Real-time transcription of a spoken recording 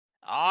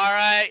All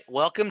right,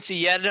 welcome to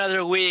yet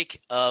another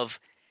week of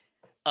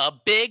A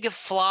Big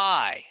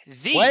Fly,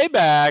 the Way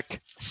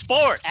back.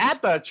 sports At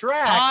the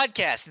track.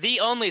 podcast, the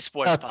only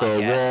sports At the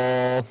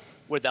podcast. wall.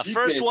 We're the You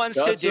first can ones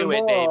to touch do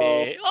 'em it,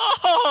 baby. all.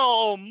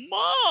 Oh,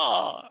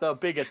 ma! The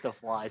biggest of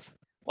flies.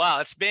 Wow,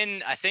 it's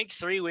been, I think,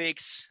 3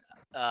 weeks,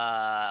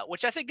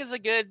 which I think is a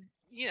good,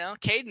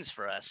 cadence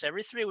for us.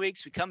 Every 3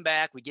 weeks, we come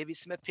back, we give you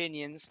some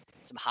opinions,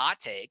 some hot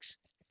takes,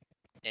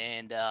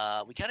 and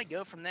we kind of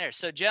go from there.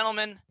 So,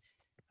 gentlemen,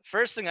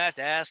 first thing I have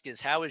to ask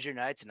is, how was your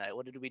night tonight?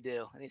 What did we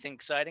do? Anything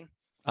exciting?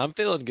 I'm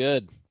feeling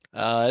good.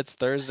 It's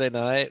Thursday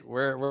night.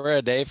 We're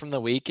a day from the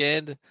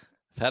weekend.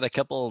 I've had a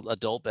couple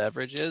adult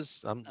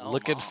beverages. I'm Oh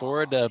looking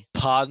forward to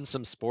podding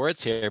some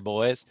sports here,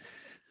 boys.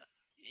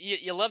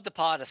 You love the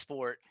pod of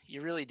sport.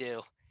 You really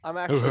do. I'm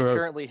actually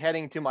currently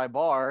heading to my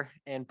bar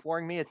and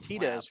pouring me a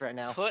Tito's right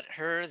now. Put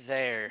her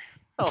there.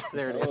 Oh,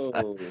 there it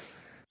is.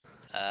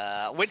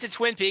 Oh, Went to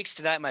Twin Peaks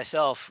tonight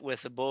myself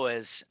with the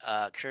boys,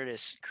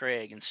 Curtis,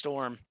 Craig, and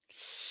Storm.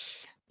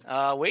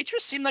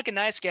 Waitress seemed like a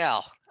nice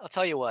gal. I'll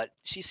tell you what,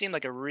 she seemed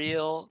like a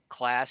real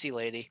classy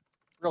lady.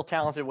 Real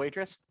talented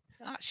waitress.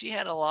 She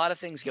had a lot of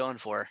things going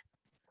for her.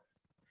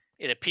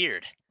 It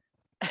appeared,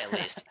 at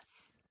least.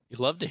 You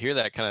love to hear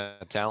that kind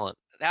of talent.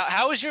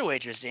 How was your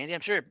waitress, Andy? I'm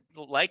sure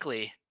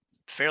likely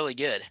fairly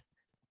good.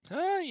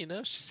 She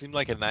seemed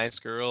like a nice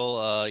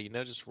girl.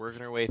 Just working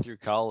her way through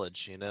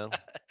college.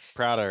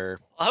 Proud of her.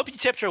 I hope you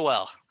tipped her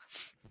well.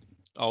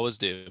 Always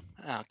do.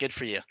 Oh, good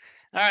for you.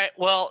 All right,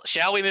 well,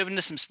 shall we move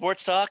into some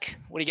sports talk?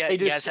 What do you got? Hey,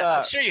 You guys just,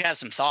 I'm sure you have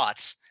some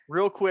thoughts.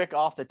 Real quick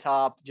off the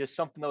top, just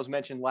something that was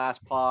mentioned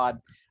last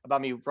pod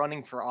about me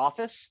running for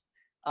office.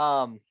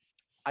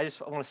 I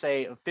just want to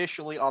say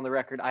officially on the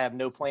record, I have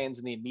no plans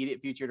in the immediate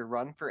future to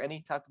run for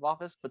any type of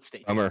office, but stay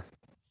tuned. Bummer.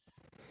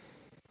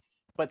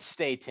 But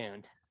stay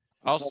tuned.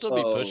 I'll still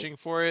be Uh-oh. pushing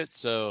for it,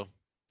 so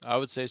I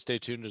would say stay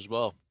tuned as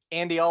well.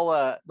 Andy,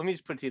 let me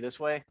just put it to you this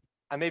way.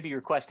 I may be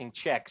requesting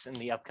checks in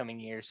the upcoming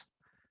years,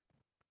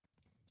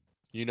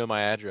 You know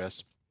my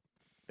address.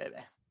 baby.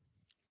 All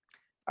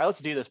right,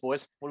 let's do this,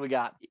 boys. What do we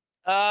got?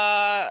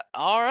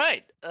 All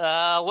right.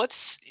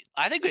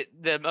 I think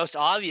the most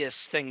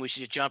obvious thing we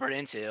should jump right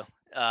into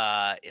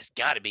is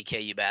got to be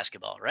KU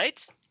basketball,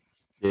 right?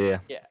 Yeah.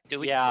 Yeah. Do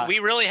we? Yeah. We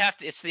really have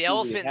to. It's the do we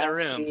elephant in the have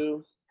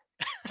room.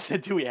 to?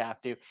 Do we have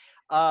to?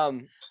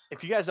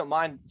 If you guys don't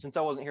mind, since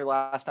I wasn't here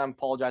last time,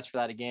 apologize for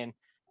that again.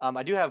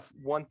 I do have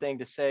one thing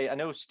to say. I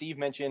know Steve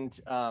mentioned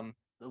in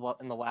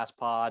the last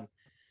pod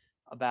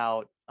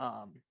about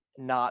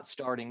not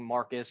starting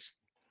Marcus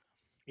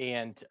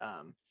and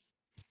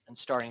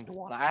starting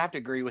Dewan. I have to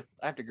agree with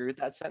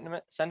that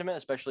sentiment,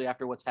 especially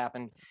after what's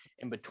happened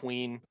in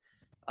between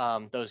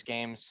those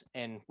games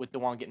and with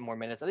Dewan getting more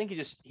minutes. I think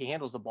he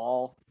handles the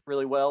ball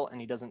really well and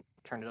he doesn't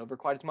turn it over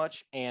quite as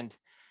much. And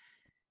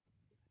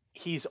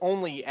he's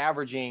only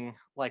averaging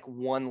like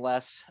one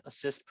less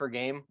assist per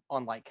game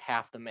on like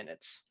half the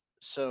minutes.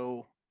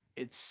 So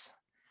it's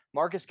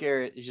Marcus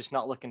Garrett is just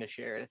not looking to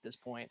share it at this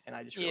point, and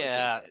I just really think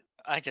Yeah, that-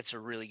 I think that's a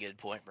really good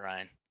point,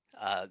 Brian.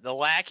 The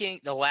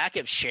lack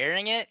of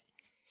sharing it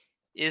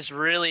is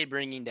really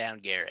bringing down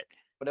Garrett.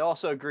 But I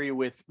also agree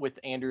with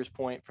Andrew's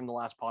point from the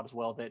last pod as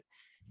well that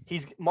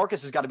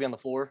Marcus has got to be on the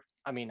floor.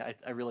 I mean,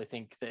 I really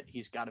think that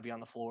he's got to be on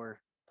the floor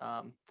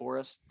for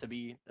us to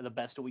be the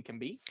best that we can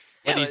be.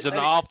 But Yeah, he's an I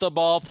mean- off the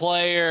ball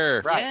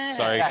player. Right. Yeah.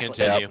 Sorry, Exactly.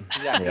 continue.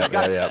 Exactly. Yep, He's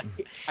gotta-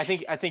 yep,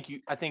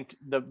 I think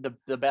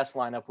the best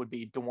lineup would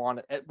be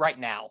Dewan right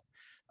now,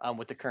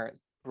 with the current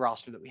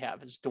roster that we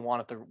have is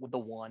Dewan with the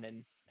 1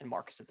 and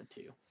Marcus at the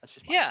 2. That's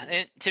just my Yeah,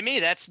 opinion. and to me,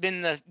 that's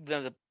been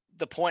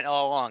the point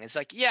all along. It's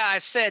like, yeah,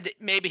 I've said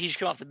maybe he should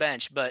come off the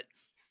bench, but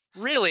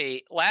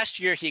really, last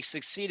year he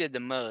succeeded the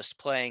most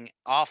playing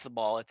off the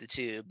ball at the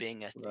 2,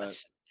 being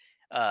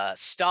a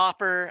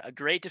stopper, a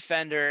great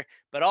defender,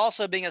 but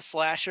also being a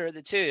slasher at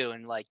the 2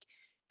 and like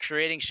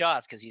creating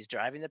shots because he's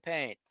driving the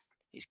paint,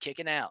 he's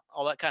kicking out,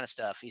 all that kind of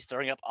stuff. He's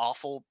throwing up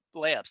awful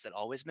layups that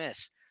always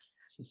miss.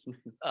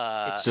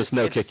 It's just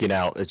no kicking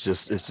out. It's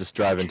just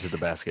driving to the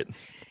basket.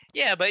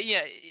 Yeah, but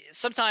yeah,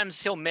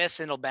 sometimes he'll miss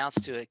and it'll bounce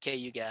to a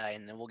KU guy,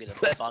 and then we'll get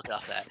a bucket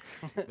off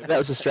that. That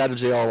was a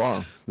strategy all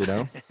along, you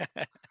know.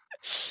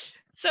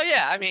 So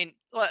yeah, I mean,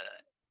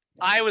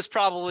 I was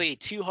probably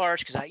too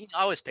harsh because I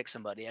always pick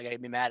somebody. I gotta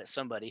be mad at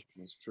somebody,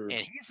 That's true.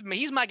 and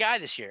he's my guy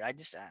this year. I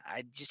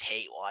just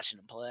hate watching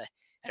him play.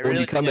 I When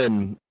really you come do.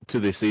 in to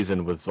the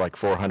season with like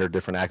 400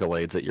 different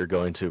accolades that you're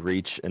going to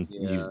reach, and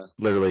Yeah. you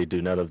literally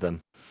do none of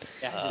them.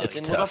 Yeah, he It's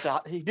didn't live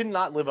up he did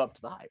not live up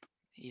to the hype.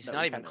 He's that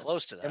not we even kinda-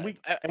 close to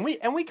that.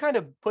 And we kind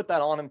of put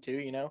that on him too,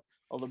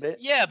 a little bit.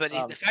 Yeah, but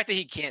Um, the fact that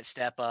he can't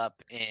step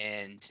up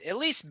and at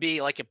least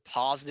be like a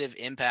positive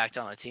impact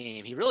on the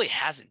team, he really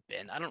hasn't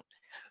been.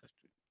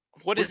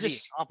 What We're has he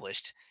just-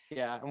 accomplished?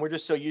 Yeah, and we're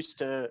just so used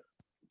to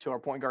our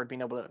point guard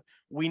being able to.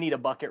 We need a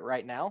bucket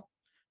right now.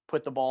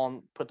 Put the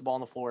ball on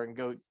the floor and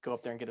go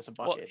up there and get us a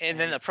Well, bucket. and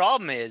then the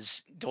problem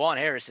is DeJuan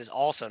Harris is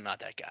also not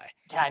that guy.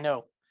 yeah, I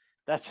know.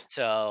 That's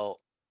So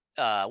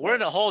we're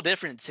in a whole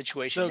different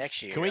situation So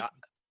next year. can we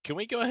Can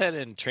we go ahead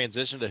and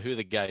transition to who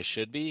the guy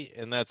should be?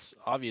 And that's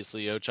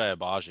obviously Ochai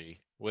Abaji,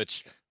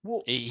 which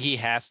Well, he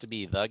has to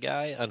be the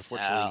guy.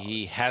 Unfortunately, Oh,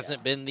 he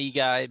hasn't been the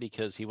guy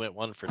because he went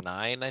 1 for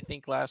 9, I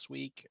think, last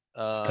week.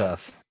 It's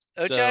tough.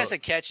 Ochai is So, a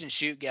catch and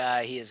shoot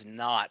guy. He is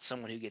not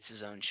someone who gets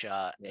his own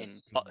shot and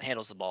Yes.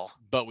 handles the ball.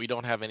 but we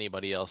don't have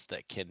anybody else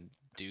that can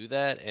do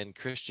that. And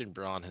Christian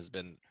Braun has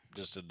been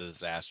just a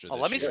disaster. Oh,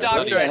 this let me year. I stop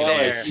thought you he was right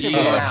gonna be there.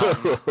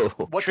 huge.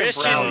 Brown. What's a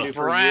Christian Brown do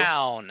for you?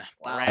 Brown.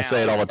 I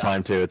say it all the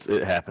time too.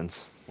 It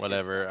happens.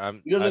 Whatever.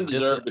 He doesn't I'm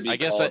deserve to be I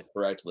guess called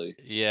correctly.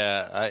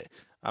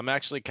 I'm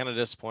actually kind of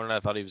disappointed. I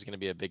thought he was going to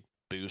be a big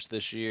boost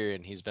this year,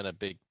 and he's been a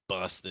big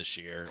bust this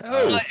year.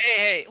 Oh.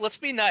 Hey, let's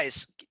be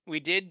nice. We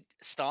did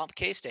stomp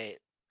K-State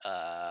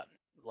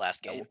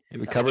last game.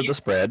 We covered the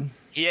spread.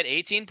 He had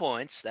 18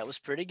 points. That was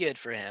pretty good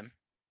for him.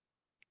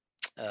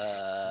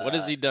 What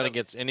has he done so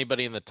against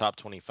anybody in the top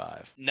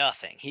 25?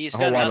 Nothing. He's A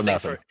whole done lot of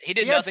nothing, nothing. he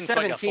did He had nothing for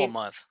like a full 17.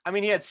 month. I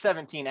mean, he had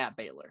 17 at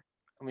Baylor.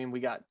 I mean, we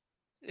got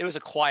It was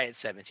a quiet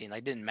 17.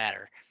 Like, didn't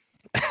matter.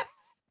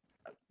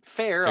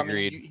 fair.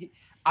 Agreed.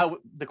 I mean,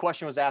 the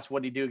question was asked,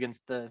 what did he do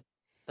against the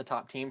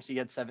top teams? He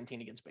had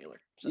 17 against Baylor.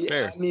 So. Yeah,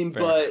 Fair, I mean,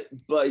 fair.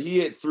 but he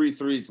hit 3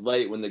 threes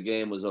late when the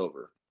game was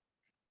over.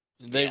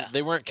 Yeah.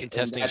 They weren't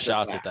contesting that's a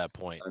shots at fact. that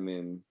point. I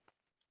mean,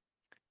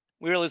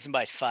 We were losing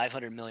by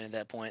 500 million at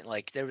that point.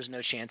 Like, there was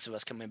no chance of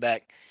us coming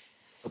back.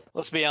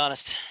 Let's be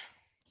honest.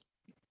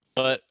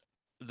 But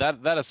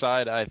that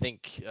aside, I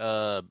think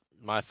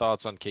my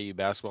thoughts on KU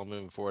basketball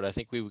moving forward. I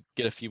think we would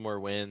get a few more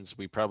wins.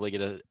 We probably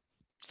get a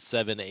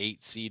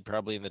 7-8 seed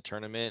probably in the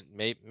tournament.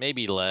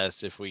 Maybe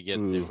less if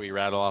we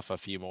rattle off a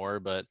few more.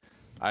 But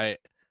I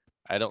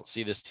don't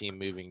see this team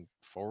moving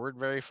forward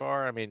very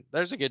far. I mean,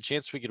 there's a good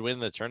chance we could win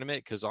the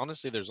tournament because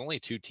honestly, there's only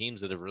 2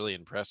 teams that have really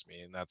impressed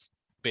me, and that's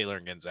Baylor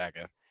and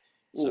Gonzaga.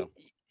 So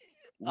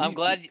I'm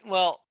glad.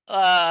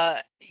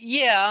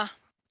 Yeah.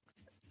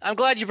 I'm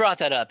glad you brought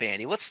that up,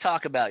 Andy. Let's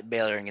talk about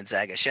Baylor and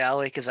Gonzaga, shall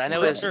we? Because I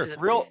know it's Sure.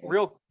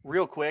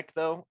 Real quick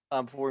though,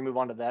 before we move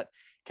on to that,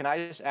 can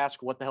I just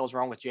ask what the hell's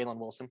wrong with Jalen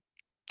Wilson?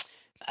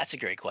 that's a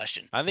great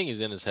question. I think he's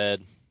in his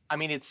head. I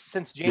mean, it's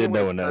since Yeah, no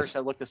January one knows. 1st. I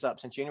looked this up.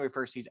 Since January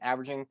 1st, he's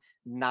averaging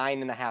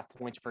 9.5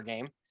 points per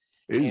game.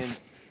 Oof. And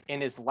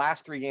in his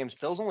last 3 games,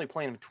 Phil's only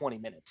playing him 20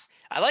 minutes.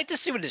 I like to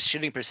see what his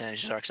shooting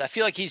percentages are because I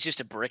feel like he's just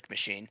a brick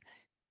machine.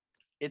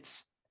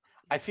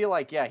 I feel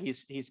like, yeah,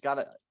 he's got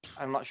to,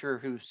 I'm not sure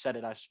who said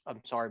it.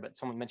 I'm sorry, but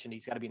someone mentioned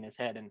he's got to be in his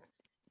head. And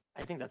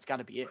I think that's got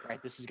to be it,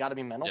 right? This has got to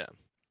be mental. Yeah.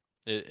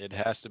 It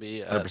has to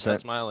be. 100%.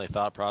 That's my only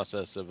thought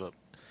process of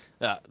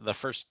the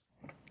first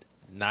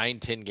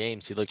 9-10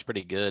 games. He looked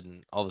pretty good,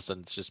 and all of a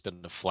sudden it's just been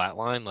a flat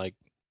line. Like,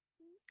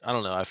 I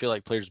don't know. I feel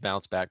like players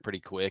bounce back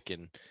pretty quick,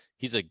 and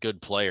he's a good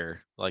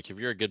player. Like, if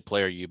you're a good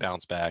player, you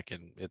bounce back,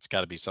 and it's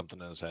got to be something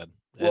in his head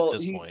Well, at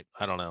this point.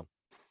 I don't know.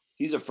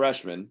 he's a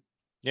freshman.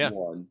 Yeah.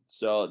 One,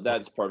 so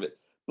that's part of it.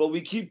 But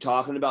we keep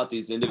talking about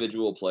these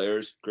individual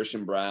players: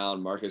 Christian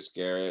Brown, Marcus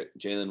Garrett,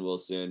 Jalen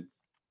Wilson,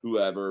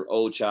 whoever,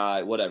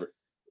 Ochai, whatever.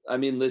 I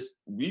mean,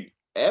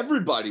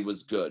 everybody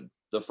was good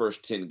the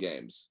first 10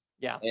 games.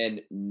 Yeah.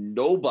 And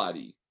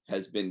nobody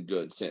has been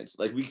good since.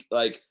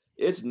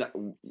 It's not.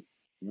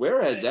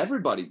 Where has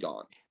everybody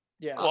gone?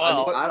 Yeah. Well,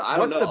 I don't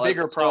what's know. the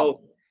bigger So problem?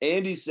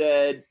 Andy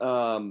said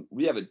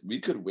we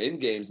could win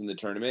games in the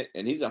tournament,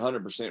 and he's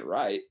 100%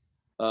 right.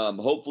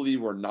 Hopefully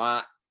we're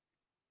not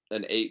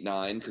an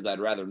 8-9 because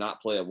I'd rather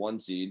not play a 1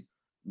 seed,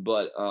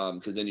 but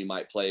because then you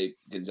might play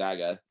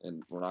Gonzaga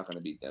and we're not going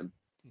to beat them.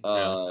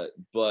 Yeah.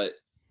 But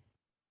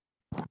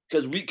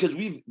because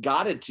we've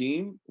got a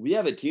team, we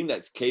have a team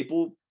that's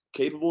capable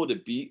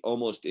to beat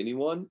almost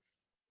anyone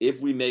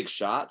if we make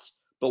shots,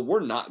 but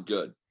we're not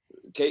good.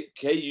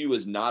 KU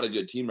is not a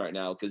good team right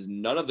now because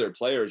none of their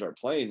players are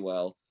playing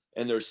well,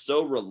 and they're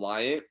so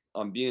reliant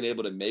on being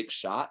able to make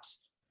shots.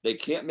 They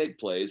can't make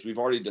plays. We've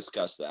already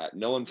discussed that.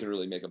 No one can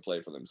really make a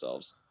play for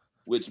themselves,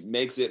 which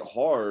makes it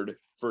hard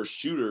for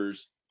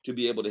shooters to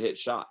be able to hit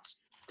shots.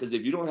 Because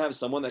if you don't have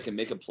someone that can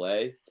make a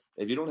play,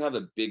 if you don't have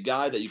a big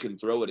guy that you can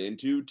throw it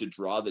into to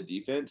draw the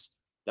defense,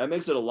 that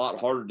makes it a lot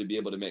harder to be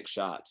able to make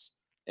shots.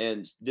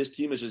 And this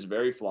team is just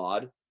very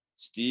flawed.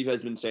 Steve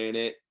has been saying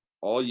it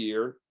all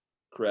year.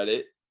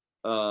 Credit.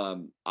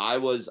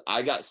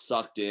 I got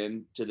sucked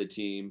in to the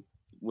team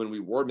when we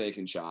were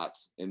making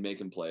shots and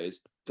making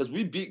plays because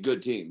we beat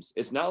good teams.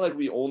 It's not like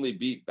we only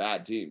beat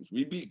bad teams.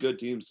 We beat good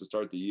teams to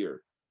start the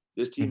year.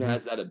 This team Mhm.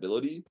 has that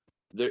ability.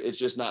 It's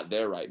just not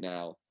there right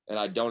now, and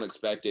I don't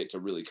expect it to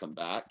really come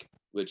back,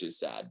 which is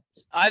sad.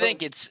 I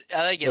think it's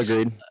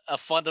Agreed. a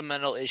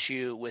fundamental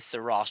issue with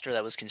the roster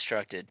that was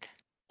constructed,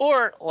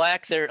 or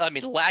lack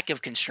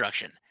of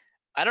construction.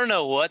 I don't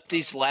know what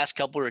these last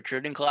couple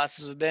recruiting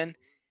classes have been,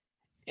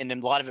 and a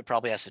lot of it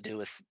probably has to do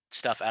with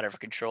stuff out of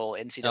control,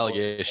 NCAA,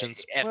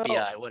 Allegations.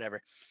 FBI,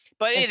 whatever.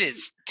 But it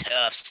is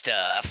tough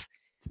stuff.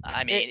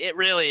 I mean, it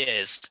really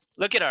is.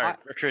 Look at our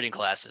recruiting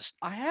classes.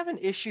 I have an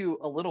issue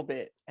a little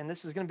bit, and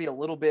this is going to be a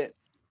little bit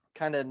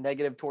kind of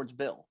negative towards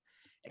Bill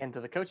and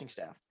to the coaching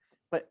staff,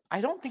 but I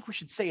don't think we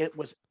should say it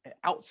was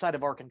outside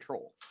of our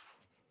control.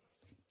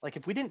 Like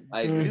if we didn't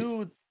I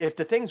agree. if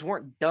the things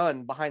weren't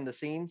done behind the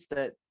scenes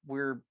that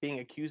we're being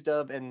accused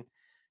of, and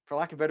for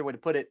lack of a better way to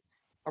put it,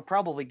 are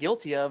probably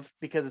guilty of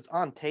because it's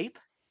on tape,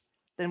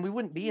 then we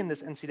wouldn't be in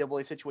this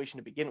NCAA situation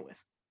to begin with,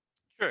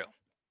 True.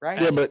 right?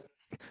 Yeah, but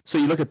so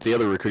you look at the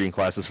other recruiting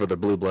classes for the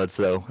Blue Bloods,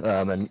 though,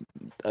 and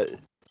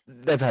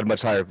they've had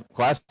much higher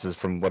classes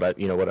from what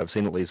I've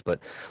seen at least.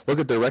 But look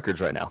at their records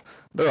right now;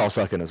 they're all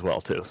sucking as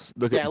well too.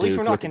 Look Yeah, at at least Duke,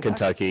 we're not look at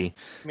Kentucky.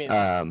 I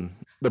mean,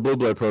 The Blue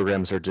Blood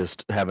programs are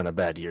just having a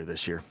bad year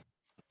this year.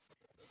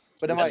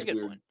 but am That's I a good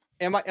weird.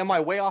 point. am I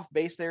way off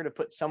base there to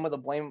put some of the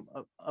blame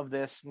of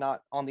this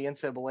not on the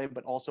NCAA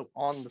but also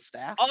on the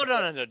staff? Oh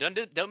no!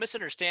 Don't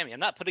misunderstand me.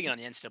 I'm not putting it on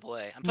the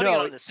NCAA. I'm putting it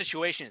No. on the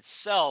situation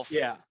itself,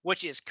 Yeah,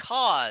 which is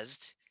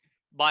caused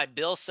by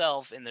Bill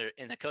Self and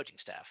the coaching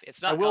staff.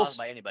 It's I not will caused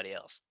by anybody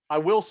else. I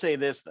will say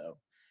this though,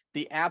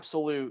 the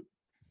absolute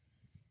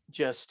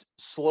just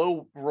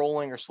slow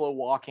rolling or slow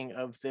walking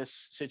of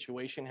this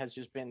situation has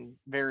just been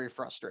very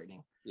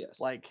frustrating. Yes.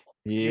 Like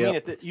Yeah,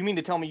 you mean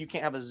to tell me you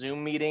can't have a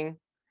Zoom meeting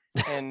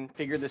and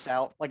figure this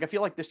out? Like I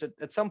feel like this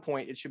at some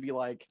point it should be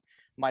like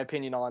my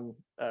opinion on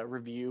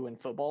review in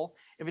football.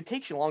 If it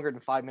takes you longer than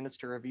 5 minutes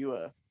to review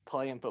a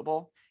play in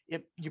football,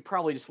 you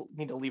probably just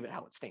need to leave it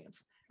how it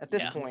stands. At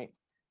this Yeah. point,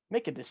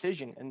 make a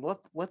decision and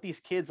let these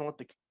kids and let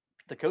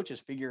the coaches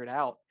figure it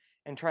out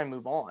and try and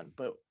move on.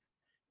 But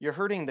you're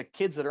hurting the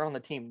kids that are on the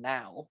team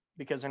now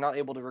because they're not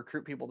able to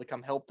recruit people to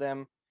come help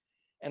them.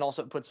 And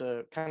also it puts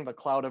a kind of a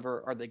cloud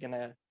over,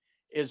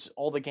 is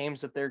all the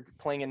games that they're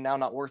playing in now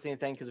not worth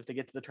anything? Because if they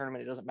get to the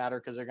tournament, it doesn't matter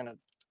because they're gonna,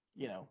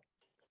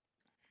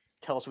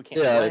 tell us we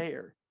can't Yeah, play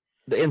or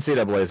the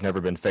NCAA has never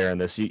been fair in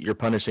this. You're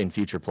punishing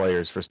future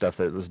players for stuff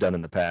that was done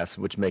in the past,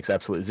 which makes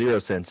absolutely zero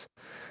sense.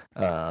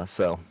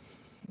 So,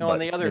 no. but,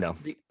 And the other you know,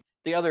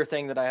 the other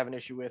thing that I have an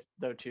issue with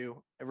though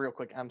too, real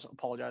quick,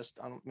 apologize.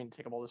 I don't mean to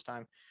take up all this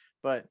time,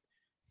 but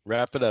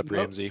Wrap it up, Mo-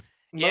 Ramsey.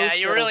 Yeah, most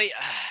you of- really.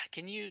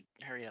 Can you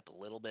hurry up a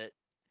little bit?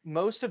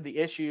 most of the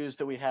issues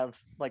that we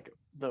have, like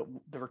the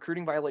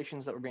recruiting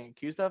violations that we're being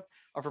accused of,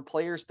 are for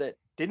players that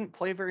didn't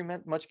play very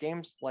much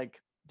games, like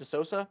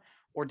DeSosa,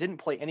 or didn't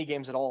play any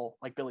games at all,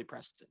 like Billy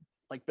Preston.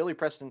 Like Billy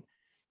Preston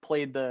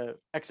played the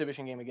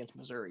exhibition game against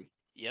Missouri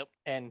Yep,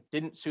 and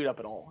didn't suit up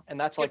at all, and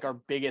that's Good like our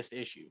biggest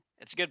issue.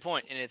 it's a good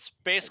point, and it's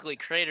basically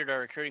created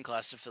our recruiting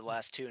classes for the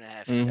last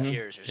 2.5 Mhm.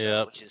 years or so,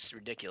 Yep. which is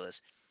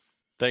ridiculous.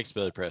 Thanks,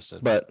 Billy Preston.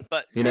 but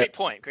But You know- great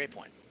point. Great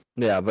point.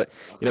 yeah, but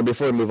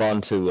before we move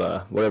on to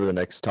whatever the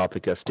next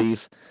topic is,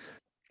 Steve,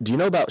 do you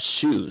know about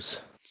shoes?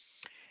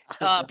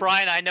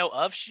 Brian, I know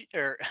of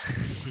or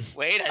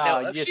Wade, I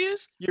know of yes.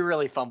 shoes. You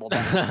really fumbled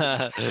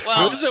that.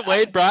 Well, Who is it,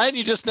 Wade? Brian?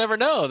 You just never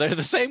know. They're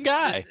the same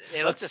guy.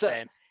 They look the Let's,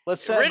 same.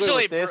 Let's segue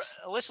Originally, with this.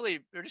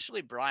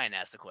 Originally Brian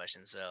asked the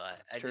question, so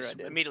I Sure, I just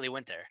did. immediately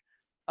went there.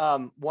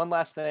 One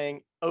last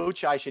thing,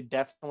 Ochai should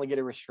definitely get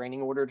a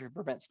restraining order to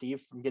prevent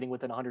Steve from getting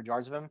within 100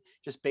 yards of him,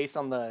 just based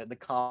on the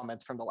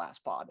comments from the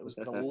last pod. It was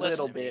a Listen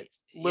little to me, bit,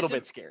 he's little an-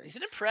 bit scary. He's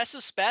an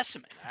impressive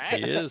specimen. All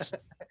right. He is.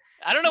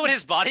 I don't know what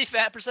his body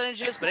fat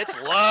percentage is, but it's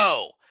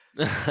low.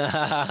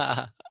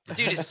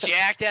 Dude is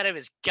jacked out of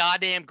his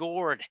goddamn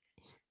gourd.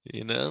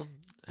 You know,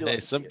 You hey, like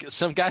to see it.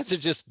 some guys are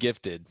just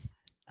gifted.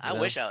 I You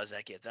know? wish I was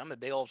that kid. I'm a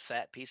big old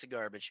fat piece of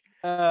garbage.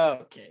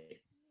 Okay.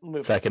 Move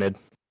on. Seconded.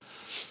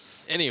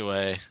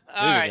 Anyway,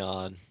 All moving right.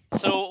 on.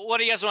 So what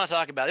do you guys want to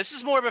talk about? This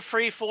is more of a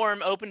free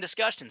form, open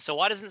discussion. So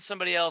why doesn't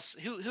somebody else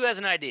who has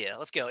an idea?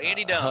 Let's go.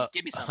 Andy Dome,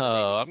 give me something.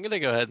 Oh, baby. I'm gonna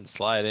go ahead and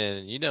slide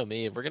in. You know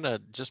me. We're gonna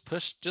just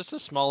push just a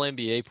small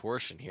NBA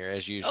portion here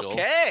as usual.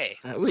 Okay.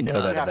 We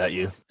know that Yeah. about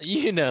you.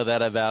 You know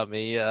that about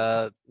me.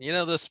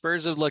 The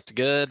Spurs have looked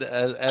good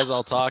as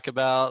I'll talk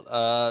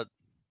about.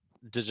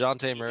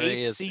 DeJounte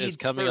Murray is seed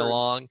coming Spurs.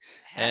 along.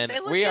 Have And they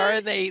looked we are good?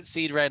 in the 8th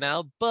seed right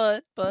now,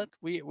 but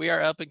we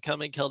are up and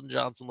coming. Keldon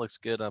Johnson looks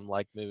good. I'm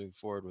like moving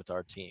forward with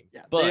our team.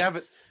 Yeah, but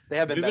they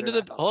have been moving better to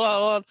than the I thought.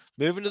 hold on.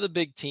 Moving to the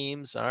big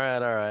teams. All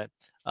right.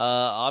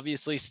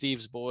 Obviously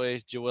Steve's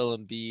boy Joel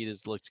Embiid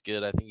has looked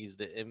good. I think he's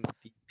the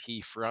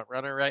MVP front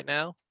runner right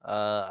now.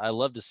 I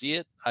love to see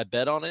it. I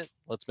bet on it.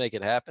 Let's make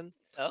it happen.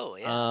 Oh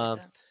yeah. I like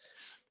Um,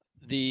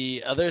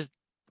 The other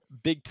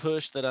big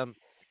push that I'm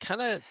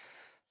kind of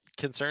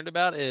concerned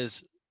about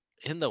is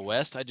in the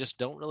West. I just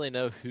don't really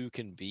know who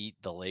can beat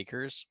the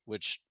Lakers,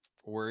 which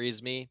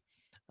worries me.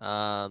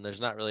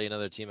 There's not really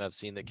another team I've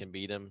seen that can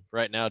beat him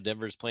right now.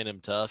 Denver's playing him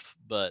tough,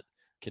 but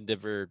can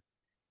Denver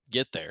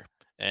get there?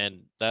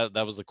 And that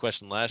was the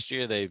question last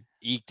year. They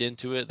eked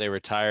into it. They were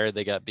tired.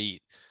 They got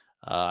beat.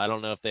 I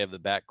don't know if they have the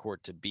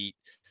backcourt to beat,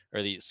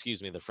 or the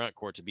front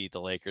court to beat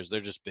the Lakers.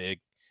 They're just big.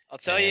 I'll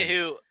tell you and-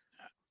 who.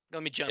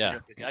 Let me jump in Yeah.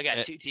 real quick. I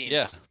got two teams.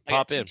 yeah, I got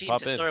pop two in, teams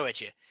pop to in. throw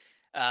at you.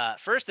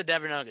 First, the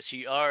Denver Nuggets, who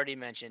you already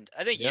mentioned.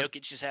 I think Yep.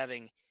 Jokic is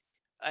having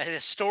a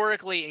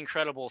historically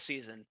incredible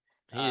season.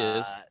 He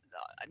is.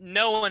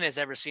 No one has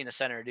ever seen a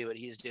center do what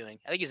he's doing.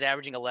 I think he's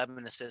averaging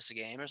 11 assists a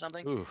game or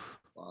something. Ooh.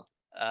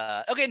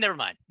 Okay, never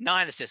mind.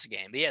 9 assists a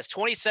game. But he has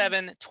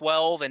 27,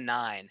 12, and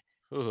 9.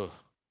 Ooh.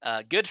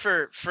 Good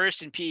for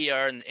first in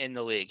PER in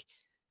the league.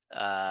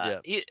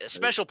 A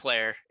special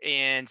player,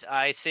 and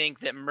I think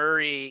that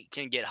Murray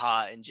can get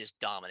hot and just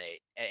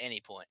dominate at any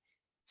point.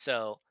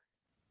 So,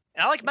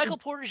 and I like Michael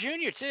Porter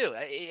Jr. too.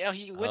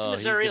 He went to Oh,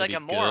 he's Missouri gonna like be a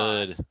moron.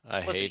 good.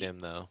 I Listen, hate him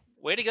though.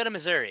 Way to go to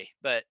Missouri,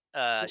 but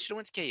should have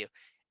went to KU.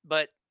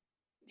 But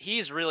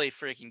he's really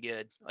freaking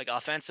good. Like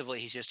offensively,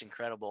 he's just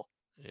incredible.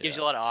 Gives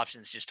you a lot of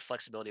options, just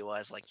flexibility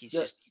wise. Like he's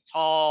just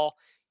tall.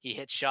 He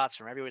hits shots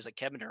from everywhere. He's like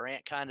Kevin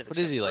Durant kind of. What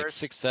is he like? worse.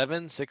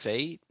 6'7",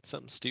 6'8",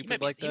 something He stupid might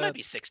be. like He that. might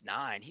be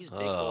 6'9". He's a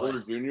big Ugh. boy.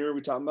 Porter Jr. Are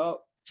we talking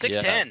about?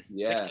 6'10".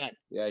 Yeah. 6'10".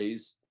 Yeah,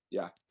 he's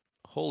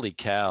Holy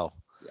cow!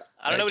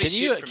 I don't know what Can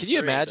he's you shooting from can you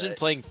three, imagine but-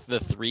 playing the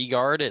 3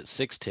 guard at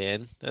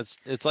 6'10"? That's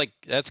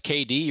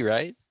KD,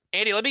 right?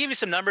 Andy, let me give you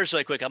some numbers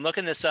really quick. I'm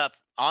looking this up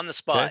on the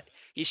spot.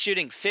 He's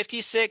shooting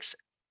 56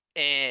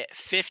 and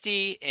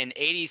 50 and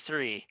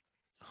 83.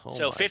 Oh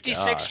So my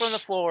 56 from the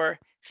gosh. floor,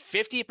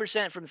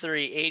 50% from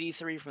three,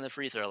 83 from the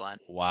free throw line.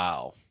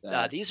 Wow.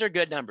 These are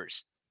good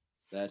numbers.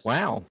 that's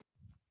Wow.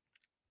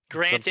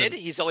 Granted, Something-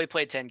 he's only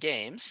played 10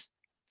 games,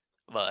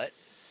 but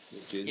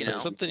you That's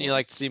know. something you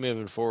like to see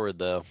moving forward,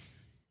 though.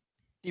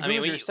 Steve, I who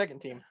mean, was your we- second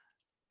team?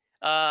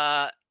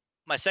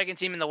 my second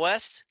team in the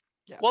West.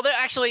 Yeah. Well, they're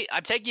actually,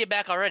 I'm taking it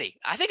back already.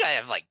 I think I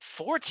have like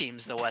 4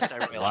 teams in the West I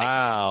really like.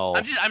 Wow.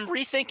 I'm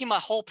rethinking my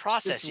whole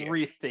process Just here.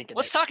 rethinking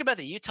Let's it. talk about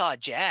the Utah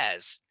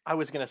Jazz. I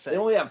was gonna say they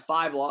only have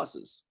 5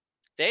 losses.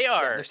 They yeah,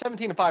 are they're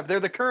 17-5. They're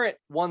the current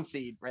 1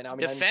 seed right now. I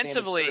mean, I understand it's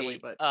defensively early,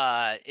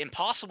 but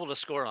impossible to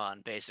score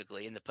on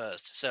basically in the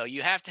post. So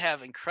you have to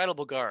have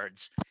incredible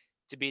guards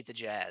to beat the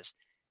Jazz.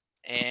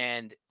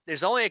 And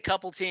there's only a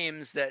couple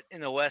teams that in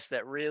the West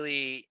that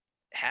really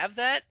have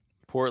that.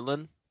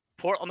 Portland.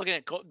 I'm looking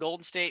at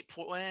Golden State.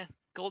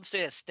 Golden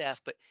State has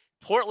Steph, but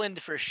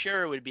Portland for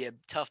sure would be a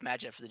tough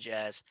matchup for the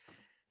Jazz.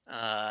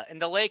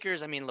 And the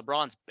Lakers, I mean,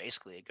 LeBron's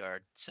basically a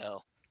guard.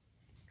 So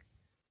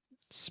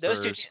those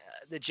two, Spurs.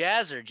 the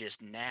Jazz are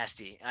just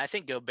nasty. And I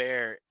think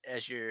Gobert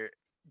as your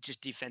just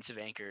defensive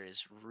anchor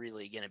is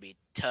really going to be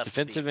tough. to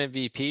Defensive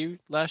beat. MVP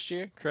last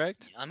year,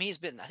 correct? I mean, he's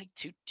been, I think,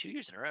 two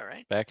years in a row,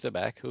 right? Back to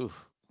back. Ooh.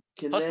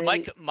 Can Plus,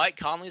 they, Mike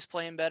Conley's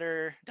playing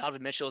better.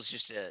 Donovan Mitchell's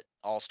just an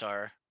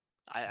all-star.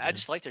 I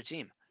just like their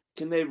team.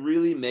 can they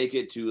really make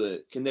it to a?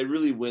 Can they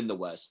really win the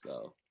West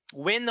though?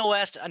 Win the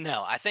West?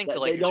 No, I think the They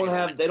Lakers don't are gonna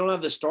have win. they don't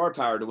have the star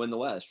power to win the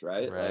West,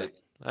 right? Right. Like,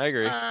 I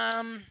agree.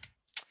 I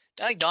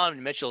think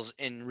Donovan Mitchell's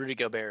and Rudy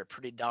Gobert are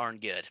pretty darn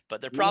good,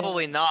 but they're Yeah.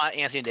 probably not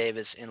Anthony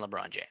Davis and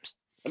LeBron James.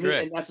 I mean,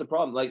 Correct. and that's the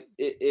problem. Like,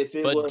 if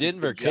it But was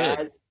Denver the could.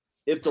 Jazz,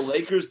 if the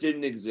Lakers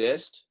didn't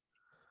exist,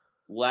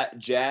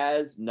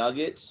 Jazz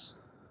Nuggets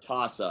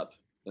toss up,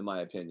 in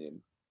my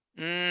opinion.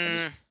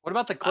 Mm, what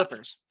about the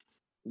Clippers?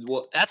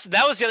 Well,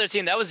 that was the other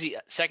team. That was the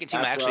second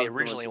team I That's what actually I was going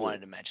originally to.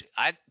 wanted to mention.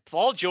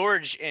 Paul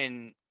George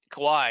and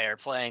Kawhi are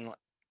playing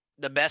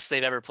the best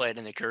they've ever played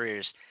in their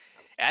careers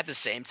at the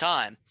same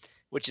time,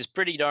 which is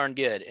pretty darn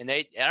good. And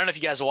I don't know if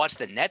you guys watched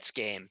the Nets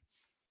game,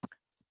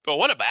 but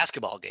what a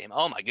basketball game.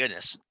 Oh my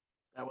goodness.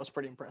 That was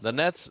pretty impressive.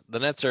 The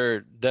Nets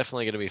are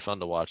definitely going to be fun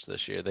to watch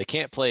this year. They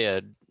can't play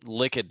a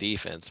lick of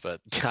defense, but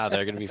God,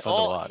 they're going to be fun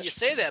to watch. You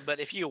say that, but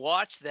if you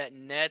watch that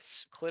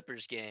Nets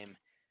Clippers game,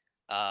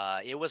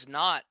 it was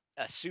not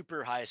a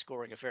super high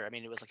scoring affair. I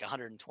mean, it was like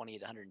 120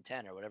 to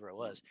 110 or whatever it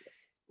was,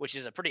 which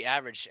is a pretty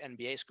average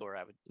NBA score.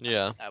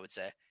 Yeah. I would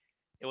say.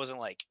 It wasn't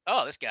like,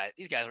 oh, these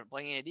guys weren't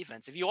playing any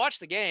defense. If you watch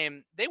the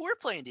game, they were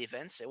playing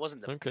defense. It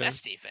wasn't the Okay.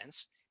 best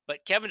defense,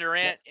 but Kevin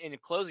Durant in the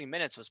closing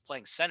minutes was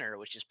playing center,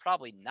 which is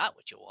probably not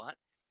what you want.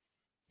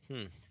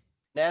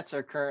 Nets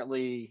are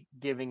currently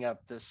giving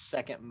up the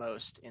second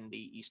most in the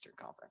Eastern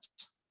Conference.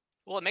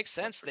 Well, it makes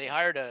sense. They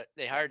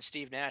hired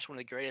Steve Nash, one of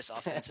the greatest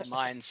offensive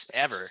minds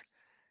ever.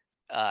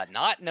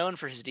 Not known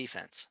for his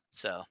defense.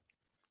 So,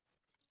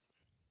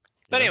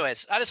 but Yeah.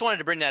 anyways, I just wanted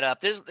to bring that up.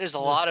 There's a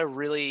lot of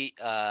really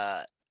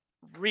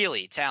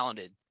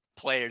talented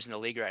players in the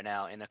league right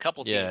now, and a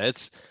couple teams. Yeah,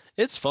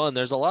 it's fun.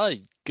 There's a lot of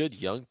good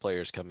young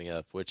players coming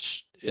up,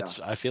 which Yeah.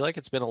 I feel like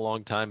it's been a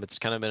long time. It's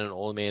kind of been an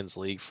old man's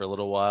league for a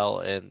little while,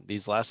 and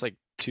these last like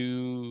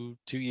two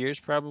years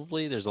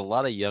probably, there's a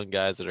lot of young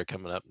guys that are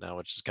coming up now,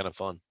 which is kind of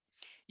fun.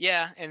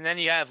 Yeah, and then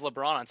you have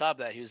LeBron on top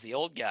of that, who's the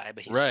old guy,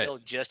 but he's Right. still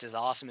just as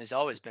awesome as he's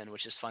always been,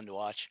 which is fun to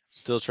watch.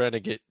 Still trying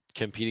to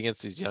compete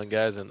against these young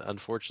guys, and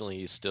unfortunately,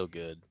 he's still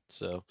good.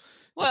 So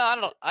Well, I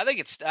don't know. I think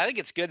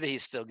it's good that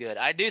he's still good.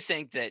 I do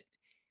think that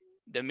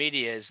the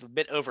media is a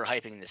bit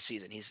overhyping this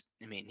season. He's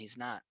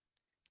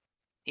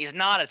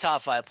not a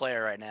top 5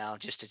 player right now,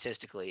 just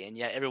statistically, and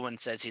yet everyone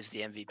says he's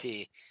the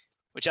MVP,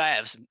 which I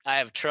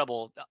have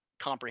trouble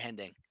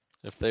comprehending.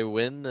 if they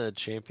win the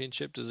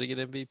championship, does he get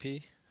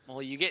MVP?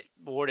 Well, you get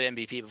awarded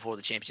MVP before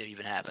the championship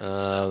even happens.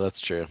 so.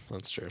 That's true.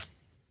 That's true.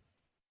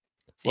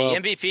 The well-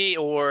 MVP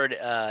award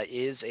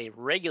is a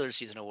regular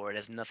season award. It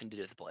has nothing to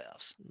do with the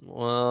playoffs.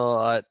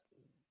 Well,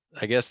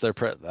 I guess they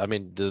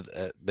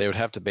would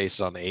have to base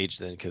it on age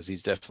then, because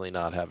he's definitely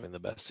not having the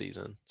best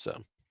season.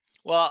 So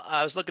Well,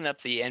 I was looking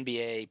up the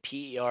NBA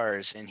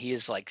PERs, and he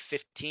is like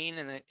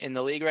 15 in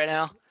the league right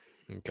now,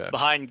 okay,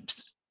 behind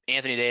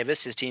Anthony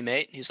Davis, his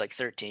teammate. He's like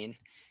 13,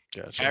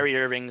 Gotcha. Kyrie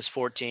Irving's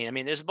 14. I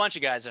mean, there's a bunch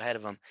of guys ahead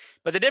of him.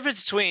 But the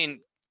difference between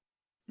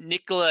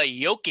Nikola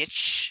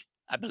Jokic,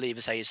 I believe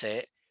is how you say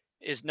it,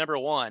 is number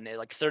one at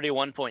like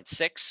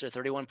 31.6 or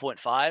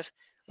 31.5.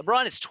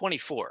 LeBron is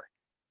 24.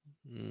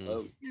 Mm.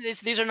 Oh,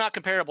 These are not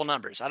comparable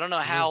numbers. I don't know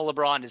how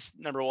LeBron is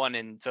number one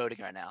in voting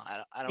right now.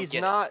 I don't He's get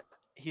it. not.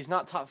 He's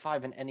not top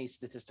 5 in any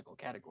statistical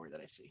category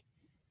that I see.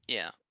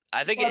 Yeah.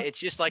 I think Well- it's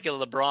just like a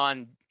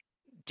LeBron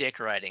dick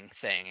writing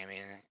thing. I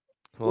mean,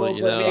 Well, Well,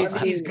 you but I mean, know,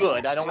 I he's mean,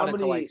 good. I don't how want it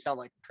to many- like sound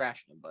like I'm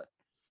trashing him, but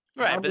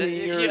right. How But many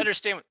if years- you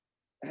understand,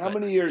 how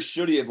But- many years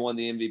should he have won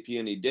the MVP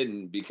and he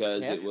didn't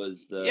because Yeah. it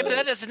was the yeah, but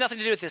that has nothing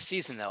to do with this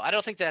season, though. I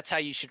don't think that's how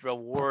you should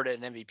reward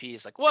an MVP.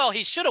 It's like, well,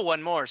 he should have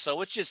won more. So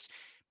let's just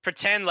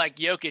pretend like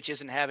Jokic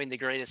isn't having the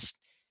greatest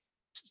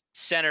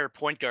center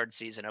point guard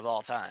season of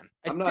all time.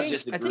 I'm not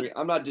disagreeing.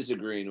 I'm not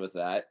disagreeing with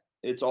that.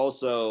 It's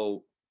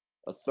also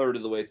a third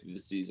of the way through the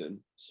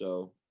season.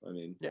 So I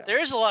mean, Yeah. There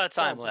is a lot of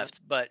time Well, left,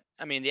 but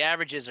I mean, the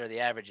averages are the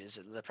averages.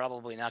 They're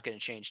probably not going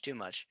to change too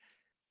much.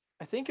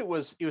 I think it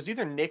was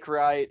either Nick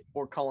Wright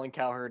or Colin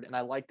Cowherd, and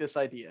I like this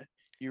idea.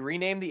 You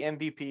rename the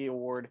MVP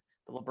award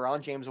the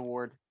LeBron James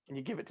Award, and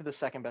you give it to the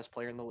second best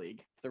player in the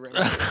league for the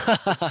rest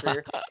of his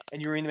career.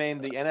 And you rename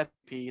the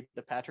NFP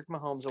the Patrick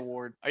Mahomes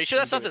Award. Are you sure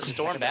and that's not give the it to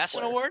Storm second best Basson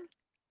player. Award?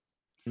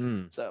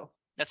 Mm. So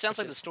That sounds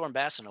like Okay. the Storm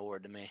Basson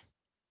Award to me.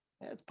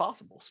 yeah, it's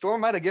possible.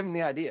 Storm might have given him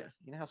the idea.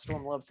 You know how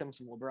Storm loves him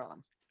some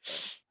LeBron.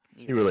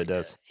 He really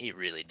does. He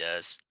really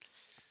does.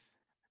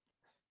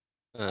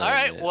 Oh, All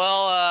right. man.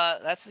 Well,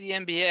 that's the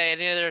NBA.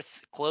 Any other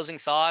closing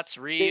thoughts,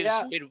 Reeves?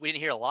 Yeah. We didn't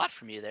hear a lot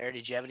from you there.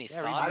 Did you have any Yeah,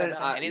 Reeves, thoughts I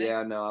about anything?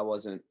 yeah, no, I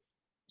wasn't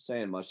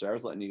saying much there. I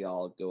was letting you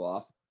all go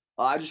off.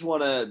 I just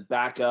want to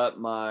back up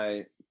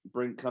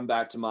come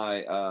back to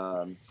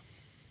my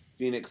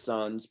Phoenix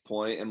Suns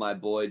point and my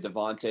boy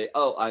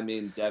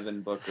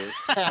Devin Booker.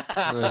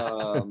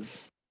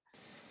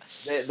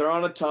 They're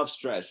on a tough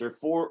stretch. They're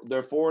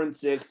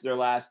 4-6 their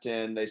last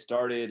 10. They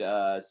started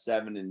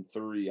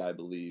 7-3, I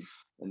believe,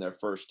 in their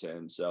first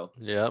 10. So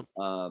Yep.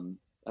 I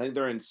think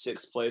they're in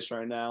 6th place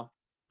right now,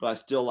 but I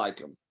still like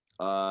them.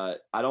 I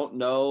don't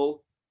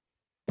know.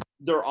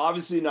 They're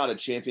obviously not a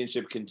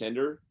championship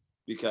contender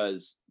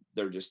because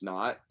they're just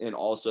not, and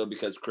also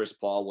because Chris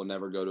Paul will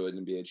never go to an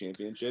NBA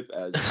championship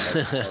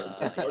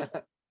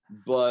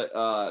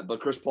but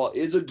Chris Paul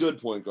is a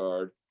good point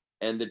guard,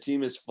 and the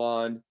team is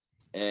fun,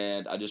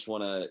 and I just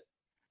want to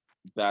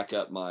back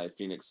up my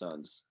Phoenix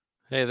Suns.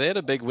 Hey, they had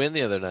a big win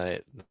the other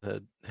night.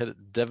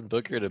 Devin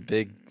Booker had a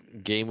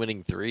big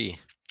game-winning 3.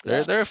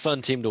 Yeah. They're a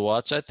fun team to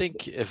watch. I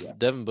think if Yeah.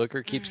 Devin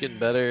Booker keeps getting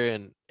better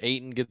and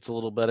Ayton gets a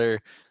little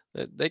better,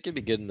 they could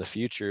be good in the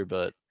future.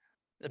 But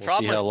The We'll see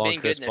problem how with long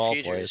being Chris good in the Paul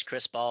future plays. is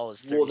Chris Paul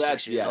is Well,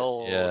 36 years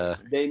old. yeah,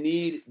 They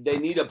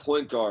need a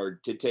point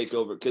guard to take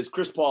over because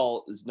Chris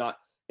Paul is not.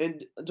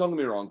 And don't get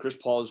me wrong, Chris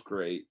Paul is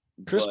great.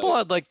 Chris but Paul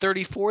had like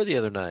 34 the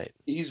other night.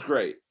 he's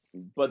great,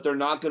 but they're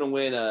not going to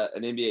win an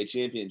NBA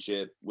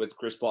championship with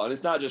Chris Paul. And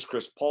it's not just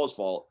Chris Paul's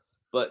fault,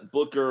 but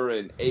Booker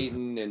and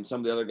Ayton and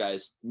some of the other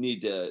guys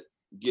need to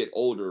get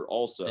older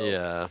also.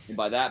 Yeah, And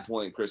by that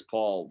point, Chris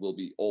Paul will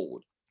be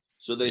old.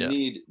 So they Yeah.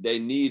 need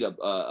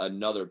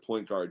another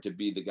point guard to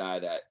be the guy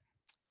that.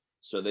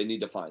 So they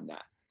need to find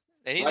that.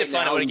 They need Right to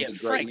find a now, way to he's get a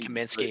great- Frank he's a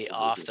Kaminsky great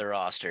off position. the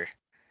roster.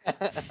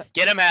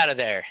 Get him out of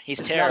there. He's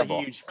Not terrible.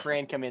 a huge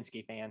Fran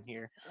Kaminsky fan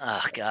here.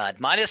 Oh God,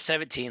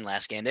 -17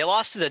 last game. They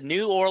lost to the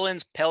New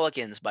Orleans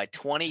Pelicans by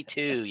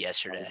 22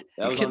 yesterday.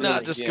 That you was on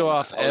cannot ESPN. just go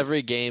off That was-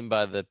 every game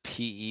by the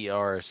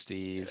PER,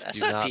 Steve. That's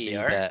Do not not be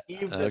PER. that.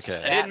 Steve the Okay. I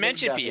Stat didn't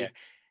mention McDuffie.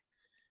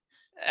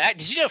 PER.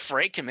 Did you know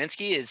Frank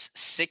Kaminsky is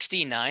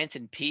 69th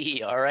in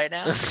PER right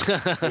now?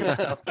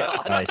 Oh,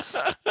 God. Nice.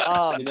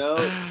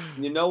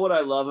 You know what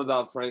I love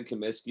about Frank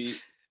Kaminsky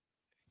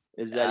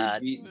is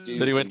that he beat Duke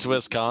That he went and to beat them in the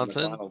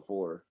Wisconsin? Final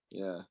Four.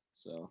 Yeah.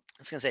 So I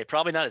was gonna say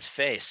probably not his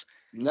face.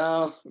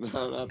 no,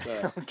 not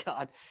that. Oh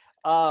God.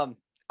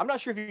 I'm not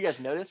sure if you guys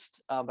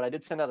noticed, but I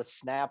did send out a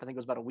snap. I think it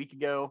was about a week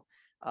ago.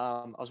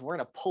 I was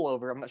wearing a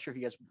pullover. I'm not sure if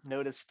you guys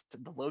noticed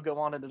the logo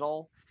on it at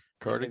all. I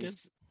think Cardigan?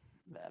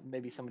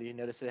 Maybe somebody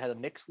noticed it had a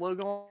Knicks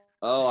logo on.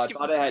 Oh, I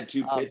thought it had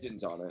 2 Um,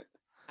 pigeons on it.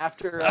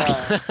 After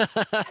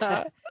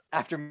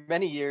after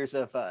many years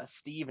of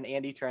Steve and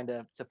Andy trying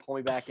to pull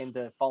me back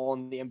into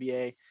following the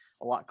NBA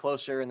a lot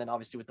closer, and then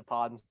obviously with the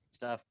pod and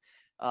stuff,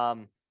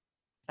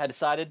 I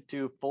decided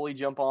to fully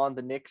jump on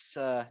the Knicks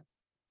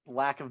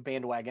lack of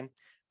bandwagon,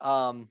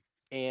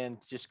 and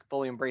just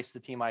fully embrace the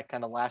team I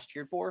kind of last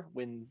cheered for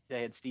when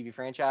they had Stevie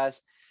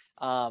franchise.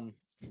 And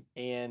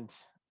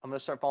I'm gonna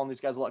start following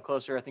these guys a lot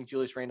closer. I think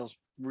Julius Randle's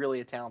really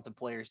a talented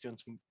player. He's doing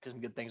some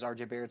good things.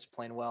 RJ Barrett's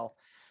playing well.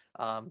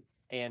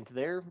 And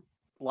they're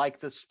like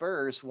the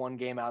Spurs, one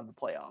game out of the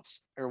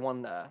playoffs, or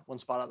one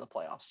spot out of the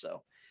playoffs.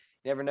 So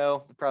you never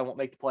know. They probably won't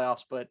make the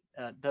playoffs, but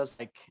it does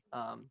like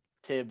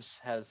Tibbs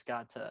has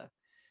got to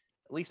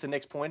at least the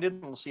Knicks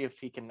pointed. We'll see if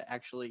he can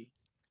actually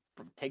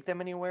take them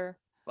anywhere.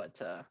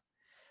 But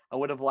I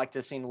would have liked to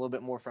have seen a little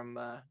bit more from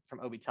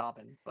Obi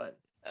Toppin. But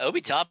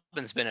Obi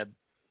Toppin's been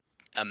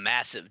a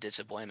massive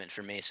disappointment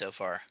for me so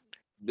far.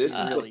 This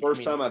is Really, the first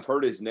I mean- time I've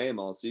heard his name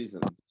all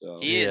season. So.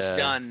 He has Yeah.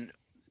 done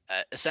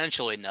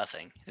essentially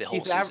nothing the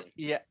whole season.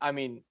 Yeah, I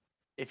mean,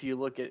 if you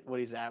look at what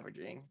he's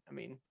averaging, I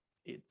mean,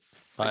 it's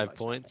pretty 5 much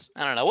points.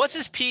 I don't know. What's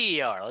his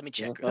PER? Let me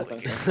check real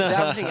quick here. nothing. He's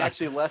averaging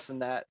actually less than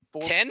that.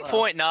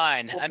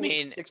 10.9. I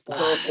mean, 6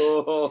 points.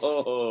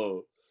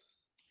 Oh,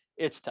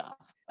 It's tough.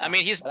 I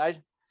mean, he's- But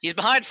he's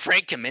behind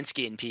Frank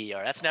Kaminsky in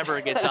PER. That's never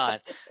a good sign.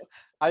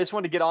 I just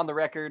want to get on the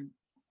record.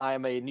 I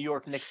am a New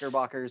York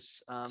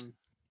Knickerbockers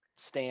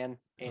stan,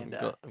 and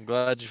I'm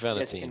glad you found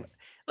you a guys team. can,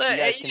 Look, you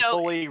guys you can know,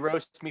 fully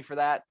roast me for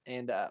that.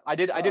 And I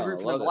did Oh, root for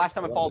them love the it, last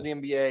time I love followed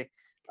it. the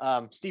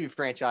NBA. Stevie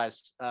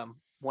Franchise,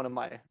 one of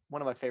my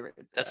favorite.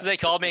 that's what they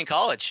called me in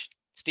college.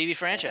 Stevie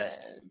Franchise.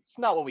 It's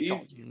not what we Steve-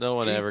 called you. No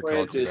one Steve ever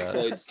called you Francis that.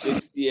 played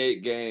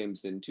 68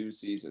 games in 2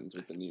 seasons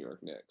with the New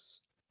York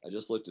Knicks. I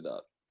just looked it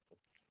up.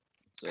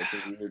 So it's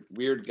a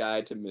weird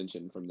guy to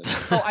mention from the.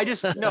 Knicks. No, I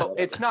just no.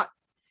 It's not.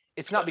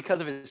 It's not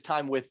because of his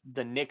time with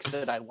the Knicks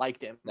that I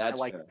liked him. That's I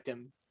liked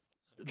him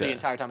the Okay.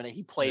 entire time that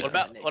he played. What for the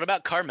about Knicks. what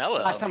about Carmelo?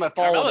 Last time I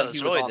followed him, Carmelo he was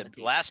was really on the the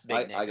team. last big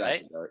I Nick, got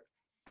right? you, Derek.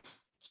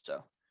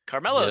 So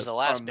Carmelo Yep. was the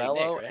last Carmelo,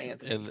 big Nick, right?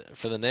 Anthony. And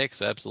for the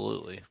Knicks,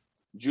 absolutely.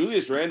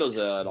 Julius Randle's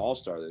an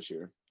all-star this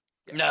year.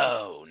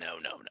 No.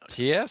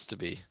 He has to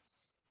be.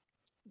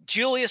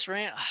 Julius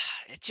Randle.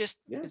 It just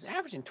He's Yes.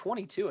 averaging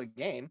 22 a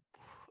game.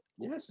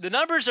 Yes. the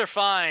numbers are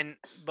fine,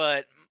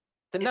 but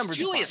The It's numbers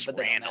are fine, Julius but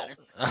they don't Randle.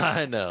 matter.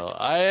 I know.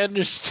 I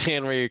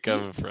understand where you're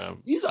coming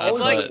from. He's Uh, always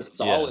like- been a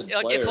solid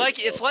like player. it's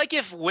though. like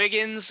if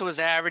Wiggins was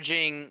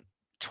averaging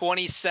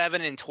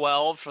 27 and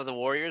 12 for the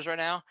Warriors right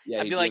now. Yeah,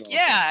 I'd he'd be be like, an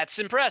yeah, it's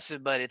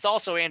impressive, but it's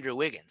also Andrew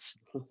Wiggins.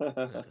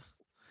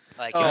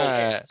 Like, Oh, who All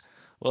cares? right.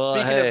 Well,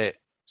 Speaking of- hey,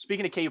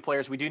 Speaking of KU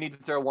players, we do need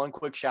to throw one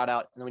quick shout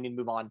out, and then we need to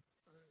move on.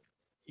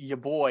 Your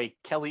boy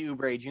Kelly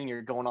Oubre Jr.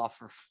 going off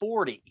for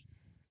 40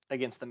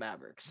 against the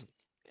Mavericks.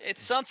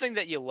 It's something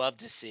that you love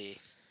to see.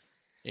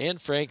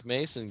 and Frank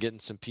Mason getting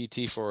some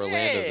PT for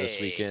Orlando this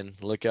Hey.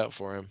 weekend. Look out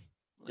for him.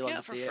 You Look love out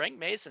to for see it. Frank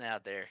Mason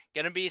out there.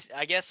 Gonna be,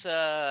 I guess,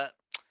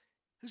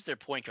 who's their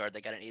point guard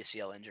that got an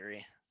ACL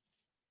injury?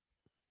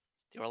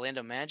 The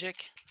Orlando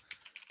Magic?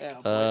 Yeah,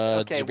 boy.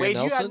 Okay, Jameer Wade,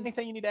 do you have Nelson?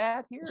 anything you need to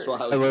add here? That's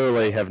what or- I I was literally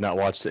thinking. have not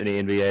watched any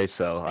NBA,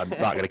 so I'm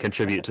not going to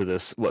contribute to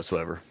this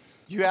whatsoever.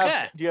 Do you have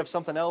Okay. do you have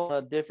something else,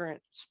 a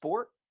different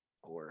sport,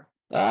 or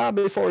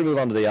Before we move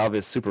on to the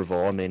obvious Super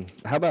Bowl, I mean,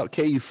 how about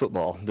KU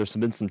football? There's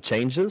been some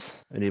changes.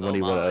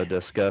 Anybody want my. to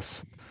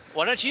discuss?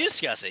 Why don't you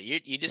discuss it?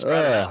 You just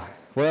brought it up.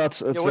 Well,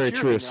 it's what's very your true.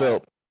 opinion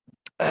So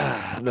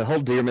the whole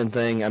Dearman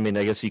thing, I mean,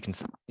 I guess you can,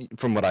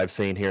 from what I've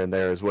seen here and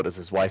there, is what is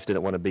his wife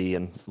didn't want to be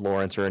in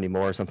Lawrence or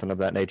anymore, or something of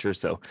that nature.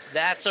 So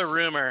That's a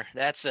rumor.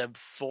 That's a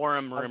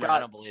forum I've rumor. I got-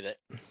 don't believe it.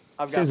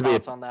 I've got Seems to be a-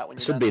 thoughts on that when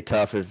it you're should done. be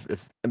tough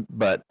if,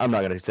 but I'm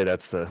not going to say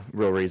that's the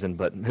real reason,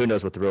 but who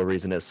knows what the real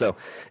reason is. So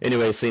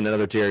anyway, seeing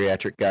another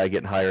geriatric guy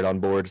getting hired on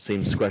board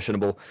seems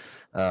questionable.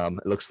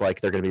 It looks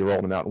like they're going to be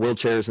rolling him out in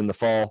wheelchairs in the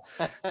fall,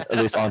 at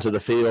least onto the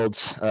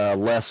fields.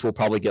 Les will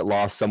probably get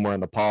lost somewhere in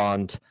the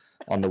pond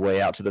on the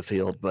way out to the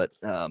field, but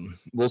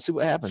we'll see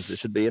what happens. It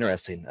should be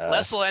interesting.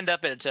 Les will end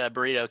up at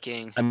Burrito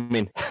King. I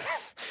mean,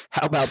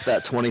 how about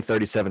that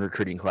 2037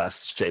 recruiting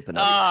class shaping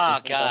up?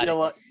 Oh God! You'll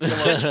love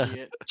to see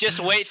it. Just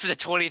wait for the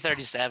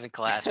 2037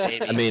 class,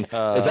 baby. I mean,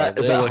 Uh, is that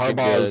they're looking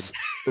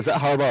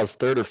Harbaugh's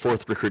third or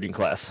fourth recruiting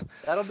class?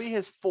 That'll be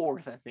his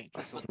fourth, I think.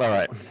 is what All I'm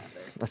right. looking at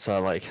there. That's all I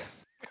like.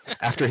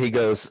 After he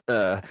goes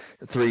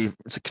 3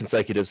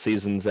 consecutive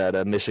seasons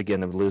at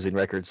Michigan of losing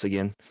records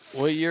again.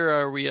 What year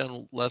are we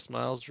on Les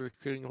Miles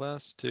recruiting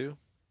class? 2,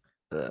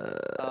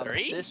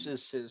 Three? This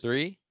is his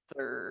 3?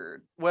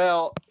 third.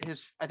 Well,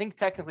 I think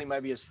technically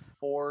might be his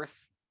fourth.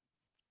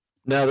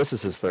 No, this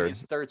is his maybe third.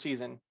 his third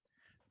season.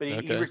 But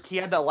Okay. he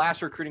had that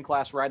last recruiting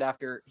class right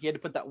after. He had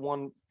to put that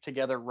one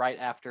together right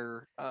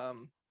after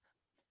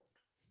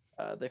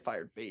they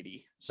fired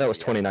Beatty. That was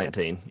yeah.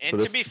 2019. And So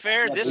to this, be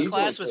fair, Yeah, this he's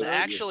class going was for that,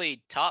 yeah.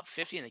 actually top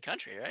 50 in the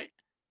country, right?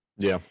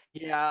 yeah.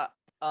 Yeah.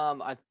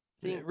 I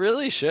think It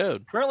really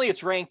showed. currently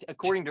it's ranked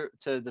according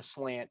to the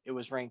slant. It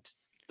was ranked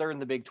third in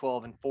the Big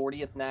 12 and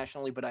 40th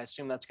nationally, but I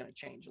assume that's going to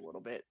change a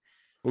little bit.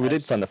 Well, we did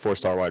That's- sign the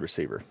 4-star wide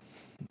receiver.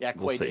 Yeah,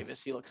 We'll Quay see.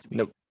 Davis. He looks to be.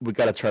 No, we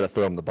got to try to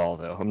throw him the ball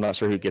though. I'm not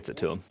sure who gets it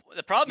to him.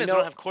 The problem You is we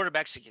know- don't have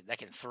quarterbacks that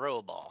can throw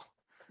a ball.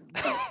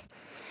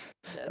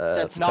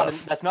 That's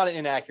tough. That's not an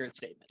inaccurate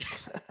statement.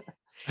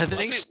 I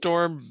think we-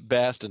 Storm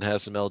Baston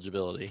has some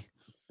eligibility.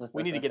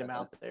 We need to get him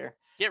out there.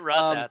 Get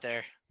Russ Um, out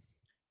there.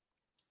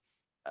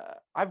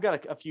 I've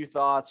got a few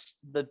thoughts.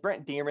 The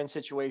Brent Dearman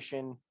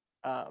situation.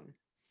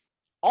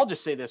 I'll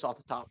just say this off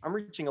the top. I'm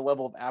reaching a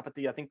level of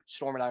apathy. I think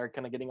Storm and I are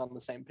kind of getting on the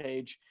same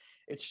page.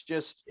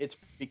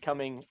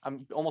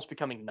 I'm almost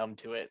becoming numb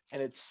to it,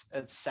 and it's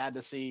sad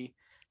to see.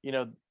 You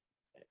know,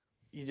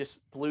 you just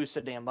lose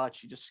so damn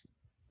much. You just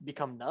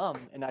become numb.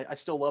 And I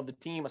still love the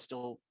team. I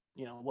still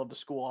love the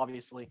school,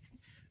 obviously,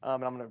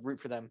 and I'm gonna root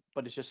for them.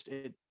 But it's just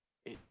it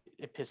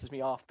pisses me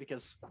off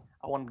because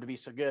I want them to be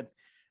so good.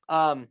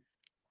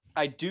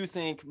 I do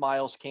think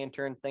Miles can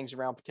turn things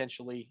around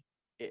potentially.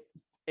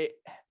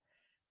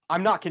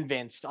 I'm not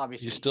convinced,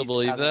 obviously. You still he just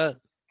believe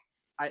hasn't-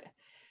 that?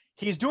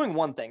 he's doing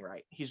one thing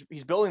right. He's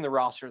building the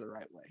roster the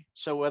right way.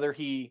 So whether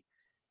he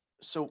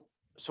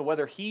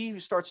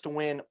starts to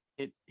win,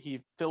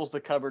 he fills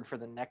the cupboard for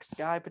the next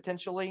guy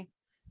potentially.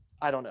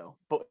 I don't know,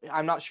 but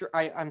I'm not sure.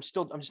 I'm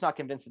just not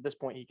convinced at this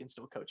point he can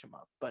still coach him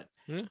up. But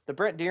Yeah. the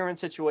Brent Dearman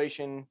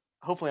situation,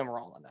 hopefully I'm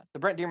wrong on that. The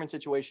Brent Dearman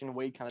situation,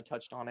 Wade kind of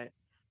touched on it.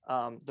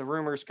 The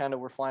rumors kind of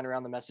were flying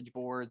around the message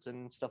boards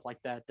and stuff like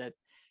that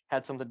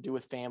had something to do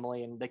with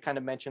family, and they kind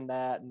of mentioned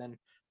that. And then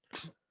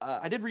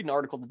I did read an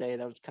article today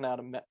that was kind of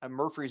out of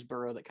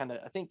Murfreesboro that kind of,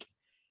 I think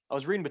I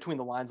was reading between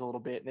the lines a little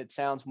bit, and it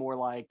sounds more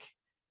like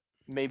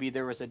maybe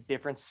there was a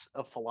difference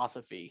of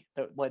philosophy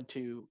that led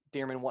to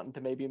Dearman wanting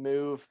to maybe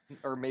move,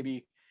 or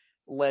maybe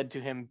led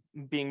to him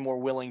being more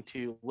willing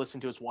to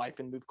listen to his wife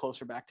and move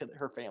closer back to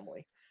her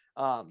family.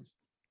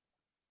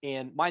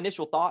 And my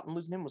initial thought in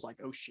losing him was like,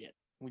 oh shit,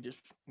 we just,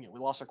 we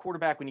lost our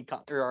quarterback. We need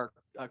our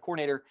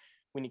coordinator.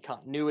 We need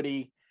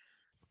continuity,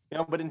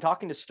 but in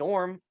talking to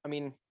Storm, I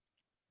mean,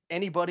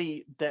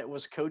 anybody that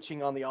was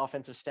coaching on the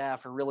offensive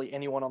staff, or really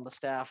anyone on the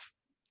staff,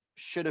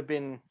 should have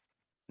been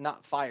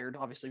not fired,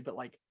 obviously, but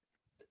like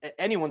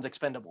anyone's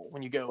expendable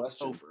when you go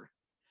Question. over.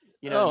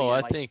 What I mean? I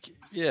Like, think,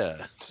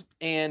 yeah.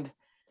 and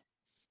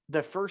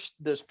those first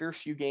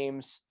few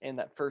games and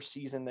that first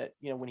season that,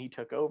 when he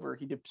took over,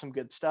 he did some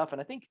good stuff.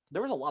 And I think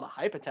there was a lot of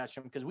hype attached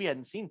to him because we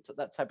hadn't seen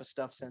that type of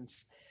stuff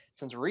since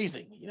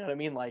Reesing, you know what I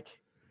mean? Like,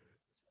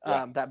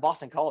 that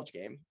Boston College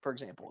game, for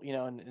example,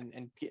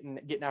 and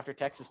getting after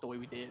Texas the way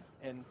we did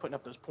and putting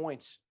up those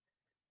points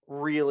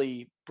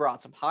really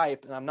brought some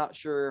hype. And I'm not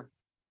sure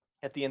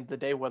at the end of the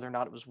day whether or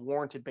not it was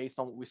warranted based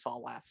on what we saw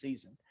last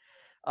season.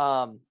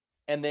 And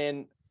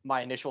then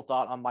my initial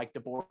thought on Mike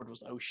DeBoer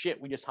was, oh shit,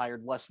 we just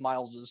hired Les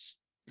Miles's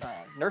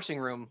nursing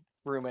room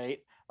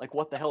roommate. Like,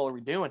 what the hell are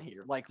we doing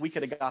here? Like, we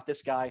could have got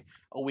this guy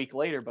a week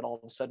later, but all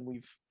of a sudden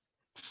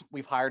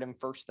we've hired him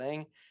first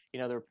thing.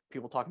 There are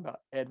people talking about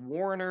Ed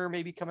Warner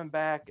maybe coming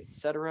back,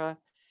 etc.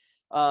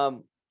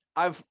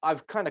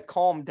 I've kind of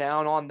calmed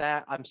down on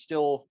that.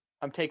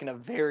 I'm taking a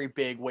very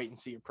big wait and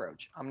see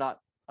approach.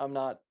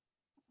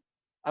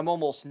 I'm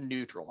almost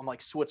neutral. I'm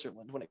like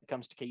Switzerland when it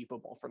comes to KU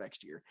football for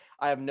next year.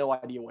 I have no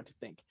idea what to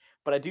think,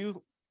 but I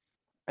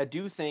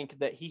do think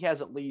that he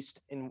has, at least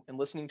in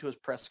listening to his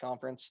press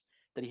conference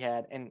that he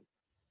had. And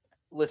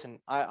listen,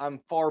 I'm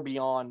far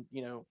beyond,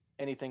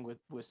 anything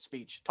with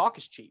speech. Talk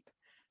is cheap.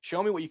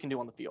 Show me what you can do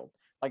on the field.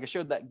 Like I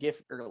showed that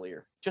GIF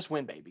earlier. Just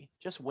win, baby.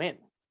 Just win.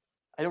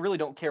 I really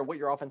don't care what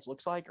your offense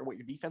looks like or what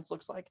your defense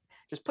looks like.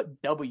 Just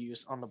put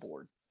W's on the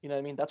board. You know what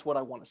I mean? That's what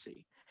I want to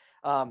see.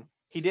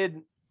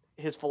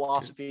 His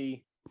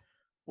philosophy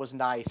was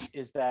nice,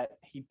 is that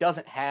he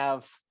doesn't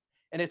have,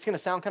 and it's going to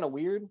sound kind of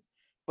weird,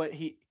 but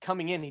he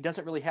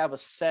doesn't really have a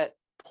set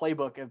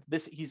playbook of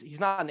this. He's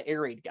not an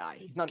air raid guy.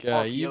 He's not an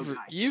RPO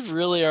guy. You've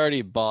really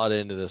already bought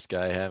into this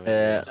guy, haven't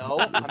you? No,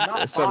 I'm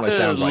not. It certainly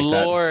buying- sounds like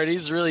that. Lord,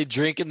 he's really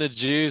drinking the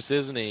juice,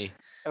 isn't he?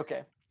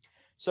 Okay,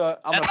 so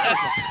I'm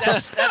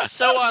That's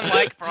so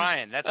unlike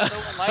Brian. That's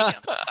so unlike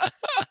him.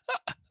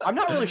 I'm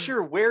not really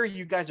sure where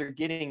you guys are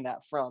getting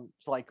that from.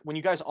 It's like, when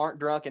you guys aren't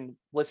drunk and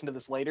listen to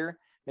this later,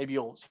 maybe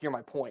you'll hear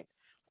my point.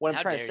 What How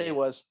I'm trying to dare say you.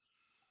 was,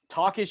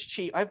 talk is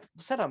cheap. I've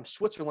said I'm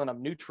Switzerland,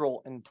 I'm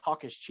neutral, and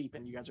talk is cheap,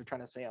 and you guys are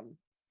trying to say I'm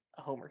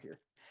a homer here.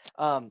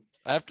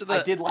 After I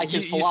that, did like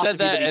his you philosophy said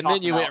that that, he and then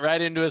talked you went about.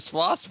 right into his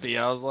philosophy.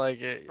 I was like,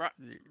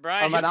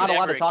 Brian, Am I who not could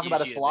allowed to ever talk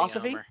about accuse his you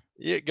of being a philosophy? homer?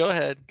 yeah, go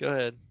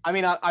ahead.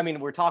 I mean,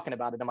 we're talking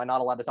about it. Am I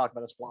not allowed to talk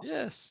about his philosophy?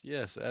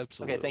 Yes,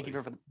 absolutely. Okay, thank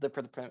you for the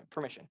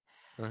permission.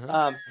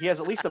 Uh-huh. He has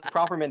at least the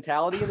proper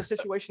mentality in the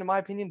situation, in my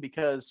opinion,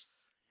 because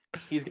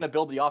he's going to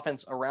build the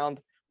offense around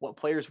what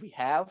players we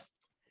have,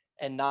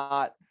 and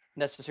not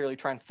necessarily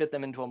try and fit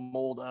them into a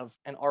mold of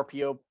an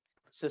RPO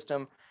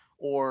system,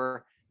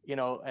 or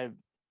a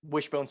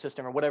wishbone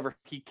system, or whatever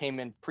he came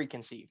in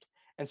preconceived.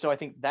 And so I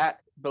think that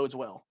bodes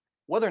well.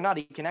 Whether or not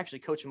he can actually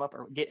coach him up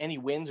or get any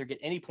wins or get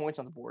any points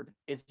on the board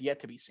is yet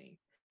to be seen.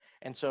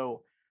 And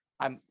so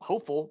I'm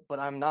hopeful, but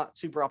I'm not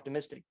super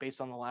optimistic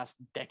based on the last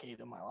decade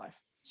of my life.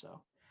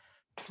 So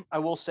I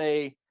will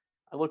say,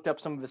 I looked up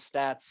some of his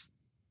stats,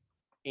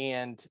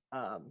 and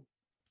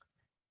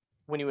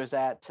when he was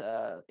at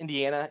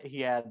Indiana,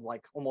 he had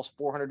like almost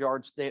 400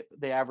 yards.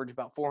 They averaged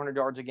about 400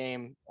 yards a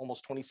game,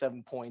 almost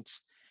 27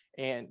 points.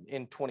 And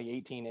in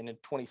 2018 and in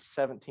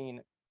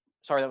 2017,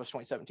 sorry, that was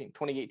 2017.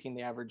 2018,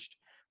 they averaged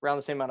around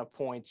the same amount of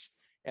points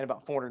and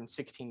about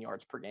 416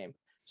 yards per game.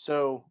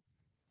 So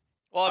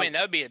Well, I mean,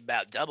 that would be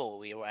about double what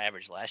we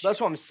averaged last year.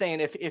 that's what I'm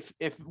saying.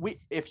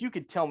 If you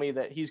could tell me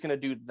that he's going to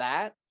do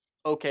that,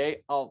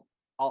 okay, I'll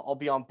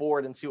be on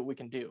board and see what we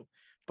can do.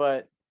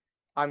 But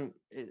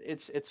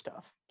it's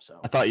tough. So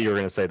I thought you were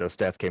going to say those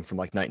stats came from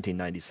like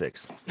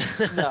 1996.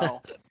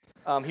 no.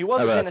 He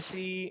was in that's-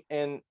 Tennessee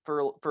and for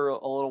a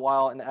little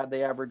while, and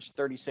they averaged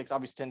 36.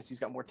 Obviously, Tennessee's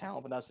got more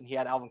talent than us, and he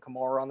had Alvin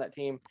Kamara on that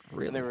team.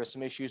 And there were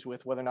some issues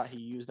with whether or not he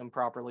used them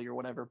properly or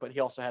whatever. But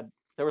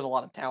there was a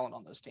lot of talent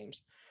on those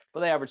teams. but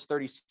they averaged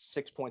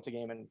 36 points a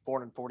game and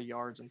 440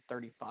 yards and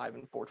 35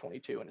 and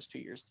 422 in his 2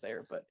 years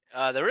there. But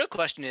The real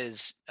question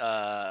is,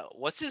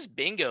 what's his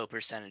bingo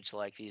percentage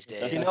like these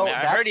days? know, I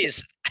heard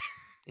that's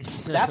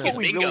he's that's what a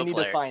we bingo really need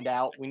player. to find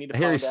out. We need to I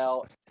hear find he's-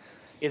 out,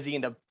 is he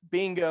into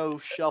bingo,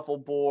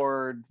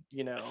 shuffleboard,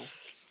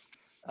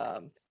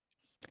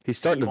 He's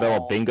starting to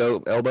develop T-ball.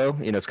 bingo elbow.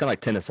 It's kind of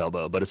like tennis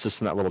elbow, but it's just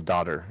from that little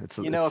daughter. It's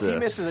if he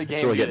misses a it's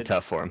game really due getting to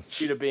tough for him.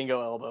 shoot a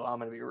bingo elbow, I'm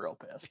gonna be real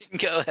pissed.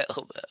 Bingo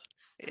elbow.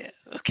 Yeah.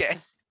 Okay.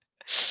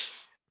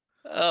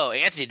 Oh,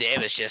 Anthony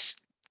Davis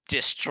just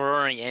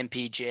destroying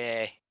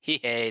MPJ. He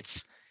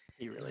hates.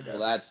 He really Well, does.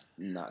 that's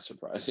not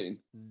surprising.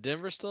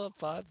 Denver's still up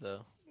 5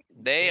 though.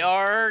 They good.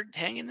 are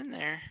hanging in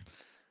there.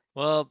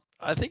 Well,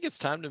 I think it's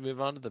time to move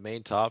on to the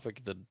main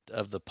topic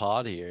of the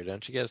pod here.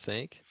 Don't you guys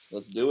think?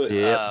 Let's do it.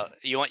 Yeah.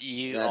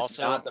 You That's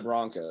also not the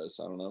Broncos.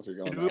 I don't know if you're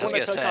going. Did that we was want way.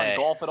 to gonna touch say- on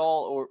golf at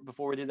all, or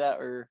before we did that,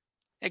 or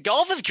Yeah,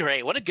 golf is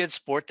great. What a good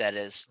sport that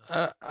is.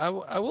 I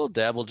will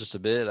dabble just a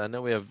bit. I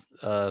know we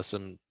have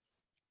some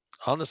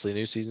honestly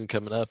new season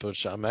coming up,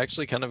 which I'm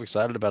actually kind of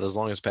excited about as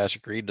long as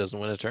Patrick Reed doesn't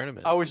win a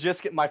tournament. I was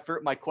just getting my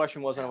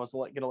question was, and I was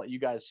gonna let you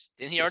guys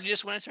Didn't he already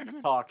just win a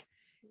tournament? talk.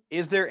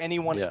 Is there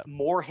anyone Yeah.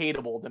 more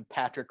hateable than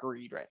Patrick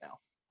Reed right now?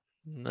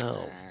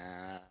 No.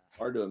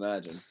 Hard to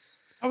imagine.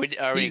 Are we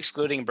He's-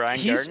 Excluding Brian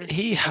He's, Garden?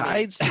 he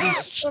hides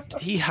that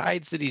he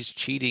hides that he's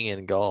cheating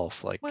in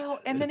golf. Like Well,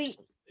 and then he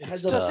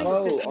As it's a tough.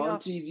 pro pissed me on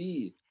off.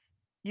 TV.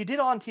 you did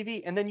on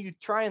TV, and then you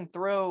try and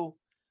throw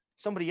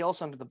somebody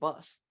else under the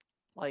bus.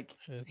 Like,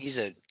 He's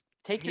It's-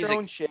 take He's your a-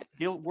 own shit.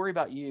 Worry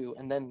about you,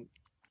 and then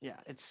yeah,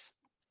 it's.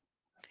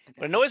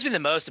 What annoys me the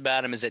most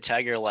about him is that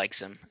Tiger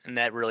likes him, and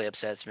that really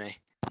upsets me.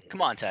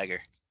 Come on,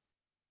 Tiger.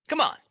 Come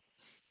on.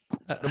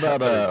 What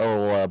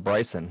about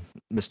Bryson,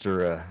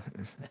 Mr.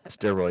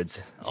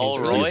 Steroids? Old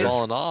he's really Royce?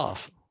 falling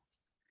off.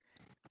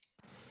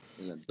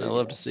 And then I big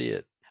love guy. to see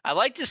it. I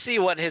like to see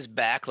what his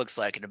back looks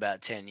like in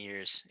about 10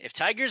 years. If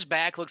Tiger's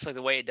back looks like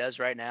the way it does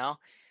right now,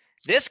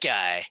 this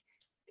guy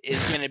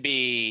is going to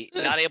be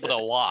not able to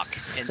walk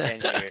in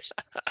 10 years.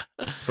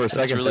 For a That's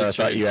second really there, I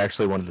thought true. you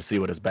actually wanted to see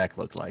what his back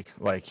looked like.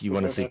 Like you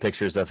want to see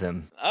pictures of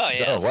him. Oh,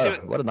 yeah. Oh, see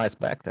what a nice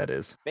back that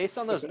is. Based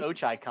on those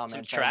Ochai comments,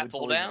 some I trap would pull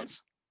believe it.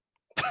 downs.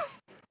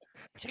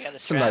 Check out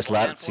his Some trap nice pull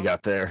down lats for you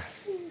got there.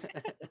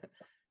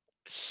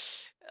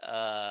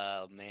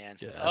 Oh, man.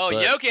 Yeah, Oh,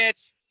 but- Jokic.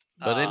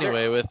 But Uh,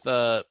 anyway,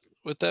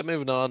 with that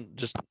moving on,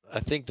 just I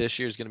think this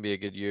year is going to be a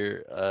good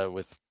year.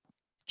 With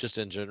just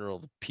in general,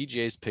 the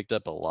PGA's picked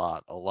up a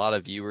lot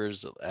of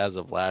viewers as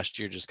of last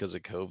year just because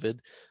of COVID.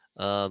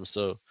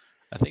 So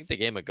I think the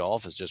game of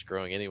golf is just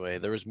growing anyway.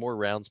 There was more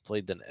rounds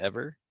played than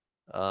ever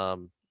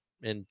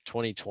in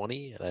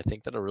 2020, and I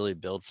think that'll really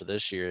build for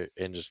this year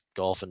in just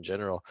golf in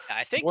general.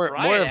 I think More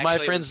Brian of my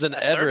actually friends was than a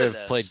ever third of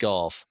have played those.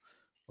 golf.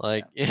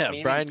 Like yeah,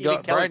 mean, Brian even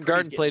Kelly Brian Cree's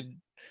Garden getting-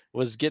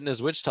 was getting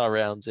his Wichita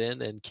rounds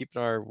in and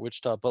keeping our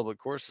Wichita public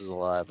courses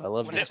alive. I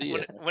love When, to it- see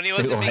when, it. when he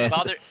wasn't being Single-handed.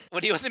 bothered,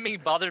 when he wasn't being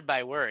bothered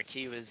by work,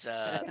 he was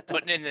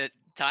putting in the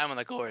time on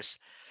the course.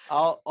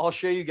 I'll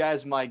show you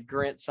guys my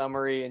Grant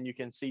summary, and you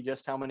can see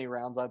just how many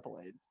rounds I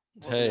played.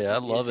 Wasn't Hey, as I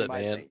many as love you it,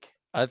 might man. think.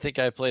 I think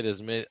I played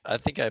I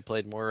think I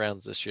played more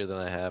rounds this year than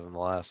I have in the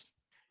last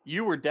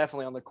You were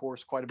definitely on the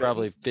course quite a bit.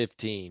 probably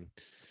 15.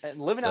 And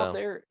living so.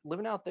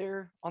 out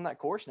there on that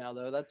course now,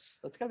 though, that's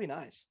gotta be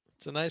nice.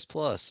 It's a nice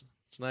plus.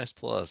 It's a nice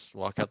plus.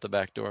 Walk out the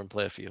back door and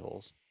play a few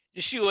holes.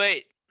 Just you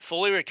wait.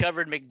 Fully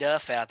recovered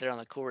McDuff out there on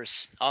the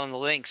course on the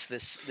links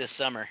this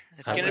summer.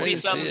 It's I'm gonna ready be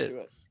to see something.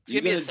 it. It's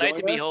You gonna be a gonna sight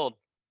to join us? behold.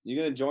 You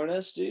gonna join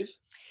us, Steve?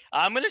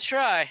 I'm gonna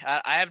try.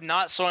 I have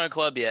not swung a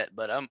club yet,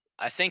 but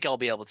I think I'll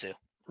be able to.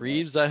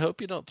 Reeves, I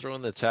hope you don't throw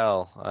in the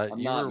towel. I'm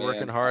You not, were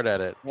working man. hard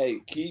at it. Hey,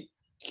 keep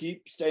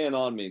staying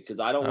on me because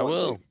I don't I want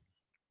will. to.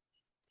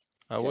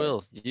 I Okay.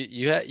 will.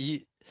 You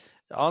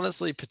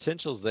honestly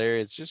potential's there.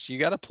 It's just you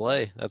got to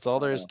play. That's all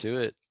there is to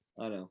it.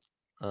 I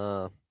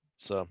know.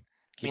 So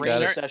keep mean, at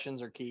Range it. Stern-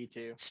 sessions are key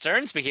too.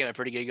 Stearns became a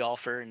pretty good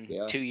golfer in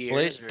Yeah. 2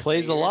 years. or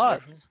Plays 3 a years,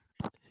 lot. whatever.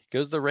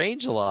 Goes the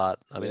range a lot.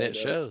 I mean, Yeah, it it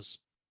does. shows.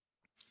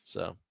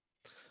 So,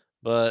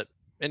 but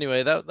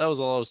anyway, that was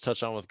all I was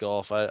touch on with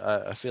golf.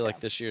 I feel like Yeah.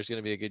 this year is going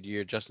to be a good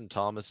year. Justin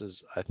Thomas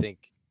is, I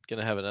think, going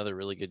to have another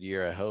really good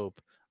year. I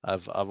hope.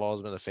 I've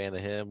always been a fan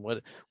of him.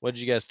 What did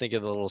you guys think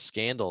of the little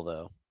scandal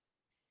though?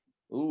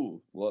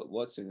 Ooh,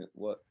 what's in it?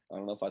 What? I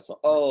don't know if I saw.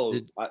 Oh,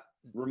 Did-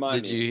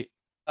 remind Did me. you?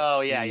 Oh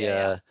yeah, he, yeah,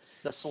 yeah. uh,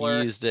 The He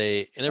slur. used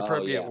a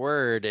inappropriate yeah.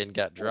 word and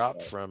got dropped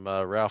right. from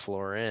Ralph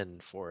Lauren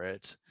for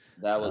it.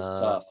 That was uh,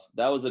 tough.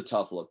 That was a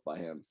tough look by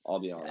him. I'll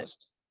be honest.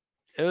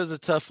 It was a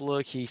tough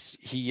look. He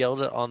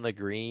yelled it on the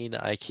green.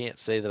 I can't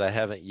say that I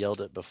haven't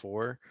yelled it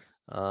before.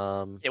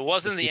 It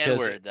wasn't the N because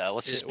word though.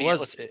 Let's it just be. was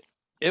let's-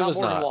 it was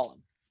Morgan not. Wallen.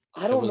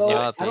 I don't was know.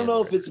 not I the don't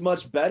know if N-word. it's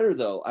much better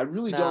though. I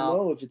really don't No.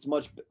 know if it's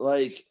much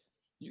like.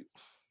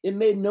 It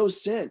made no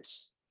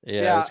sense. Yeah,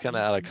 it Yeah, was kind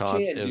of out of You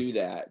context. can't do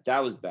that.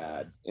 That was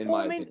bad, in Well,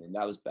 my I mean- opinion.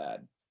 That was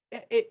bad.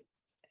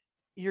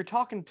 You're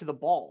talking to the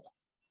ball.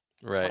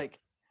 Right. Like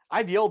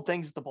I've yelled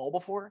things at the ball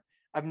before.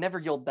 I've never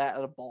yelled that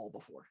at a ball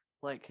before.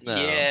 Like, No.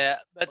 Yeah,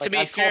 but to like be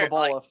I've called fair, a ball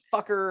like, a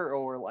fucker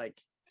or like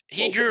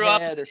he Open grew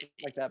up. head or something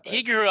like that.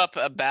 He But grew up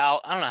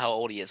about, I don't know how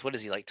old he is. What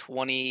is he, like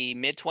 20,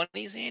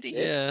 mid-20s, Andy?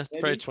 Yeah,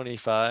 maybe. probably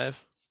 25.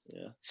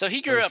 Yeah. So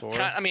he grew up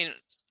 24. I mean,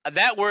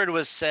 that word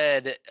was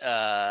said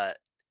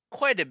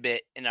quite a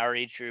bit in our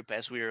age group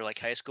as we were like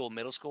high school,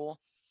 middle school.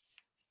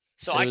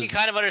 So It I can was-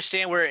 kind of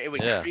understand where it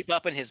would Yeah. creep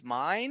up in his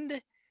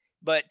mind,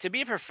 but to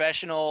be a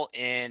professional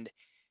and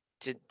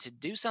to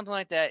do something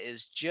like that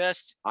is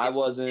just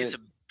it's a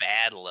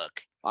bad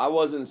look. I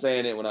wasn't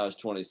saying it when I was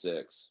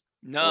 26.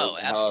 No, Or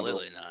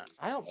absolutely not.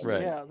 I don't.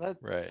 Right. Yeah, that.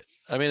 Right.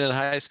 I mean, in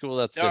high school,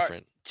 that's There are-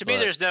 different. To me, but-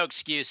 there's no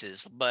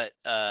excuses, but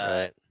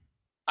right.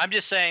 I'm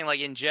just saying, like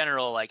in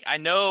general, like I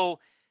know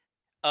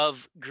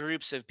of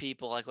groups of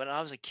people, like when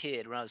I was a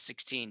kid, when I was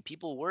 16,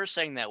 people were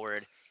saying that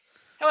word.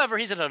 However,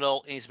 he's an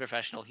adult and he's a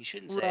professional. He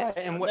shouldn't say Right,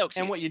 it. and No what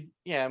excuse. and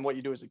what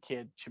you do as a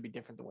kid should be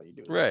different than what you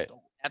do as an Right.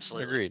 adult.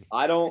 Absolutely. Agreed.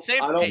 I don't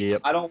Same- I don't hey,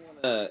 Yep.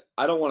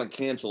 I don't want to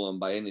cancel him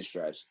by any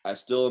stretch. I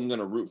still am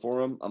gonna root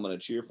for him. I'm gonna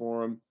cheer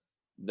for him.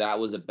 That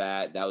was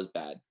bad.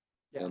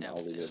 Yeah. And Yeah. I'll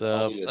leave it. I'll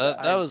So leave it at that,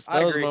 that. that was I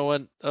that was agree.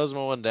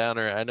 my one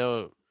downer. I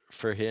know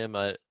for him,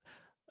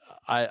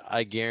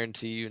 I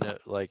guarantee you know,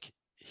 like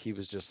he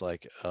was just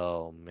like,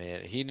 oh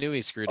man, he knew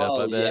he screwed up.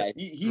 I Oh bet.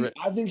 yeah, he Re-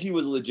 I think he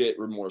was legit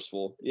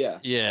remorseful. Yeah.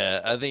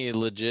 Yeah, I think he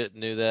legit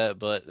knew that,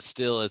 but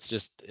still, it's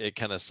just it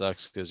kind of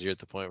sucks because you're at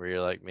the point where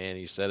you're like, man,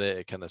 you said it,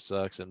 it kind of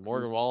sucks. And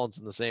Morgan Wallen's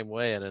in the same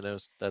way, and I know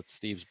that's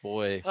Steve's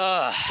boy.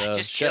 It So,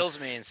 just kills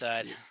me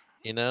inside.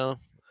 You know,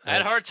 I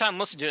had a hard that's- time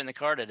listening to it in the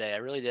car today. I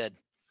really did.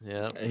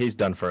 Yeah, He's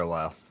done for a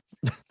while.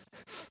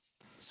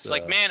 It's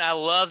like, so, man, I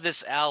love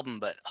this album,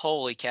 but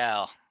holy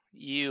cow,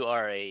 you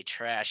are a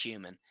trash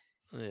human.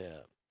 yeah.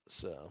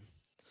 So,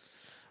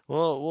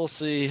 well, we'll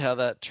see how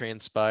that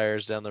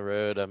transpires down the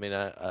road. I mean,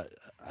 I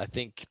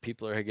think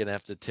people are gonna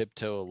have to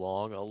tiptoe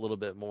along a little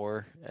bit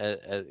more,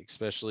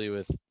 especially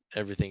with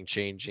everything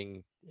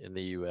changing in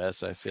the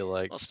U.S. I feel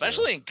like, Well, so-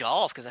 especially in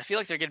golf, because I feel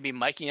like they're going to be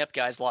miking up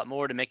guys a lot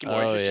more to make it more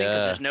Oh, interesting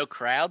because yeah. there's no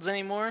crowds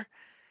anymore.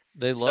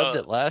 They loved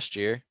So- it last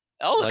year.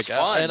 Oh, it was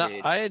fun,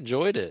 dude. I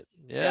enjoyed it.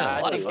 Yeah, Yeah.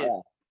 I lot of think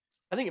fun.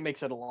 I think it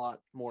makes it a lot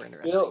more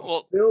interesting.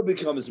 Phil, Phil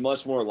becomes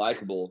much more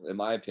likable, in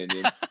my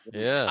opinion.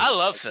 Yeah. I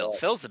love Phil.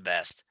 Phil's the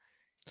best.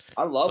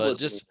 I love But listening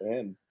just- to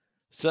him.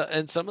 So,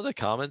 and some of the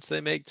comments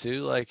they make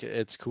too, like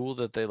it's cool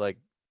that they like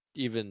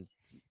even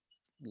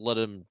let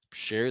him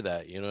share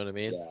that. You know what I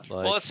mean? Yeah.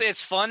 Like, Well,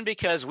 it's fun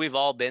because we've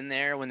all been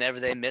there. Whenever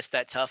they miss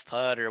that tough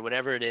putt or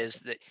whatever it is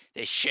that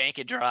they shank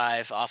a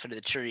drive off into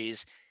the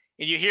trees,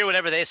 and you hear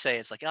whatever they say,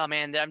 it's like, oh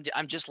man,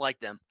 I'm just like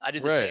them. I do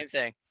the Right. same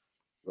thing.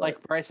 Right.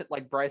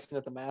 Like Bryson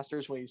at the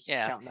Masters when he's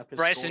Yeah, counting up his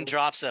Bryson scores.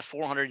 drops a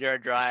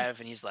 400-yard drive,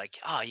 and he's like,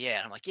 oh yeah.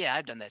 And I'm like, yeah,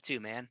 I've done that too,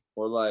 man.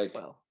 Or like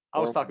Well, I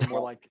was or talking more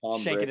Tom- like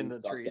Tom shank it Brady into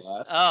the sucked trees.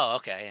 ass. Oh,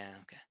 okay, yeah,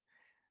 okay.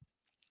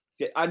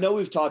 Okay, I know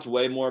we've talked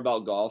way more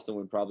about golf than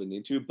we probably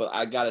need to, but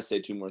I gotta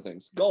say two more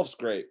things. Golf's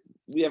great.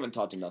 We haven't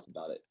talked enough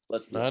about it.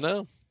 Let's be I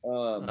know.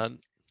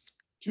 honest.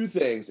 Two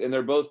things, and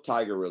they're both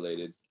Tiger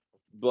related.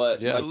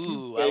 But Yeah.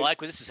 Ooh, I like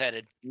where this is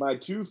headed. my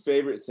two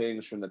favorite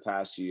things from the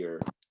past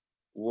year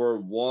were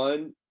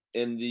one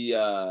in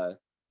the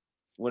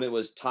when it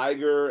was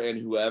Tiger and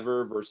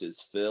whoever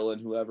versus Phil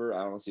and whoever. I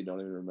honestly don't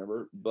even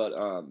remember. But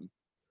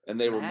and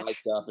they were Match?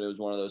 mic'd up and it was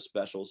one of those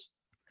specials.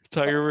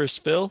 Tiger versus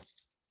Phil.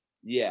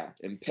 Yeah.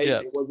 And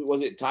Peyton Yeah.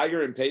 was it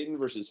Tiger and Peyton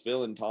versus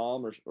Phil and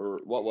Tom or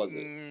what was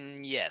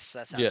it? Yes,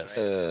 that sounds Yes.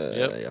 right.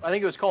 Yep. Yeah. I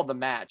think it was called the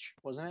match,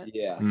 wasn't it?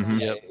 Yeah. Mhm.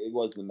 Yeah, Yep. it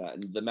was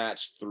the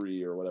match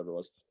 3 or whatever it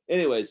was.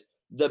 Anyways,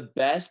 the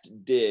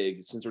best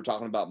dig, since we're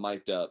talking about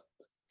mic'd up,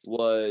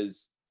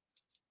 was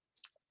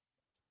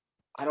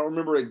I don't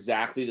remember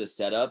exactly the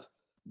setup,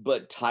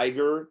 but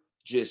Tiger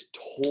just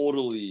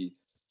totally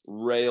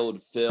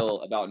railed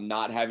Phil about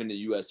not having the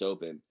US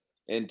Open.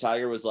 And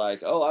Tiger was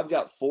like, oh, I've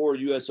got 4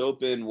 US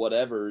Open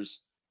whatevers.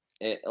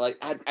 And like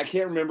I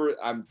can't remember,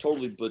 I'm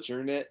totally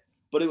butchering it,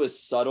 but it was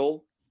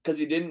subtle because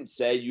he didn't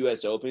say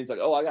US Open. He's like,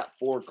 oh, I got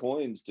 4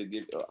 coins to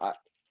give.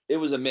 It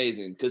was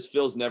amazing because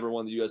Phil's never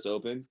won the US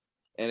Open.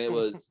 And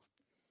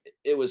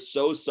it was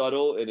so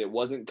subtle and it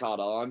wasn't caught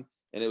on.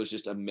 And it was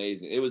just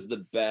amazing. It was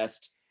the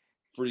best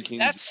freaking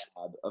That's-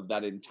 job of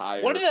that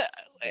entire. One of the,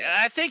 and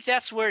I think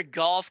that's where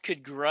golf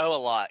could grow a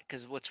lot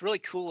because what's really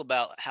cool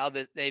about how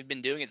they've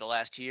been doing it the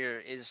last year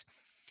is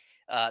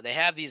they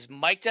have these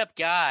mic'd up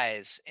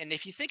guys, and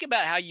if you think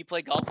about how you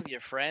play golf with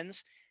your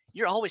friends,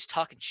 you're always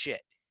talking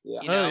shit.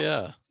 Yeah. You know, Oh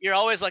yeah. you're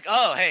always like,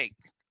 oh hey,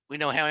 we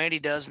know how Andy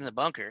does in the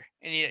bunker,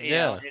 and you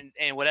know,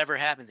 and whatever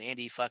happens,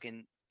 Andy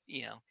fucking,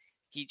 you know,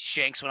 he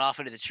shanks one off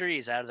into the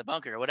trees out of the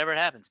bunker or whatever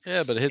happens.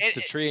 Yeah, but it hits It-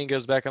 the it- tree and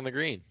goes back on the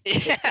green.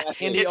 Yeah,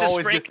 Andy hits a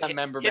always gets sprinkler. that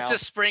member Hits a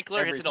bounce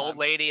sprinkler, hits every an old time.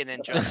 lady, and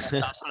then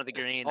drops onto the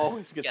green.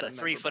 Always gets Got a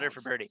that 3-footer member for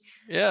bounce. birdie.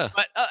 Yeah.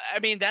 But I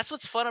mean, that's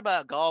what's fun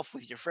about golf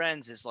with your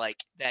friends is like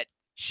that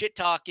shit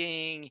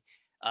talking.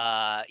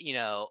 You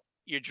know,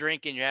 you're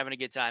drinking, you're having a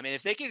good time, and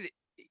if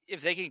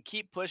they can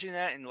keep pushing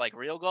that in like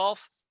real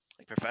golf,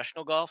 like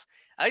professional golf,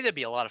 I think that'd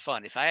be a lot of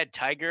fun. If I had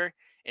Tiger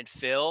and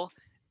Phil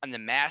on the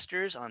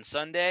Masters on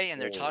Sunday, and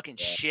they're Oh, talking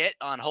yeah. shit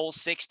on hole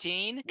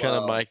 16. Kind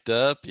of Well, mic'd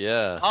up,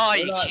 yeah. Oh, are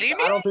they're you not- kidding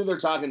me? I don't think they're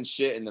talking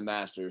shit in the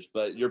Masters,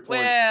 but your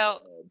point.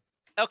 Well,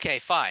 okay,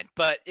 fine.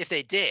 But if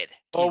they did, can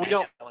Well, you we imagine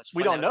don't- how much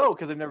We fun don't that would know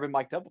because they've never been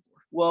mic'd up before.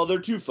 Well, they're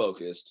too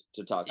focused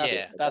to talk Yeah,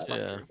 shit. that's about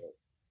Yeah. it. be?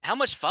 How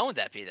much fun would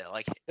that be though?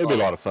 Like It'd be a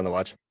lot of fun to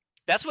watch.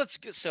 that's what's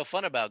so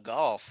fun about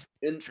golf.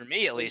 And For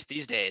me, at least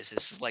these days,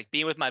 is like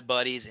being with my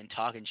buddies and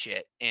talking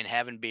shit and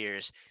having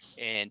beers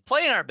and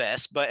playing our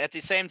best, but at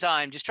the same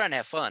time, just trying to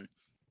have fun.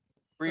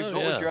 Reeves, Oh,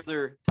 what was yeah. your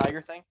other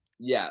Tiger thing?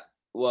 yeah.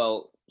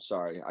 Well,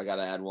 sorry, I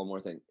gotta add one more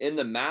thing. In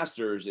the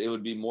Masters, it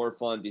would be more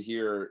fun to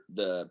hear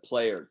the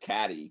player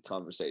caddy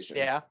conversation.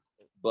 Yeah.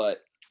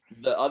 But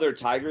the other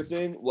Tiger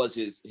thing was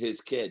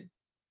his kid.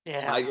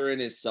 Yeah. Tiger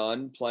and his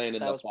son playing in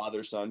That the was-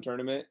 father-son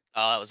tournament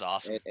Oh, that was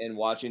awesome. and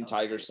watching That was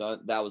Tiger's great.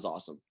 son. That was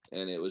awesome.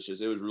 And it was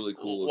really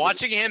cool.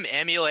 Watching him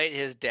emulate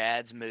his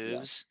dad's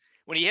moves.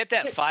 When he hit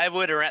that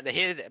 5-wood around, they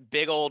hit that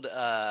big old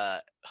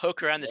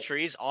hook around the Yep.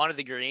 trees onto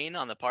the green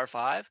on the par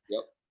 5.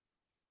 Yep.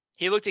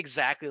 He looked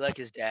exactly like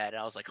his dad.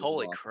 And I was like, It was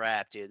holy awesome.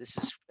 crap, dude, this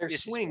is Their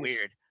this is swings,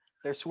 weird.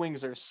 Their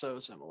swings are so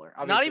similar.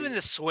 Not Obviously, even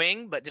the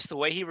swing, but just the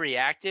way he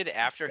reacted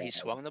after he Yeah.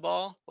 swung the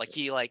ball. Like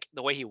the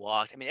way he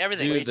walked. I mean,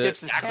 everything. way Dude, he the, tips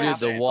his exactly dude, cap,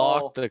 the it's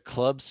walk, all- the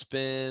club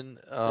spin.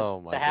 Oh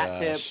my the hat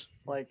tip, gosh.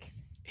 like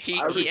He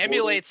I recorded-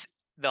 emulates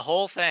the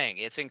whole thing.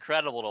 It's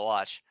incredible to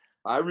watch.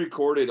 I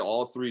recorded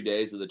all 3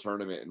 days of the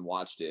tournament and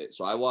watched it.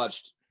 So I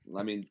watched,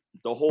 I mean,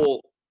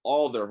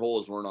 all their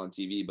holes weren't on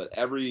TV, but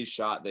every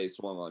shot they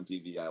swung on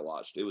TV, I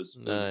watched. It was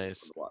really fun Nice.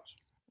 to watch.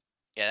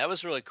 Yeah, that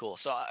was really cool.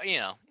 So,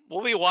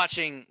 we'll be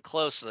watching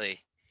closely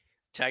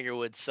Tiger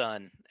Woods'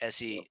 son as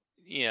he,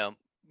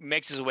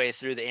 makes his way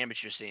through the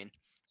amateur scene.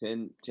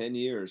 10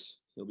 years.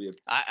 He'll be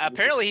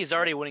Apparently, he's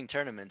already winning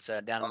tournaments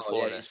down in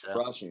Florida. he's So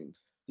crushing.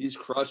 He's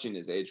crushing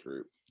his age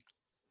group.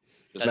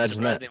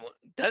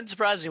 doesn't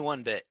surprise me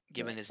one bit,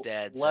 given his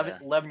dad's.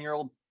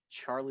 11-year-old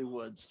Charlie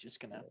Woods just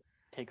gonna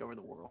take over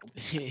the world.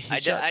 He I,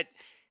 do- shot, I,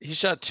 he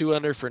shot 2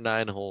 under for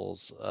 9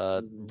 holes.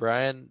 Mhm.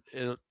 Brian,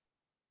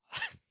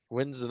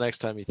 when's the next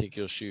time you think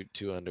you'll shoot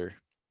 2 under?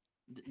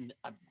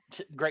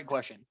 Great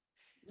question.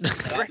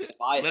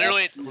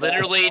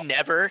 literally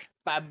never.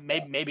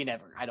 Maybe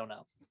never. I don't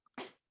know.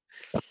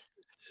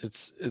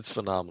 It's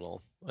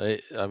phenomenal.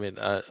 I mean,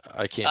 I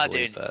can't Oh,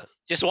 believe dude. that.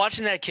 Just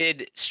watching that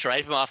kid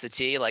stripe him off the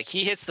tee, like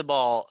he hits the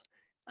ball,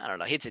 I don't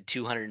know, hits it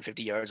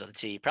 250 yards off the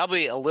tee,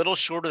 probably a little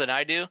shorter than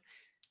I do,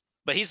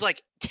 but he's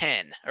like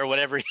 10 or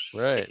whatever.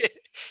 Right.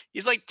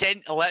 He's like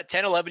 10,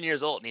 11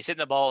 years old, and he's hitting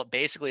the ball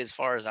basically as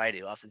far as I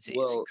do off the tee. It's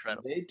Well,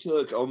 incredible. they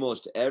took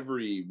almost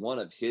every one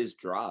of his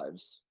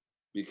drives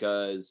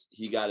because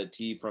he got a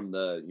tee from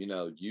the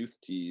youth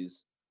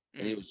tees,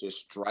 and he Mhm. was just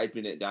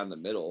striping it down the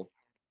middle.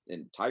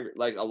 And Tiger,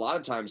 like a lot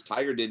of times,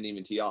 Tiger didn't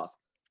even tee off.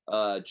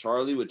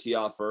 Charlie would tee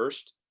off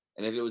first,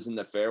 and if it was in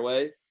the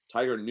fairway,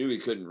 Tiger knew he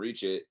couldn't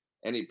reach it,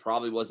 and he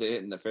probably wasn't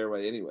hitting the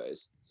fairway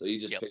anyways. So he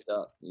just Yep. picked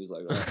up. He was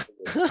like,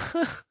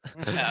 "Oh,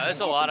 Yeah, it was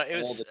a lot of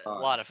All the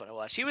time. fun to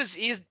watch.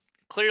 He's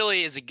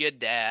clearly is a good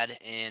dad,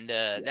 and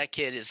that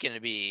kid is going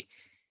to be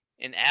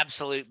an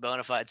absolute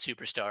bona fide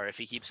superstar if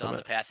he keeps on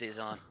the path he's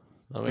on.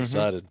 I'm Mhm.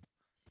 excited.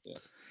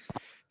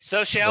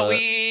 So shall But-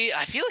 we?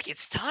 I feel like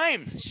it's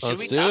time. Should Let's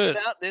we do talk it.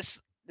 about this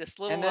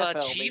little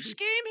NFL, Chiefs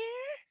baby. game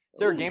here? Is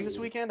there a game this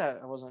Ooh. weekend?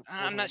 I wasn't.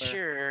 I'm not there.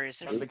 sure. Is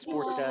there I'm a big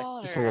sports guy.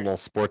 football Just a or- little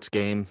sports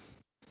game.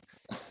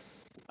 All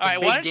right,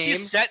 big why don't you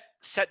game.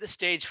 set the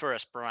stage for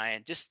us,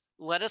 Brian? Just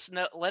let us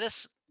know. Let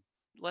us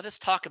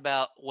talk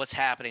about what's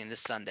happening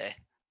this Sunday.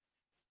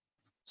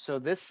 So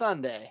this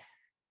Sunday,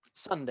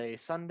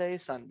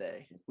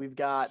 we've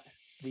got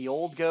the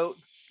old goat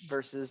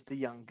versus the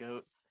young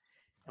goat,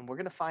 and we're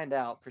gonna find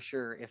out for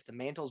sure if the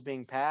mantle's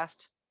being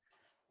passed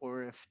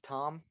or if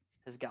Tom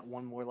has got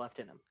one more left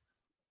in him.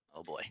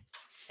 Oh boy.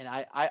 And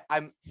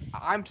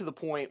I'm to the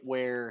point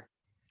where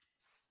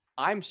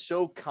I'm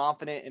so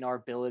confident in our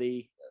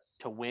ability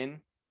to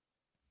win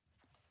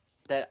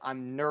that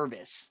I'm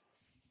nervous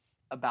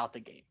about the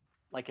game.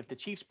 Like if the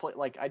Chiefs play,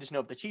 like I just know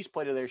if the Chiefs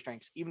play to their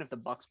strengths, even if the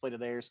Bucks play to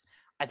theirs,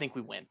 I think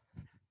we win.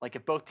 Like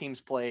if both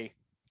teams play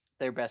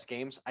their best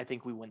games, I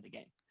think we win the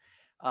game.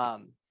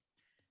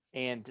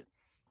 And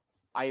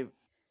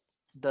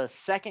the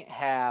second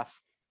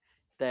half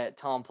that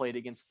Tom played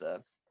against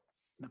the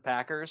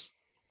Packers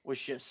was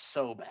just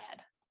so bad.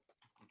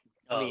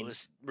 I Oh, mean- it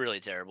was really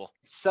terrible.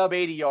 Sub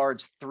 80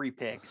 yards, 3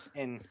 picks,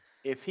 and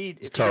if he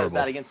does terrible.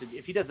 that against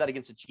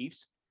the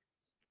Chiefs,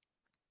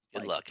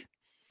 Good Like, luck.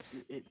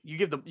 you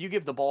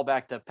give the ball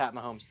back to Pat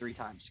Mahomes 3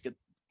 times. Good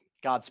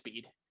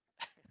Godspeed.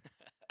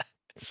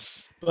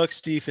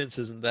 Bucks defense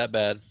isn't that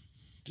bad.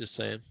 Just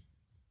saying.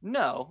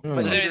 No, Hmm.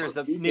 but Is neither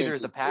it-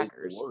 is the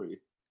Packers, worry.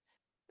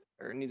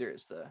 or neither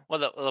is the. Well,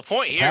 the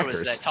point here was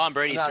Packers. that Tom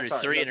Brady No, threw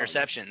sorry, 3 that's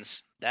not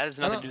interceptions. That has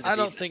I nothing to do don't, with the I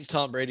don't defense. think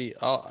Tom Brady.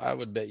 I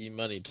would bet you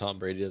money Tom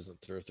Brady doesn't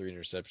throw 3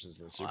 interceptions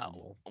in the Super Wow.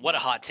 Bowl. What a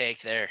hot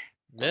take there.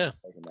 Yeah.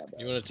 Taking that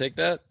You back. want to take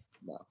that?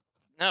 No,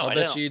 I'll I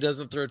bet don't. you he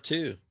doesn't throw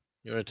 2.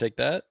 You want to take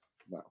that?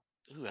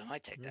 Ooh, I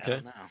might take that. I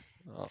Okay. don't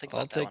know. I'll think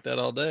about that take one. that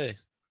all day.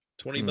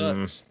 20 Hmm.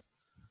 bucks.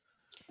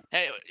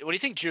 Hey, what do you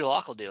think Drew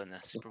Lock will do in the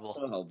Super Bowl?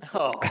 Oh,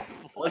 Oh,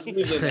 let's boy.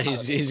 leave it.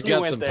 He's He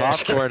got went some there.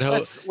 popcorn.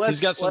 He's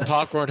got some Let's-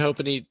 popcorn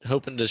hoping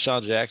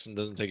Deshaun Jackson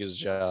doesn't take his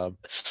job.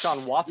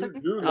 Sean Watson.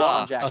 Drew Or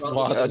Lock. Sean Jackson.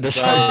 Watson, Deshaun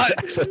sorry.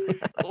 Jackson.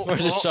 Oh, Or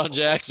Deshaun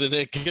Jackson.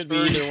 It could be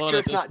Or either one sure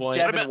at it's this not point.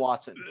 Devin about-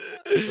 Watson.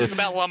 What It's,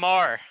 about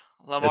Lamar?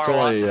 Lamar it's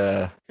only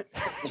Watson.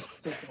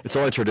 it's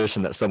only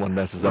tradition that someone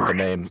messes up a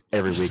name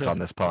every week on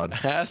this pod.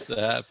 Has to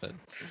happen.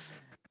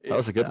 That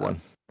was a good It's, one.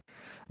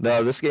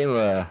 No, this game.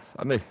 I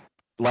mean,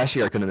 last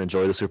year I couldn't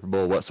enjoy the Super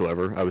Bowl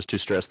whatsoever. I was too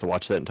stressed to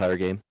watch that entire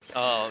game.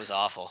 Oh, it was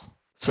awful.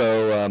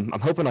 So I'm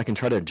hoping I can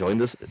try to enjoy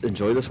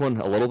this one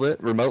a little bit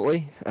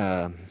remotely.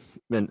 And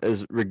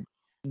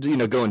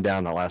going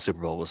down the last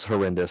Super Bowl was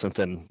horrendous, and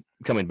then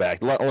coming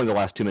back, only the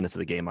last 2 minutes of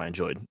the game I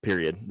enjoyed.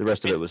 Period. The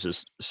rest of it was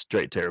just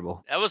straight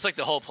terrible. That was like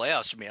the whole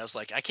playoffs for me. I was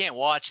like, I can't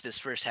watch this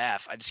first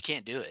half. I just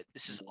can't do it.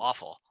 This is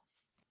awful.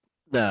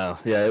 No,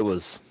 yeah,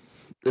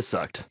 it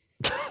sucked.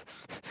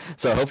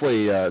 So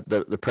hopefully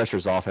the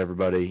pressure's off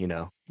everybody.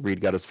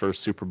 Reed got his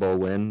first Super Bowl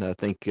win. I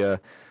think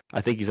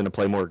he's going to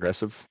play more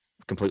aggressive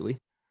completely.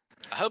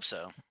 I hope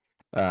so.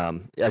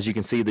 As you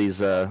can see,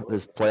 his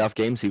playoff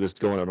games, he was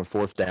going on a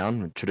fourth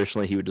down.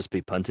 Traditionally, he would just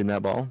be punting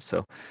that ball.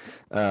 So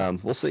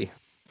we'll see.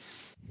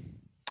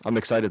 I'm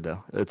excited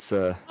though. It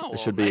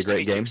should be nice a to great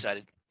meet you, game.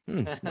 Excited.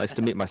 Nice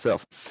to meet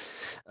myself.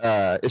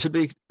 It should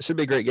be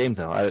a great game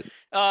though.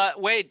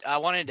 Wade, I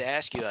wanted to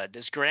ask you.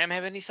 Does Graham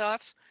have any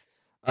thoughts?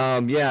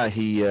 Yeah,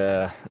 he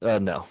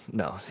no,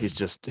 he's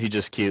just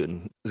cute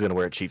and he's gonna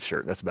wear a Chiefs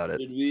shirt. That's about it.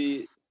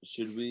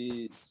 Should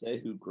we say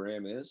who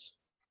Graham is?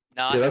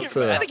 No, Yeah,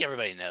 I think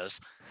everybody knows.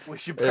 We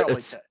should probably.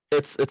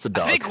 It's a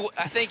dog.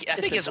 I think It's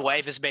a his dog.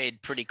 wife has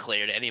made pretty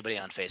clear to anybody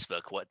on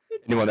Facebook what.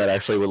 Anyone that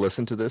actually would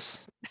listen to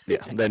this, yeah,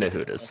 they know who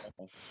it is.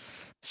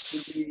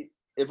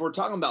 If we're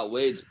talking about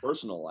Wade's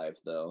personal life,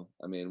 though,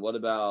 I mean, what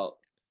about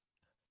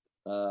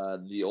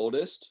the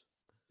oldest?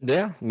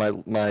 Yeah, my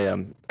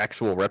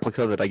actual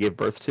replica that I gave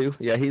birth to.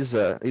 Yeah, he's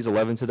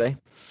 11 today.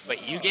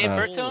 Wait, you gave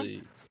birth to him?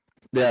 Holy-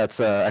 Yeah, it's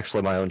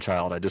actually my own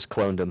child. I just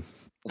cloned him.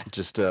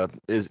 Just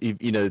is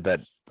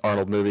that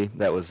Arnold movie?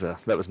 That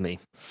was me.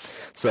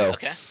 So,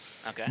 Okay.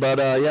 Okay. but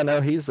yeah, no,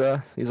 he's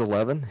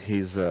 11.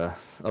 He's a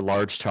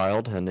large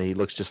child, and he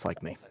looks just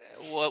like me.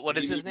 What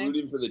is You his be name?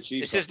 rooting for the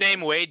Chiefs Is his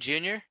name Wade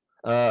Jr.?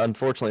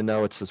 Unfortunately,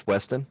 no, it's just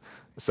Weston.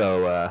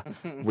 So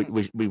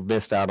we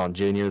missed out on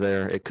Junior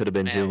there. It could have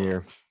been Man,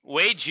 Junior.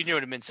 Wade Jr.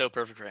 would have been so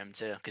perfect for him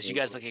too, because you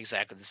guys look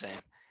exactly the same.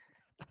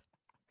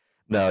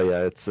 No,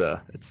 yeah,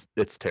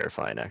 it's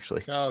terrifying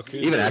actually. Kyle He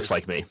even Kuzma acts is-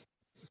 like me.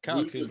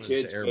 Kyle Who's your Kuzma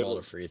kid's just airballed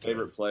a free throw.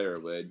 favorite player,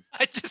 Wade?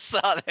 I just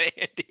saw that,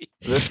 Andy.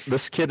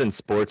 This kid in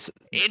sports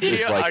Andy,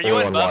 is like are you oil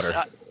on and Buff's?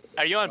 water.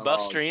 Are you on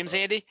Buff Oh, streams,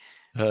 Andy?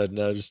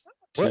 No, just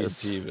What?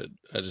 TNT,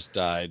 but I just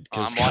died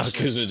Oh, I'm because Kyle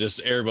watching it. Kuzma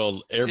just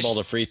airballed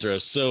a free throw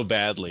so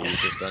badly.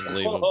 It's just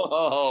unbelievable.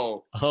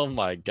 Oh, Oh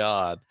my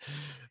god.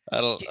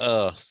 I don't.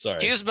 Oh, sorry.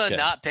 Kuzma Okay.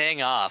 not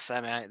paying off. I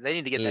mean, they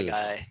need to get that Ugh.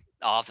 guy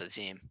off the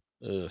team.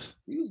 Ugh.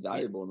 he was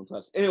valuable in the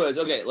playoffs. Anyways,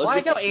 okay, I let's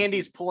like get how back to-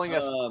 Andy's pulling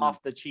us um,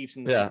 off the Chiefs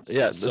and the Yeah, Saints.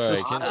 yeah. This Sorry,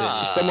 is,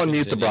 continue. someone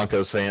mute the Continue.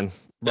 Broncos fan.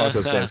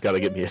 Broncos fans got to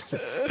get muted.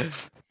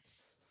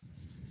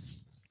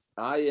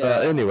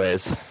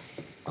 Anyways,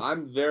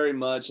 I'm very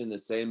much in the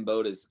same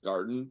boat as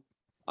Garden.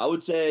 I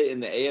would say in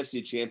the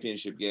AFC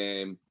Championship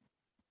game,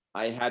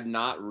 I had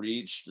not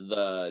reached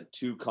the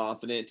too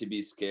confident to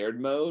be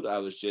scared mode. I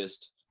was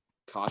just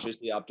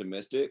cautiously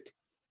optimistic.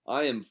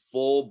 I am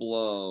full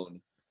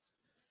blown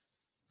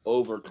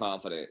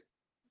overconfident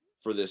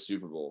for this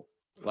Super Bowl.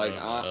 Like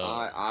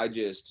Oh, I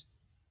just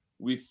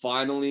we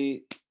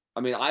finally.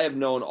 I mean, I have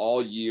known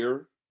all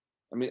year.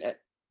 I mean,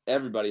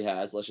 everybody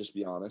has. Let's just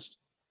be honest.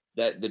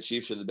 That the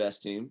Chiefs are the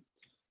best team,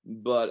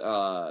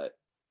 but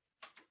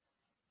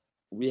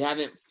we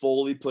haven't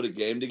fully put a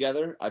game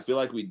together. I feel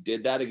like we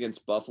did that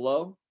against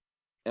Buffalo,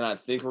 and I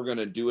think we're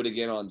gonna do it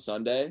again on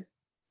Sunday.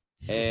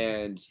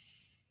 And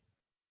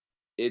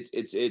it's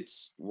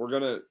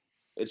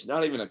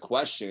not even a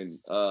question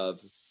of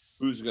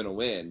who's gonna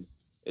win.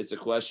 It's a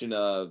question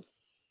of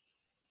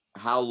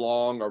how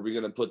long are we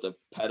gonna put the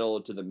pedal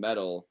to the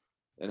metal,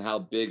 and how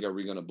big are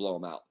we gonna blow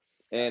them out.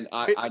 And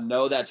I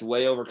know that's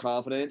way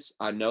overconfidence.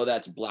 I know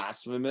that's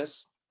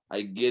blasphemous.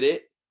 I get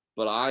it,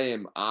 but I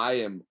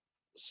am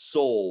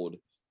sold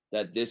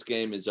that this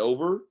game is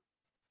over,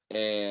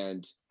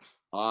 and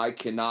I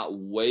cannot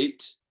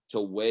wait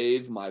to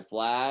wave my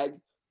flag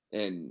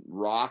and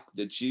rock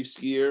the Chiefs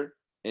gear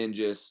and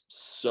just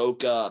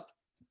soak up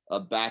a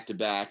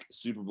back-to-back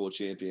Super Bowl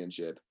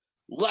championship.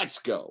 Let's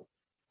go.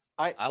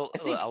 I I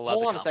think, love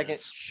hold the on a second.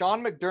 confidence.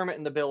 Sean McDermott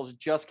and the Bills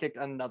just kicked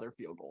another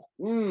field goal.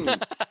 Mm,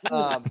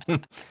 Um,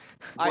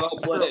 well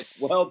played.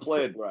 Well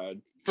played,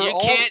 Brian. for You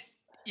all- can't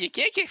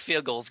kick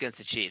field goals against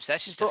the Chiefs.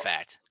 That's just a For-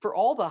 fact. for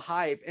all the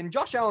hype, and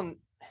Josh Allen,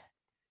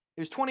 it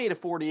was 28 to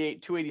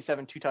 48,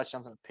 287, 2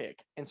 touchdowns and a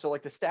pick. And so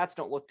like the stats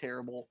don't look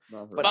terrible.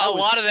 Not But But I a was-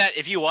 lot of that,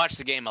 if you watch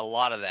the game, a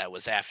lot of that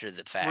was after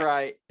the fact.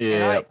 Right.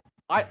 Yeah. And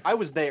I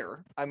was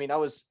there. I mean, I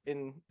was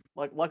in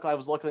luckily I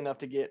was lucky enough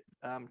to get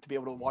to be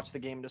able to watch the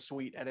game in a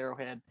suite at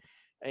Arrowhead.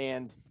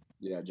 And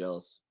yeah,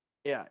 jealous.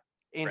 Yeah, and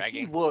he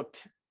Bragging.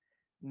 looked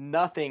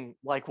nothing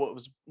like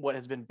what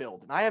has been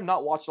billed. And I have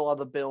not watched a lot of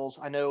the Bills.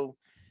 I know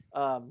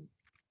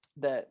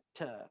that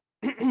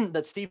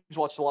that Steve's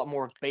watched a lot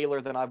more of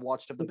Baylor than I've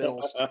watched of the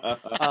Bills.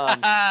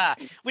 Um,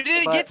 We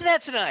didn't but- get to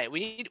that tonight.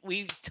 We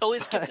totally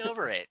skipped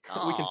over it.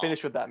 we can Aw.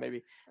 finish with that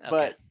maybe. Okay.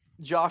 But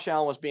Josh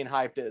Allen was being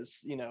hyped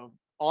as,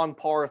 on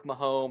par with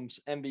Mahomes,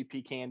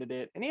 MVP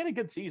candidate, and he had a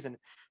good season.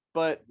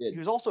 But Did. he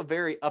was also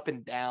very up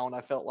and down,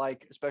 I felt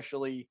like,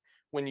 especially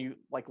when you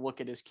look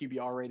at his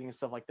QBR rating and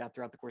stuff like that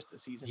throughout the course of the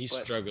season. He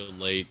But struggled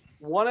late.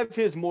 one of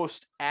his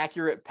most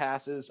accurate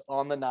passes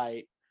on the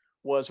night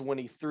was when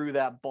he threw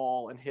that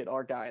ball and hit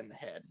our guy in the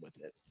head with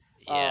it.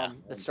 Yeah,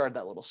 That started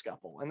that little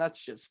scuffle, and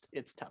that's just,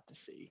 it's tough to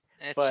see.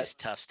 it's but just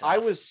tough stuff. I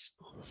was.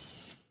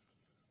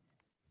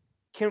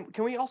 Can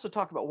we also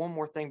talk about one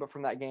more thing, but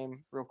from that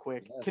game, real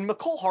quick? Can Yes.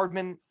 McCole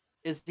Hardman,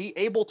 is he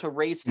able to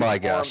raise his My arm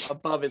gosh.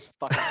 above his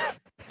fucking head?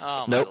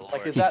 Oh my Nope. lord.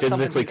 Like, is He that something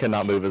physically he's-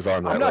 cannot move his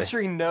arm that I'm way. not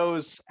sure he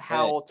knows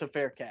how to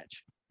fair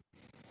catch.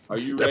 Are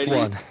you Step ready?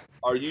 one.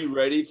 Are you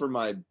ready for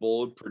my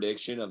bold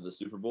prediction of the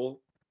Super Bowl?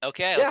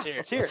 Okay, Yeah, let's hear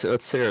let's it. hear it.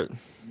 Let's hear it.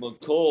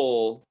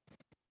 McCole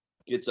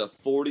gets a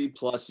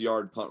 40+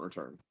 yard punt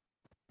return.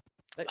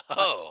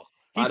 Oh,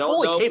 He's I don't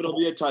fully know if capable. it'll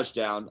be a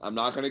touchdown. I'm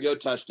not going to go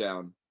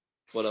touchdown,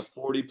 but a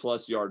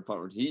 40+ yard punt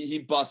return. He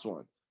busts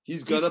one.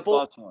 He's going to full-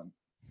 bust one.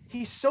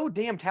 He's so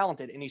damn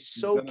talented and he's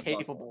so gonna bust one.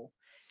 capable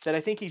that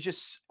I think he's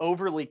just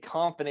overly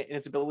confident in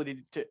his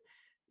ability to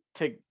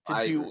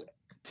I do agree.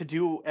 to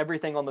do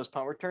everything on those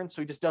punt returns.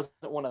 So he just doesn't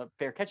want to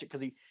fair catch it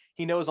because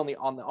he knows on the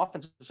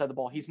offensive side of the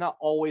ball he's not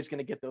always going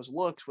to get those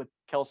looks with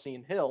Kelsey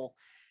and Hill,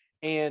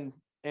 and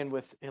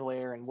with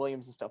Hilaire and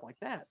Williams and stuff like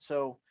that.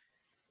 So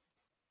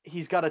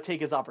he's got to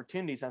take his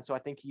opportunities, and so I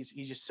think he's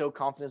just so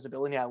confident in his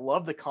ability. I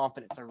love the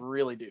confidence, I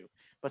really do.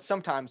 But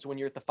sometimes when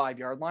you're at the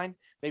 5-yard line,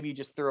 maybe you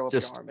just throw up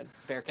Just- your arm and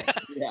fair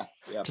catch. Yeah.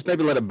 Just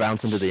maybe let it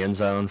bounce into the end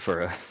zone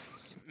for a.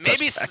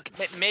 maybe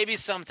Touchback. maybe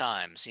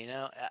sometimes, I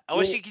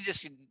wish Well- he could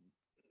just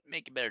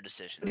make a better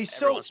decision. But he's every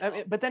so. once in a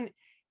while. But then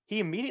he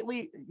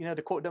immediately,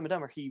 to quote Dumb and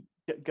Dumber, he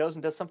goes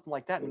and does something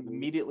like that and Mhm.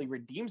 immediately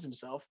redeems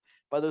himself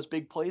by those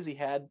big plays he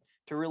had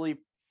to really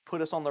put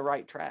us on the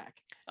right track.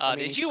 I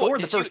mean, Did he you scored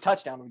the did you- first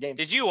touchdown of the game.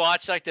 Did you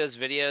watch those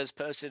videos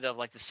posted of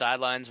the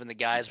sidelines when the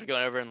guys were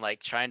going over and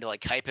trying to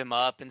hype him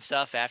up and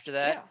stuff after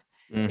that?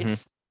 Yeah, Mhm.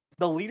 it's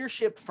the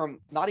leadership from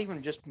not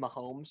even just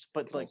Mahomes,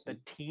 but the Kelsey.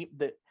 team,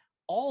 that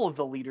all of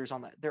the leaders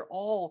on that, they're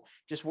all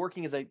just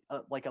working as a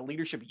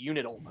leadership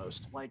unit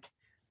almost.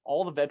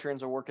 All the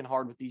veterans are working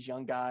hard with these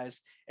young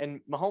guys,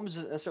 and Mahomes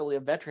isn't necessarily a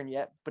veteran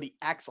yet, but he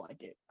acts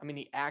like it. I mean,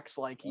 he acts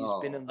like he's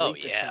been in the Oh,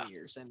 league for yeah. 10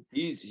 years, and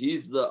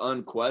He's the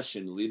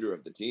unquestioned leader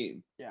of the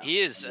team. yeah, He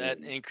is I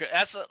mean-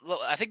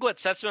 I think what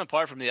sets him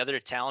apart from the other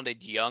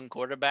talented young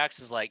quarterbacks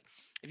is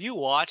if you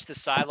watch the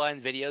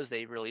sideline videos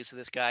they release of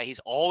this guy, he's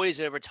always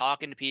over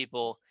talking to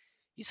people.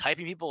 He's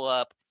hyping people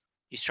up.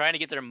 He's trying to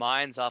get their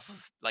minds off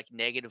of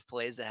negative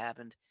plays that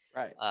happened.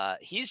 right.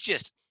 He's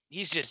just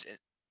a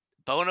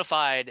bona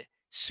fide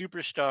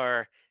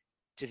superstar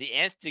to the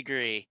nth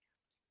degree.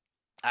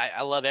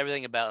 I love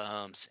everything about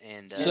Holmes,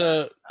 and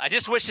So I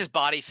just wish his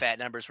body fat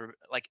numbers were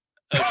like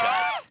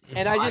Ochoa's.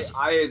 And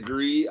I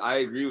agree. I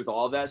agree with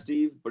all that,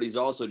 Steve. But he's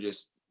also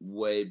just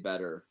way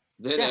better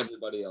than Yeah.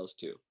 everybody else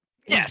too.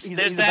 Yes, he's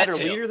there's a that better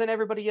too. leader than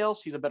everybody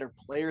else. He's a better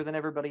player than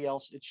everybody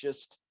else. It's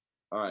just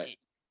All right,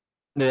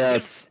 Yeah,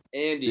 it's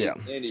Andy. Yeah.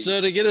 Andy.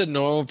 So to get a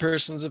normal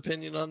person's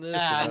opinion on this,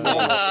 Ah, and no.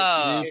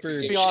 I'm super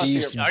Be honest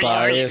Chiefs here.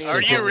 bias.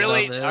 Are you opinion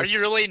on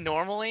really this.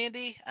 normal,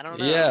 Andy? I don't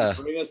know. Yeah.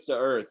 Bring us to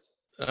earth.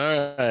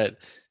 All right.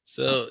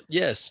 So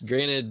yes,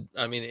 granted,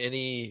 I mean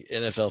any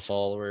NFL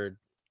follower,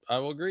 I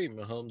will agree.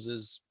 Mahomes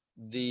is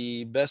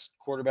the best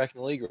quarterback in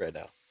the league right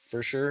now,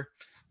 for sure,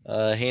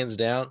 hands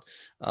down.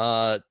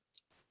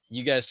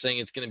 You guys saying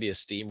it's going to be a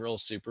steamroll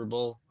Super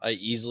Bowl? I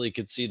easily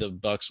could see the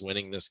Bucks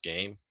winning this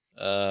game.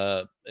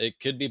 It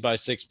could be by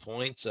 6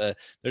 points.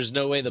 There's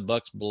no way the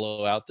Bucks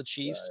blow out the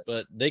Chiefs,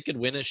 but they could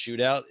win a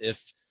shootout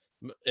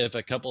if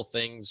a couple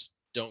things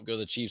don't go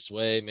the Chiefs'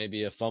 way,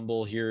 maybe a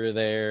fumble here or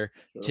there,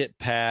 Sure. tip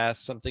pass,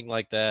 something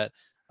like that,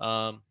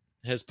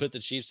 has put the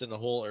Chiefs in the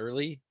hole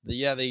early. They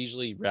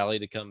usually rally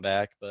to come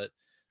back, but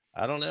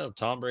I don't know.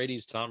 Tom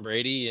Brady's Tom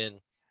Brady, and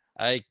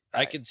I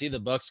Right. could see the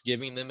Bucks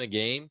giving them a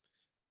game.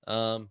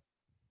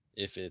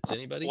 If it's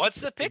anybody, What's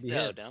it the could pick be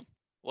though, him. Dumb?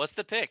 What's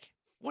the pick?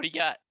 What do you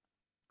got?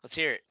 Let's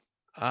hear it.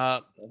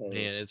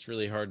 Man, it's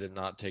really hard to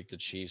not take the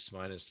Chiefs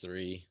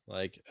 -3.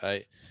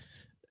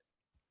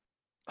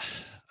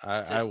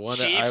 I want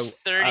to. Chiefs I want.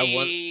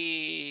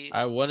 30.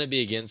 I want to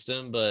be against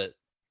him, but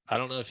I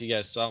don't know if you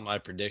guys saw my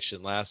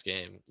prediction last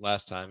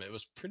time. It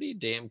was pretty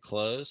damn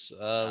close with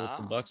the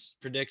Ah. Bucks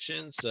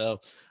prediction. So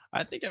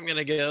I think I'm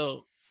gonna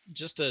go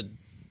just to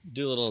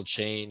do a little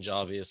change.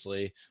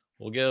 Obviously,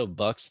 we'll go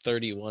Bucks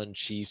 31,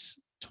 Chiefs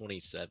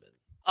 27.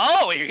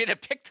 Oh, you're gonna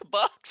pick the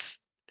Bucks?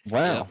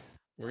 wow.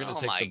 We're gonna Oh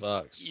take my- the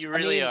Bucks. You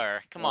really mean,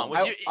 are. Come on,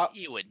 well, with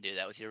you wouldn't do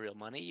that with your real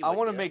money. You I wouldn't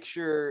want to do that. make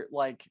sure,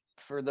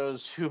 for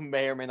those who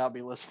may or may not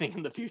be listening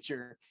in the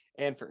future,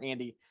 and for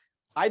Andy,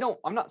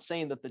 I'm not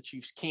saying that the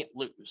Chiefs can't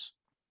lose.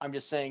 I'm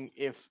just saying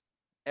if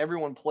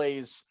everyone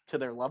plays to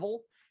their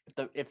level,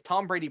 if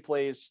Tom Brady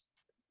plays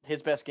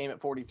his best game at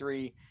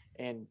 43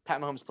 and Pat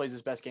Mahomes plays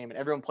his best game and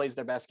everyone plays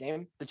their best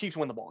game, the Chiefs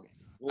win the ball game.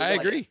 Well, I like,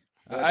 agree.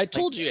 that's I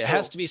told you it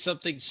has so- to be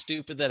something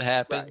stupid that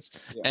happens,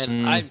 Yeah. and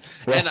Mm,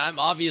 well- I'm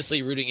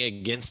obviously rooting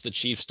against the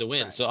Chiefs to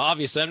win. Right. So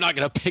obviously I'm not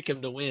gonna pick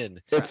them to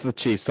win. It's the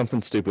Chiefs.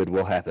 Something stupid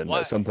will happen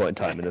What? at some point in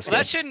time in this Well, game.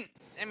 that shouldn't.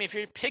 I mean, if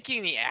you're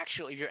picking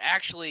if you're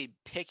actually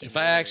picking. If the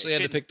I winner, it actually had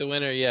to shouldn't- pick the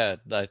winner, yeah,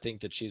 I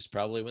think the Chiefs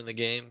probably win the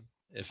game.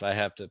 If I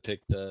have to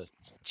pick the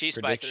Chiefs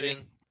by 3.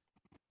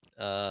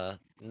 prediction,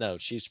 no,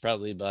 Chiefs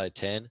probably by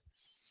 10.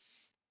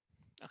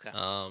 Okay.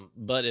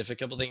 But if a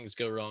couple things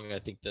go wrong, I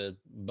think the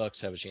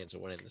Bucks have a chance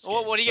of winning this Well,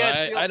 game. what do you So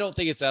guys feel- I don't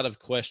think it's out of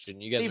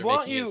question. You guys Steve, are why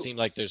don't making it you- seem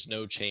like there's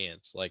no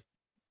chance. Like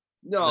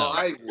No, No.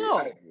 I agree. No.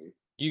 I agree.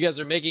 you guys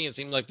are making it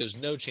seem like there's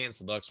no chance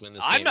the Bucks win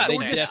this I'm game. not They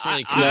saying that.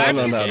 definitely I- could. I'm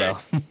no, win no,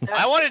 this no, game. no.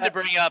 I wanted to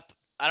bring up.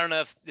 I don't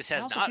know if this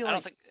has also not. feel I don't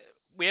like think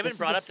we haven't this is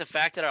brought a up the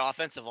fact that our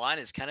offensive line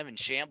is kind of in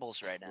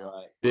shambles right now.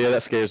 Right. Yeah,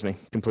 that scares me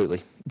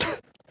completely.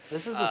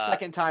 This is the Uh,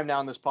 second time now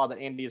in this pod that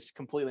Andy has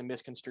completely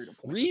misconstrued a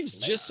point. Reeves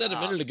just said a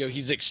minute ago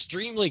he's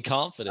extremely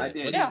confident.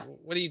 did. What, Yeah.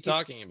 what are you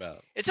talking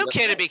about? It's Yeah.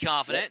 okay to be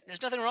confident.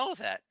 There's nothing wrong with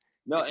that.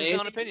 No, It's his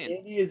own opinion.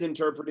 Andy is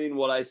interpreting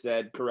what I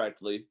said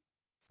correctly.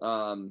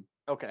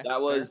 Okay.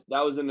 That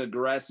was an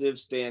aggressive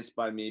stance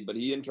by me, but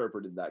he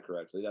interpreted that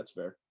correctly. That's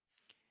fair.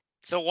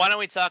 So why don't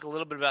we talk a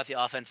little bit about the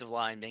offensive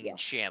line being Yeah. in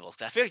shambles?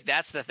 'Cause I feel like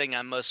that's the thing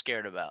I'm most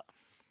scared about.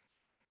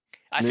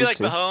 I Me feel like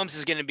too. Mahomes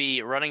is going to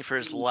be running for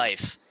his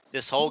life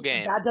this whole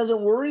game. That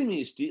doesn't worry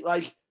me, Steve.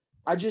 Like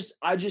I just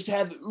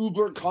have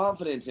uber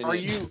confidence in Are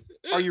it.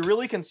 you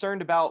really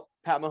concerned about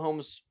Pat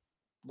Mahomes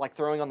like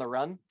throwing on the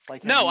run?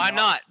 Like have No, you I'm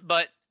not.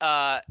 But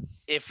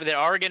if there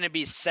are going to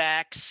be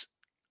sacks,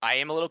 I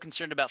am a little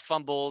concerned about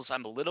fumbles.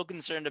 I'm a little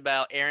concerned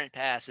about errant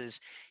passes.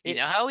 You It-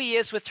 know how he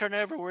is with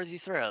turnover-worthy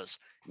throws.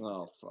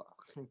 Oh fuck.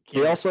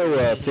 He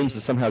also seems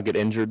to somehow get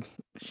injured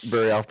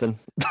very often.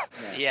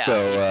 Yeah.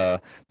 So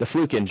the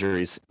fluke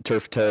injuries,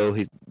 turf toe,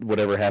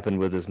 whatever happened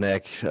with his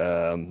neck,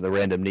 the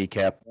random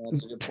kneecap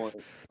That's a good point.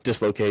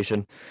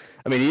 dislocation.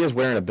 I mean, he is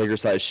wearing a bigger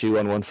size shoe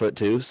on one foot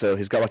too, so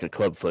he's got like a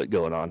club foot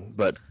going on.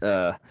 But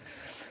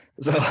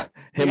so him had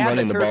the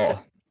running the turf ball,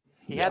 toe-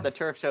 He had the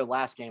turf show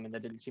last game, and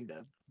that didn't seem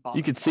to bother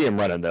you could see him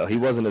running though. He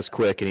wasn't as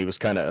quick, and he was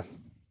kind of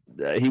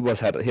he had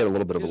a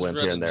little bit of a He's limp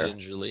here and running there.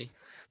 gingerly.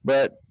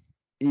 But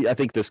I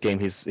think this game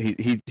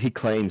he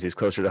claims he's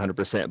closer to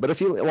 100%. But if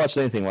you watched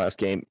anything last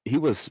game, he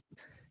was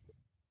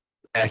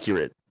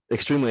accurate,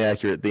 extremely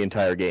accurate the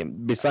entire game.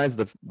 Besides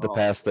the Oh.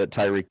 pass that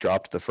Tyreek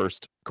dropped the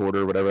first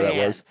quarter, whatever that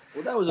Man. was.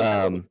 Well, that was a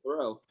hell of a Um,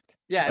 throw.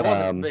 Yeah, it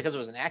wasn't Um, because it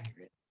was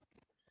inaccurate.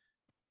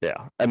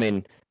 Yeah, I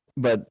mean,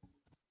 but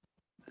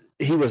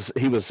he was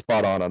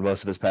spot on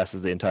most of his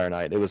passes the entire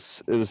night. It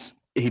was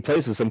he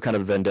plays with some kind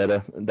of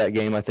vendetta that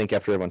game. I think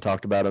after everyone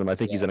talked about him, I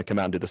think he's Yeah. going to come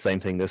out and do the same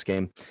thing this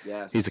game.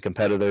 Yes. He's a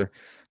competitor.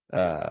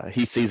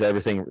 He sees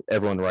everything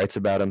everyone writes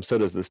about him. So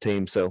does this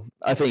team. So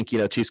I think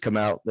Chiefs come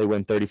out, they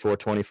win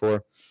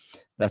 34-24.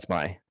 That's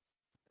my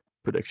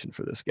prediction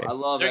for this game. I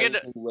love They're gonna-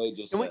 everything Wade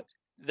just Can we- said.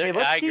 They're-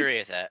 let's I keep- agree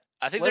with that.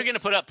 I think they're going to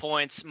let's- put up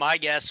points. My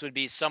guess would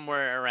be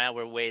somewhere around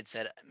where Wade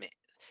said,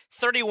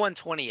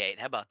 31-28.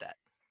 How about that?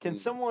 Can Mm.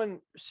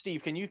 someone,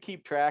 Steve, can you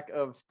keep track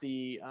of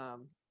the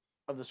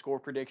score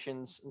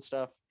predictions and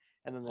stuff?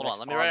 And then the Hold on, next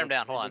let me pod write them we'll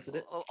down. Hold on. revisit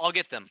it? I'll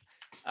get them.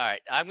 All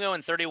right, I'm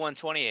going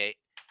 31-28.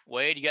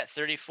 Wade, you got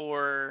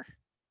 34.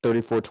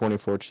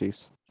 34-24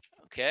 Chiefs.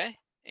 Okay.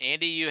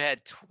 Andy, you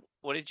had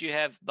what did you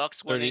have?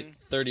 Bucks 30, winning.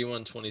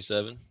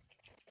 31-27.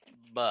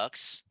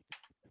 Bucks.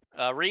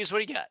 Reeves,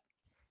 what do you got?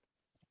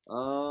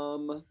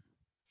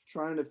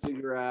 Trying to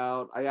figure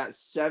out. I got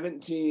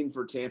 17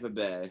 for Tampa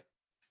Bay.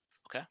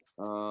 Okay.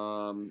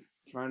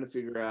 Trying to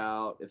figure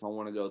out if I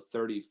want to go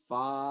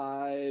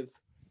 35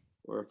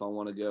 or if I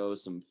want to go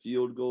some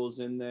field goals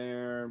in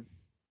there.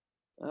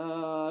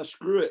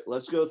 Screw it.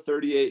 Let's go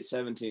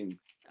 38-17.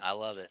 I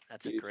love it.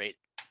 That's a Chiefs. great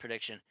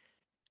prediction.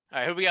 All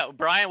right, who we got?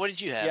 Brian, what did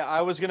you have? Yeah,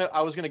 I was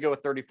gonna go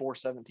with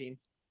 34-17.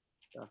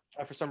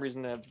 I for some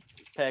reason have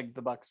pegged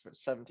the Bucks for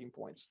 17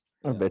 points.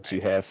 I bet you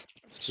have.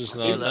 It's just I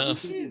not think the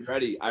enough. defense is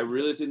ready. I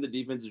really think the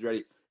defense is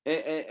ready.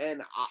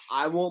 And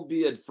I won't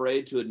be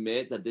afraid to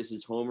admit that this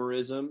is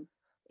homerism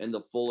in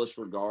the fullest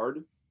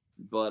regard,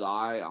 but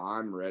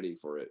I'm ready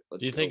for it. Let's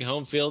Do you go. think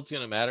home field's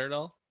gonna matter at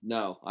all?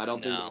 No, I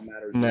don't think No. that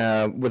matters.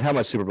 Nah, with how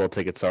much Super Bowl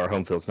tickets are,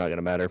 home field's not going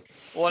to matter.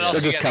 Well, and Yeah. also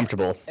They're you just got,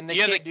 comfortable. And they You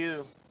got can't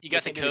do. you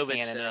got the they can't do COVID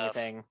cannon or stuff.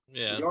 anything.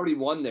 Yeah. We already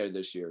won there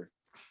this year.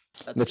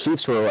 That's The true.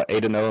 Chiefs were what,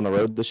 8-0 on the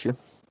road this year.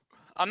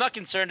 I'm not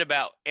concerned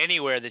about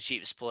anywhere the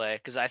Chiefs play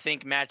because I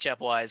think matchup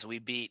wise we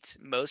beat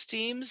most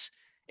teams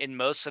in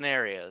most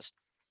scenarios.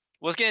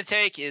 What's going to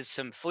take is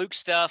some fluke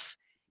stuff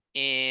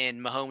and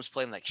Mahomes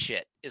playing like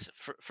shit is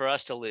for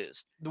us to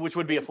lose. Which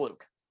would be a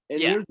fluke.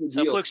 And Yeah, here's the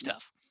so deal. fluke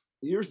stuff.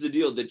 Here's the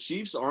deal. The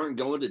Chiefs aren't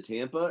going to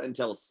Tampa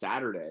until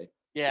Saturday.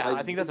 Yeah, Like,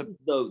 I think that's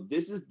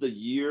this is the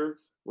year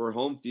where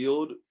home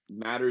field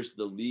matters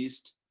the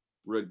least,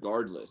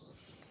 regardless.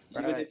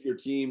 even Right. if your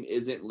team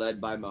isn't led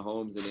by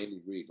Mahomes and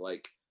Andy Reid.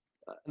 Like,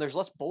 And there's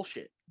less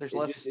bullshit. There's it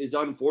less. just is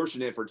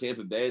unfortunate for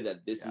Tampa Bay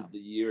that this Yeah. is the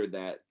year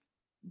that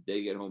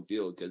they get home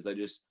field because I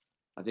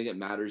think it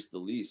matters the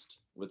least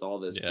with all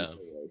this. Yeah.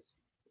 scenarios.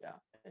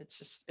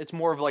 It's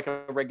more of like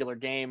a regular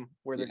game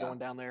where they're Yeah. going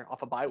down there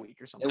off a bye week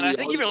or something. And And I we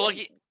think if you're already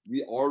looking,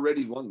 we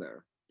already won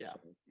there. Yeah.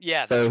 So,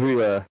 yeah, that's So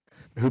great.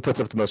 who puts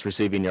up the most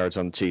receiving yards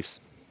on the Chiefs?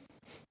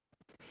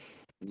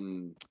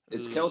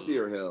 it's Kelsey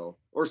or Hill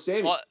or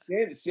Sammy. Well-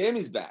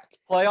 Sammy's back.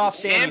 Playoff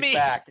Sammy- Sammy's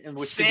back, and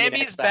which should be an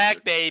Sammy's X back,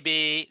 factor.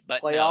 baby.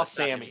 But no, Playoff it's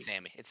not gonna be Sammy.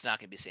 Sammy. It's not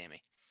gonna be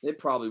Sammy. It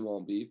probably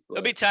won't be. It'll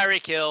But be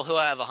Tyreek Hill. He'll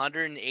have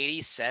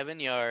 187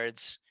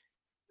 yards,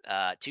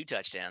 2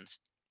 touchdowns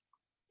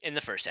in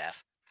the first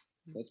half.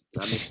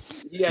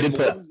 he had Did more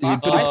put- than he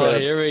that. put- Oh,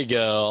 here we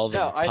go. All the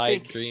No, I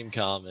pipe think- dream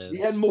comments.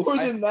 He had more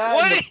I- than that.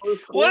 What in the did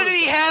first What quarter. did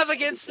he have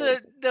against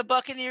the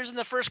Buccaneers in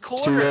the first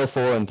quarter?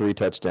 204 and 3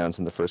 touchdowns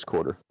in the first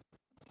quarter.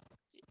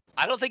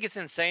 I don't think it's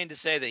insane to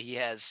say that he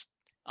has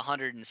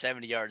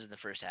 170 yards in the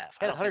first half.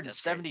 I Had don't think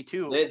that's crazy.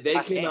 172. They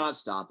last game. cannot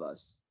stop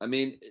us. I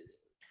mean,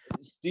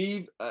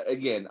 Steve,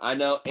 again, I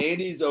know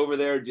Andy's over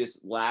there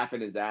just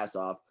laughing his ass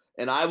off,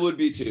 and I would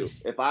be too.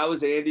 If I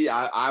was Andy,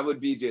 I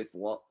would be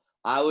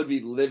I would be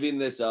living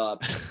this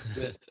up.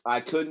 I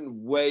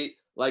couldn't wait,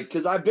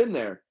 because I've been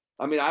there.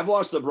 I mean, I've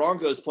watched the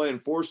Broncos playing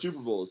 4 Super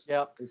Bowls,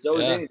 Yep. and so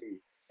has Yeah. Andy,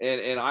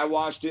 and I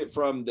watched it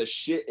from the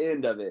shit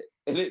end of it,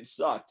 and it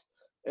sucked.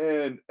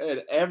 And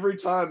every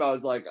time I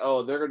was like,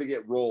 oh, they're gonna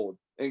get rolled,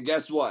 and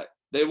guess what?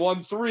 They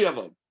won 3 of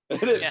them,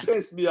 and it Yeah.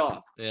 pissed me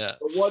off. Yeah.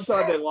 The one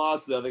time they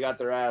lost, though, they got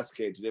their ass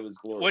kicked, and it was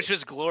glorious. Which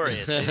was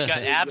glorious. They got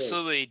It was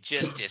absolutely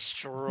just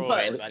destroyed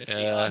Right. by the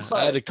Yeah. Seahawks.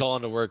 I had to call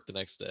into work the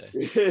next day.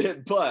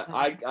 But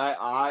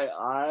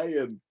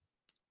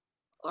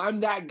I'm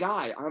that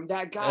guy. I'm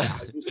that guy.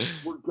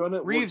 We're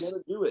gonna Reeves-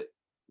 do it.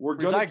 We're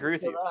Reeves, gonna I agree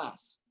kick with their you.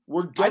 ass.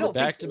 We're I gonna don't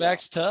Back to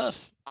back's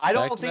tough. I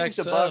don't think Back-to-back's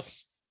the tough.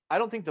 Bucks. I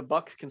don't think the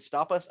Bucks can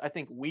stop us. I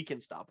think we can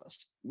stop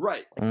us.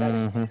 right. Like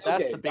that's Mhm.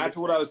 that's Okay, the biggest that's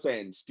what I was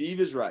saying. Steve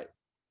is right.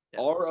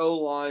 Yeah. Our O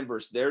line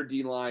versus their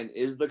D line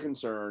is the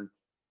concern.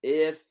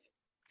 If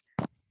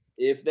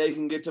they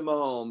can get to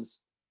Mahomes,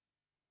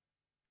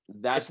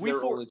 that's we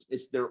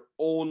it's their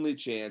only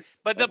chance.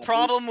 But the And I think-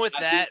 problem with I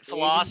think that Andy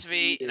philosophy,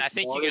 Reid and is I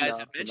think you smart guys enough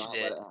have to mentioned not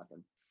let it,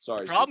 happen. Sorry.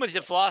 the Steve. problem with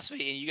the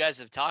philosophy, and you guys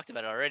have talked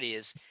about it already,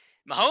 is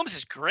Mahomes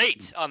is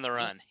great on the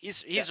run.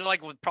 He's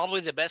like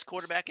probably the best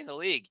quarterback in the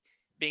league,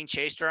 being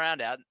chased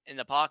around out in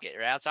the pocket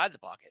or outside the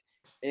pocket.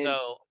 And-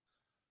 So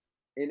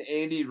And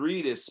Andy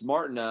Reid is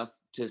smart enough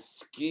to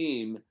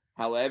scheme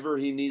however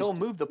he needs He'll to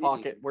move the scheme.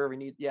 pocket wherever he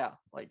needs. Yeah,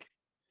 like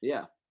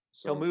Yeah.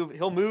 So,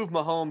 he'll move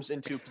Mahomes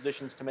into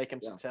positions to make him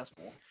Yeah.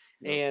 successful.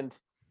 Yeah. And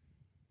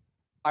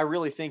I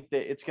really think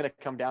that it's going to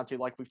come down to,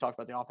 like we've talked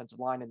about, the offensive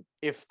line, and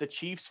if the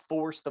Chiefs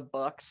force the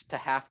Bucks to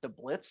have to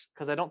blitz,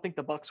 because I don't think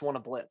the Bucks want to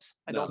blitz.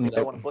 I don't No. think they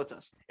Nope. want to blitz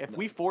us. If No.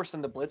 we force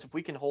them to blitz, if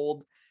we can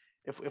hold,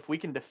 if we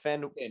can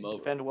defend Game over.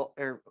 defend well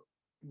or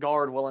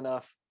guard well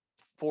enough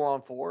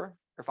 4-on-4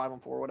 or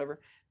 5-on-4 or whatever,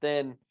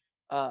 then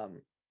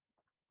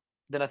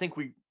I think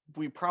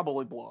we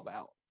probably blow them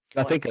out.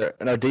 I think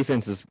our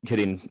defense is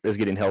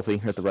getting healthy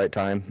at the right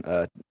time.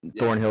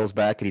 Thornhill's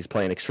back and he's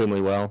playing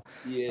extremely well.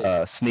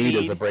 yeah. Snead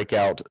is a Snead.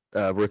 breakout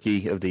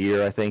rookie of the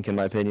year, I think, in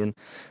my opinion.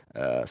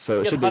 So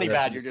it Yes, should be Honey interesting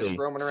Badger to just see.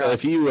 roaming So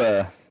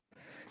around.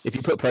 if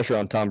you put pressure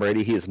on Tom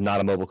Brady, he is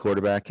not a mobile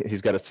quarterback.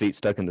 He's got his feet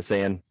stuck in the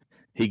sand.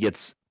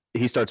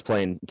 He starts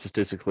playing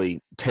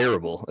statistically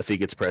terrible if he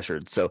gets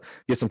pressured. So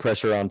get some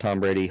pressure on Tom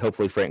Brady.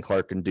 Hopefully Frank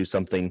Clark can do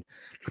something.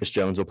 Chris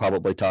Jones will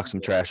probably talk some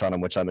trash on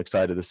him, which I'm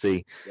excited to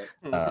see.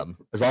 As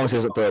long as he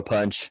doesn't throw a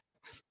punch,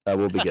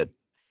 we'll be good.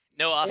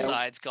 no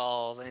offsides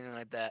calls, anything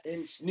like that.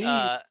 And Snead,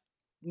 Uh,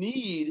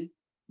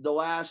 the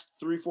last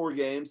 3-4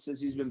 games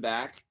since he's been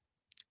back,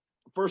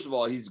 first of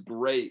all, he's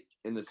great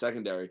in the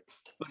secondary,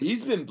 but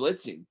he's been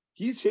blitzing.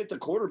 He's hit the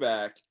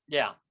quarterback,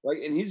 Yeah,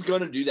 and he's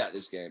gonna do that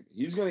this game.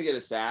 He's gonna get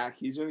a sack.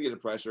 He's gonna get a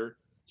pressure.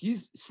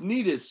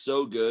 Snead is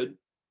so good.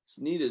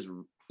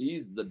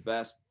 He's the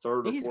best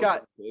third or He's fourth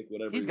got- pick,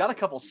 whatever. he's got a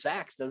couple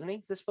sacks, doesn't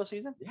he, this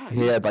postseason? Yeah,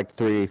 He had like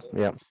 3,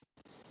 yeah.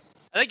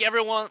 I think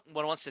everyone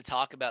wants to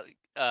talk about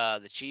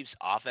the Chiefs'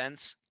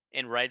 offense,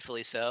 and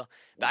rightfully so.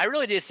 But I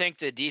really do think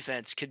the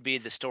defense could be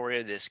the story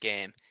of this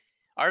game.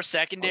 Our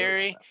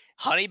secondary,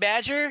 Honey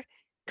Badger,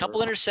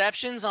 couple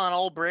interceptions on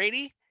old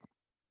Brady.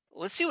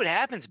 Let's see what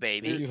happens,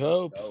 baby. You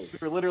hope. Oh, We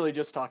were literally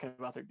just talking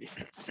about their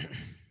defense.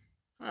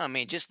 I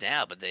mean, just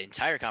now, but the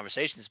entire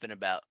conversation has been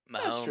about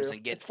That's Mahomes true.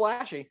 and get. It's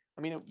flashy.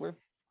 I mean, we're.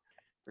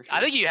 for I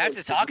sure. think you have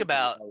to talk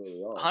about really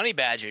well. Honey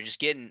Badger just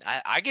getting.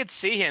 I could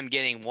see him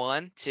getting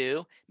 1,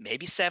 2,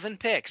 maybe 7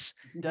 picks.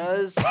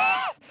 does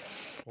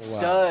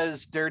Wow.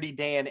 does Dirty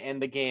Dan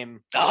end the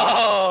game?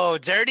 Oh,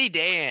 Dirty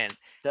Dan.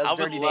 Does I would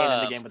Dirty Dan end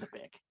love- the game with a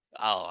pick?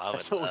 Oh, I would.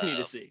 That's what we need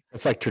to love- see.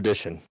 It's like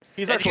tradition.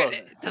 He's our It's kinda-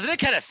 closer. Doesn't it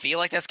kind of feel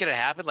like that's gonna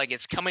happen? Like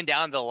it's coming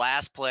down to the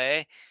last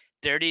play,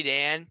 Dirty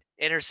Dan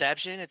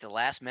interception at the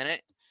last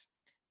minute.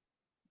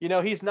 You know,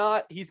 he's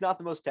not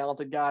the most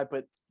talented guy,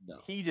 but No.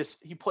 he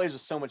plays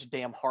with so much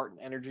damn heart and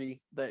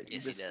energy that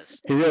Yes, he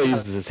does. He really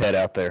uses his head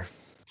out there.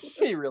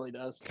 He really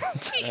does.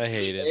 I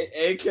hate him.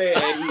 AKA,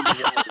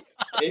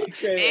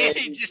 AKA,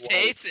 Andy just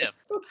hates him.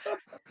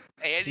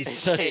 Andy He's just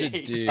such a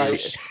hates-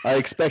 douche. I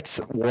expect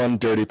one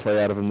dirty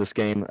play out of him this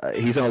game.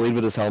 He's gonna lead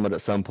with his helmet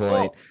at some point.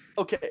 Well,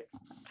 okay,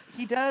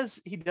 he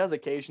does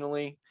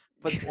occasionally,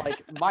 but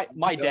like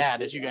my does dad,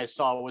 hit as you guys us.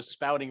 saw, was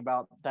spouting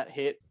about that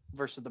hit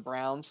versus the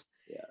Browns.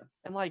 Yeah.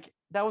 And like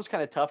that was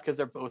kind of tough because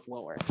they're both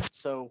lower,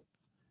 so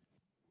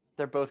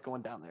they're both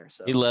going down there.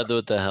 So He led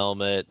with the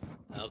helmet.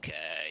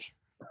 Okay.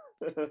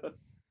 It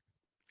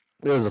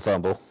was a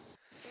fumble.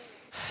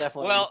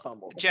 definitely Well, a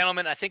fumble.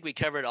 Gentlemen, I think we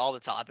covered all the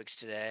topics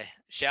today.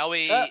 Shall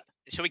we? Uh,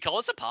 Shall we call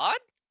this a pod?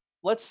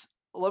 I just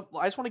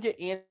want to get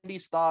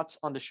Andy's thoughts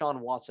on Deshaun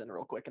Watson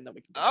real quick, and then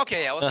we can.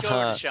 Okay, yeah, let's go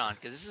over to Sean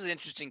because this is an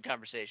interesting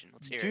conversation.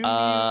 Let's hear Do it.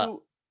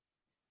 you?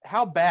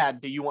 How bad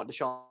do you want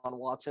Deshaun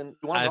Watson?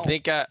 You want I him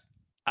think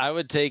I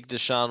would take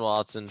Deshaun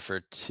Watson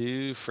for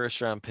 2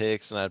 first-round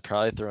picks, and I'd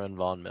probably throw in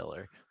Von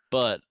Miller.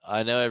 But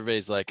I know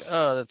everybody's like,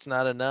 "Oh, that's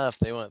not enough.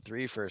 They want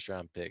 3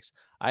 first-round picks."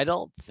 I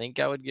don't think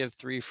I would give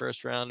 3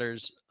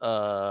 first-rounders.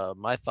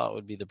 My thought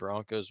would be the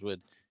Broncos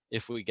would,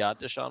 if we got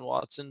Deshaun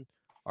Watson,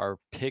 our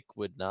pick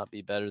would not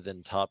be better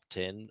than top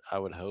 10. I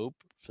would hope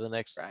for the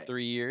next Right.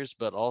 3 years.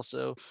 But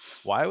also,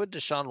 why would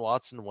Deshaun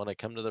Watson want to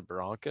come to the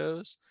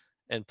Broncos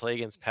and play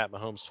against Pat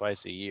Mahomes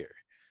twice a year?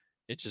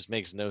 It just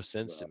makes no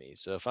sense to me.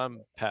 So if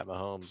I'm Pat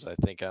Mahomes, I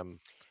think I'm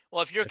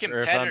Well, if you're a if I'm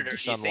competitor,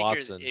 Deshaun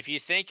Watson. if you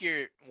think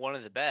you're one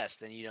of the best,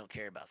 then you don't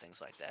care about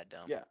things like that,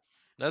 don't? Yeah.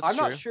 that's I'm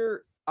true. not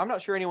sure. I'm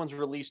not sure anyone's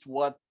released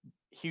what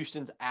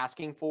Houston's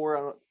asking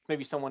for.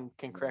 Maybe someone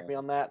can correct me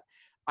on that.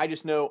 I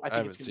just know. I think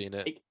haven't it's gonna seen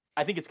it. take,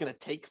 I think it's going to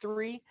take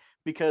 3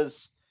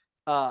 because,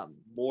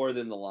 More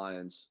than the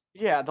Lions.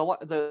 yeah,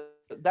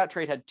 that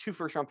trade had 2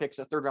 first-round picks,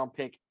 a third-round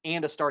pick,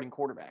 and a starting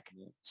quarterback.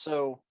 Yeah.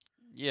 So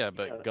Yeah,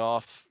 but Yeah.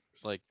 Goff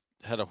like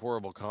had a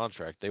horrible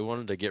contract. They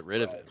wanted to get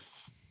rid of Right. him.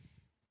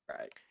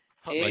 right.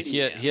 Andy, Like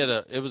he had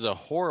a it was a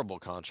horrible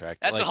contract.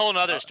 That's like, a whole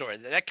nother story.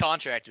 That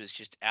contract was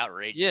just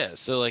outrageous. Yeah,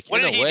 so like What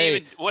in did a he way,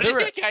 even? What there did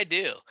were- that guy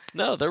do?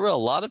 no, there were a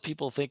lot of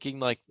people thinking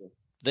like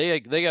they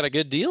got a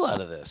good deal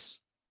out of this,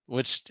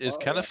 which is Oh,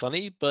 kind of yeah.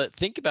 funny. But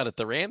think about it,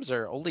 the Rams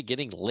are only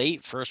getting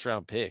late first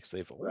round picks.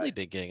 They've only Right.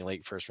 been getting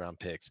late first round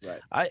picks.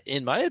 Right.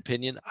 In my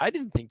opinion, I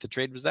didn't think the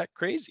trade was that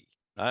crazy.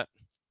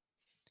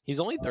 He's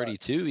only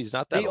 32. He's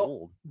not that The-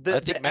 old. the- I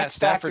think the Matt X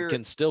Stafford factor-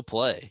 can still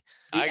play.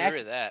 I The agree X-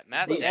 with that.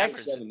 Matt the He's X- for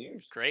Stafford's a 7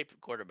 years.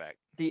 great quarterback.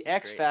 The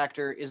X Great.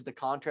 factor is the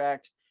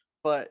contract,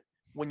 but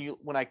when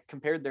I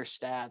compared their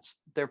stats,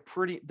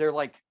 they're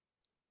like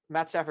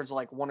Matt Stafford's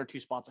like 1 or 2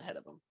 spots ahead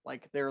of him.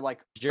 Like they're like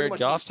pretty Jared much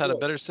Goff's had a equal.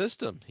 better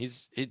system.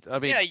 I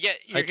mean, Yeah, you're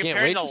I can't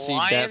comparing wait the to see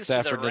Matt Lions to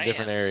the Stafford in a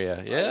different Rams. area.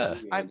 I Yeah.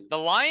 agree, I- Andy. The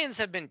Lions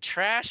have been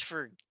trashed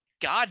for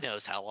God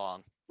knows how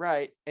long.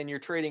 Right, and you're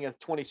trading a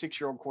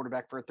 26-year-old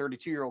quarterback for a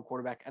 32-year-old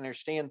quarterback. I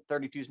understand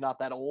 32 is not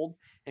that old,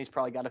 and he's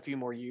probably got a few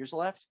more years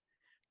left,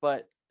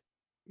 but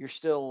you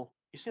see what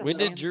I'm When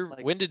did saying? Drew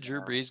Like, when did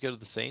Drew Brees go to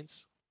the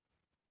Saints?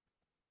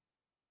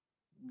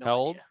 no how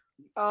old?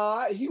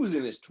 idea. He was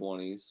in his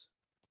 20s.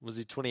 Was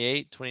he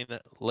 28, 29,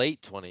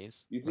 late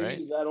 20s, You think right?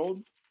 he's that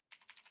old?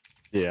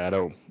 Yeah, I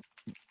don't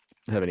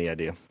have any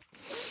idea.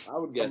 I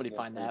would guess Somebody more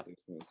find that.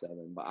 26,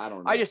 27, but I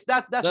don't know. I just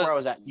that's That- where I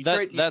was at. You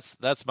trade,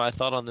 That's my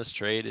thought on this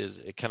trade is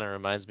it kind of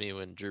reminds me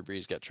when Drew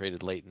Brees got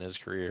traded late in his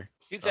career.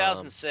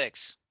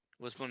 2006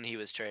 was when he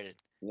was traded.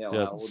 yeah,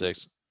 well, how old is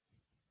 2006.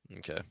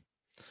 Okay.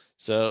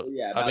 So he?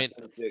 Yeah, I about mean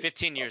 26,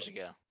 15 years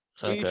probably. ago.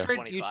 so you okay. trade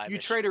 25-ish.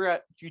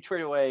 you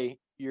trade away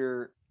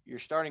your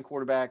starting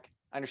quarterback.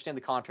 I understand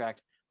the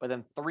contract, but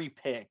then 3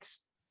 picks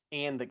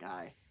and the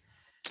guy.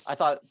 I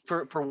thought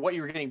for what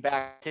you were getting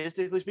back,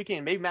 statistically speaking,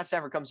 and maybe Matt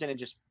Stafford comes in and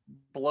just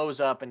blows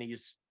up and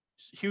he's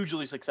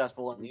hugely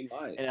successful He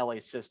might. in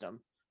LA's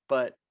system.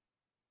 But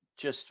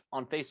just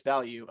on face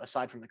value,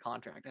 aside from the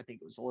contract, I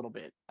think it was a little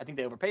bit. I think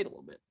they overpaid a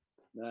little bit.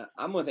 Nah,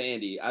 I'm with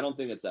Andy. I don't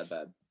think it's that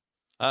bad.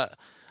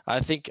 I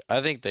think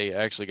they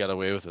actually got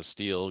away with a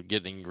steal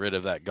getting rid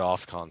of that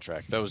Goff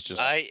contract. That was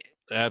just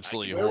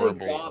absolutely Where was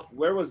horrible. Goff?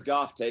 Where was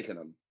Goff taking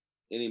him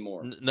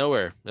anymore?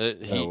 Nowhere.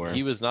 Nowhere.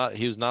 He was not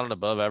an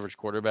above average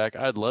quarterback.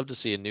 I'd love to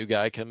see a new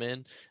guy come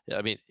in.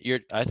 I mean,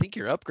 I think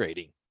you're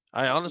upgrading.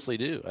 I honestly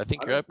do. I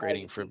think I'm you're excited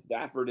upgrading to see from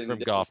Stafford in a from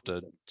different Goff to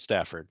system.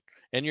 Stafford.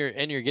 And you're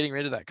getting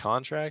rid of that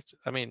contract.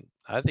 I mean,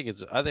 I think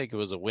it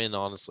was a win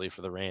honestly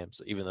for the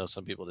Rams, even though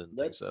some people didn't think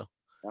Let's- so.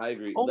 I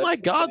agree. Oh my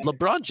Let's God, look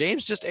LeBron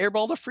James just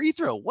airballed a free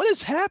throw. What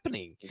is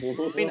happening?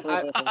 back- mean,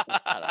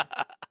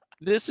 I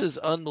This is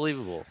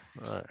unbelievable.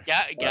 All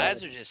right.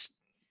 Guys are just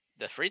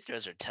the free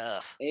throws are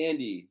tough.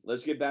 Andy,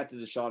 let's get back to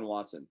Deshaun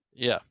Watson.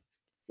 Yeah.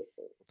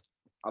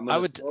 I'm I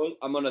gonna would-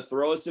 I'm gonna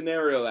throw a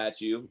scenario at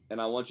you, and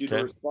I want you to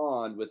Okay.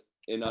 respond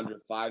in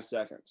under 5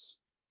 seconds.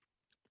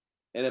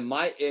 And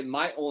it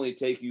might only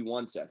take you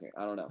 1 second.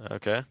 I don't know.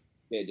 Okay.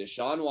 Okay,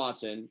 Deshaun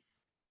Watson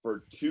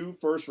for 2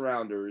 first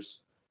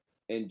rounders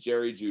and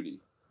Jerry Judy.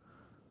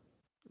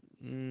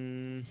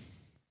 Man,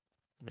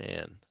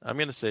 I'm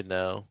gonna say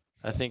no.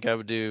 I think I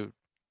would do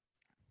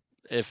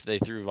if they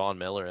threw Von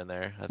Miller in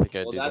there. I think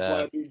I'd Well, do that's why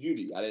I that. threw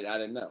Judy. I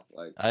didn't know.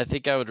 Like, I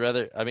think I would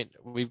rather. I mean,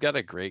 we've got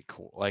a great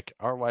like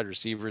our wide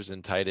receivers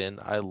and tight end.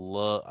 I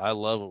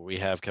love what we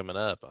have coming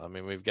up. I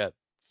mean, we've got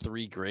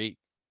 3 great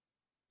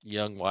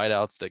young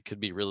wideouts that could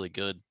be really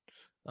good.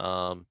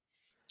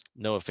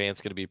 Noah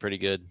Fant's going to be pretty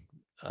good.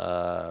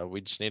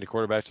 We just need a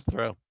quarterback to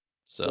throw.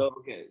 So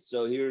okay.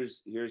 So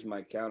here's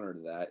my counter to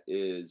that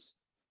is,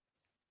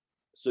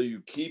 so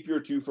you keep your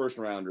 2 first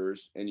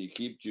rounders and you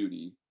keep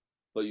Judy,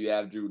 but you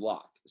have Drew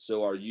Lock.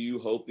 So are you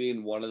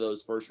hoping one of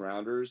those first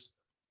rounders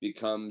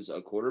becomes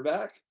a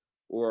quarterback,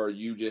 or are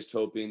you just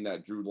hoping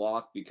that Drew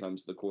Lock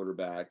becomes the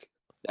quarterback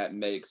that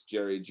makes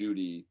Jerry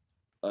Judy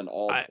an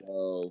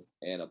all-pro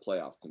and a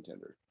playoff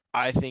contender?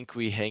 I think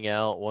we hang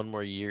out one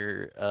more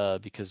year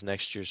because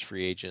next year's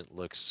free agent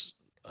looks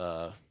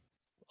a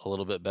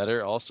little bit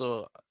better.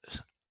 Also,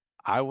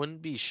 I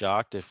wouldn't be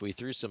shocked if we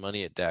threw some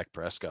money at Dak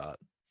Prescott.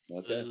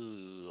 Okay.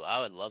 Ooh,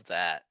 I would love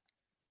that.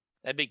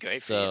 That'd be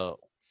great for you. So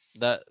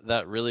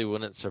that really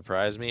wouldn't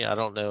surprise me. I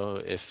don't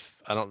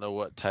know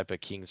what type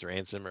of king's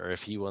ransom or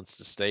if he wants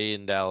to stay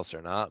in Dallas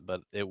or not,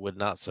 but it would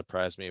not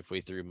surprise me if we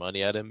threw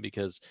money at him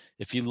because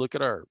if you look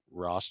at our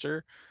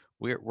roster,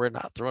 we're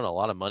not throwing a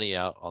lot of money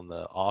out on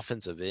the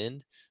offensive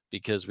end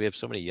because we have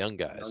so many young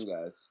guys.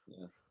 Young guys.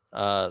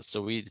 Yeah.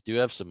 So we do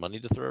have some money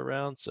to throw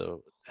around.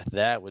 So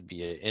that would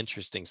be an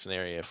interesting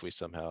scenario if we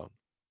somehow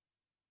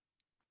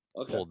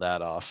Okay. pulled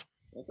that off.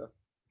 Okay.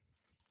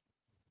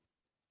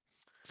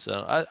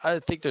 So I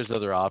think there's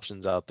other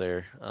options out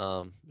there.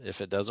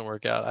 If it doesn't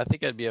work out, I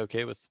think I'd be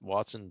okay with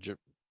Watson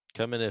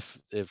coming if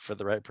for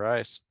the right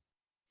price.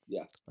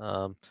 Yeah.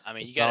 I mean,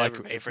 you it's got not to like-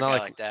 overpay it's for a not guy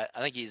like- like that.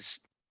 I think he's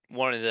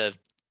one of the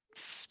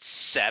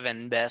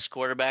 7 best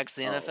quarterbacks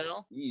in the Oh,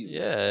 NFL. easy.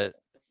 Yeah,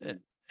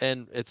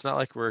 and it's not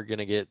like we're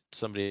gonna get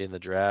somebody in the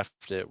draft.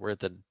 We're at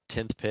the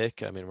 10th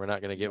pick. I mean, we're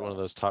not gonna get one of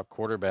No. those top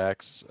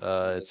quarterbacks.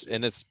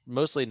 It's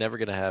mostly never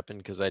gonna happen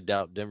because I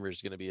doubt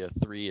Denver's gonna be a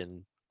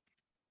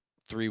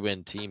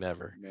 3-win team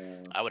ever.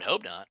 No. I would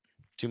hope not.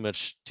 Too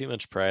much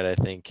pride, I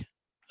think.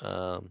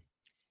 Some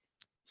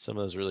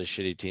of those really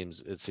shitty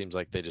teams, it seems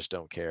like they just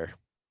don't care.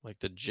 Like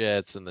the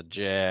Jets and the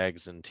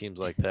Jags and teams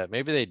like that.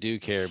 Maybe they do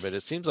care, but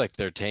it seems like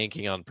they're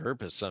tanking on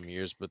purpose some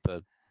years with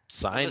the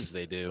signs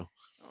they do.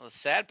 Well, the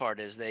sad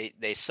part is they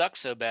suck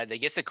so bad. They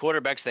get the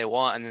quarterbacks they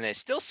want, and then they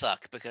still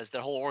suck because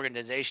their whole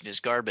organization is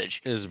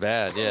garbage. Is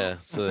bad, yeah.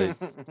 So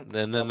and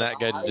then that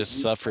guy I just agree with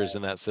suffers that.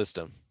 in that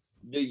system.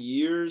 The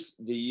years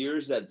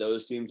that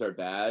those teams are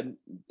bad,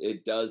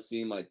 it does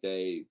seem like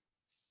they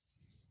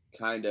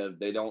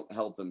don't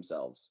help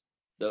themselves.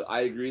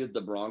 I agree that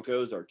the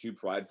Broncos are too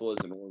prideful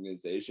as an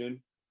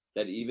organization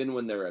that even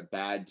when they're a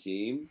bad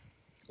team,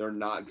 they're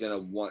not gonna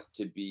want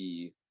to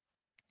be.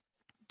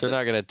 They're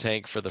not gonna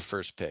tank for the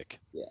first pick.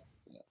 Yeah.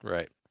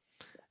 Right.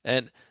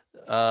 And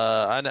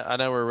I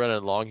know we're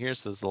running long here,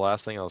 so this is the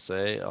last thing I'll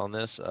say on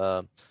this.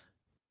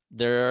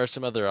 There are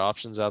some other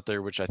options out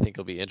there which I think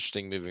will be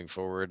interesting moving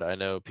forward. I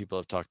know people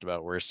have talked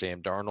about where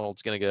Sam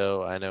Darnold's going to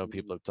go. I know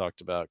people have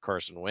talked about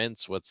Carson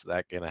Wentz. What's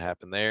that going to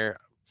happen there?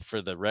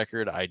 For the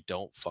record, I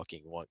don't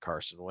fucking want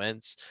Carson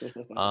Wentz.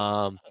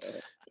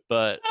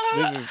 But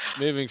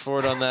moving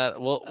forward on that,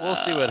 we'll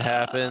see what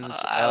happens.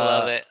 I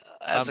love it.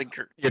 That's I'm-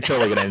 You're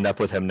totally gonna end up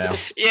with him now.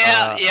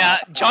 Yeah, yeah.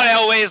 John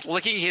Elway is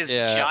licking his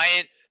yeah.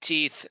 giant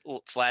teeth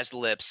 /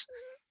 lips.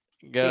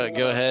 Go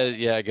ahead.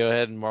 Yeah, go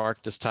ahead and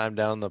mark this time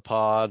down the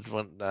pod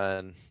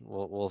and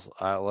we'll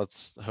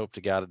let's hope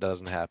to God it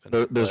doesn't happen.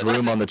 There's But-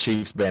 room on the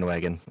Chiefs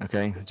bandwagon.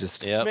 Okay,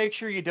 just Yep. Make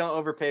sure you don't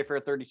overpay for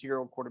a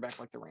 32-year-old quarterback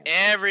like the Rams.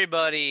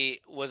 Everybody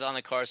was on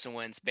the Carson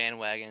Wentz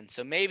bandwagon,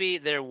 so maybe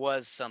there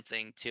was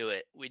something to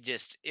it.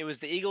 It was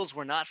the Eagles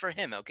were not for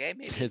him. Okay,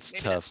 maybe It's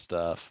maybe tough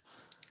stuff. not.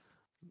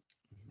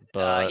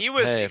 But He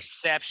was hey,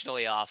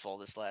 exceptionally awful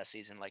this last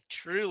season, like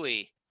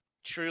truly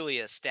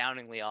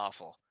astoundingly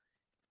awful.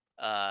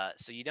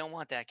 So you don't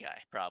want that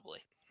guy,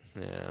 probably.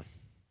 yeah.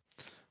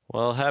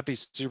 Well, happy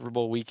Super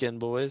Bowl weekend,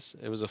 boys.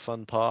 It was a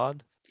fun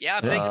pod. Yeah,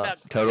 I'm Yeah,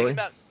 totally.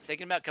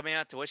 thinking about coming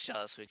out to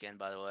Wichita this weekend.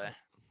 By the way,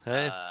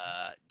 Hey,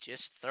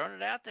 just throwing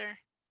it out there.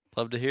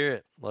 love to hear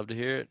it. Love to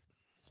hear it.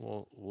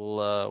 We'll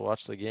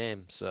watch the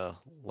game. So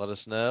let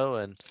us know.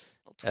 And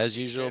Little as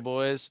 20 usual, trip.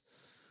 boys,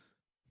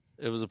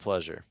 it was a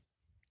pleasure.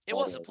 It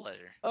was a Always.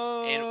 pleasure.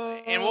 Oh,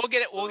 And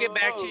we'll get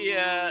back to you.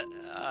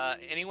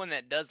 Anyone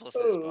that does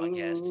listen to this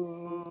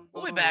podcast,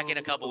 we'll be back in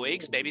a couple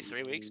weeks, maybe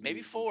 3 weeks,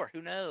 maybe 4.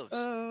 Who knows?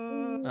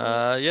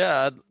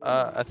 Yeah,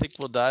 I think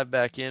we'll dive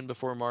back in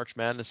before March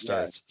Madness Yeah.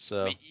 starts.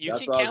 So But you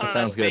That's can what I was count on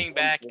gonna us say. being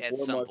back at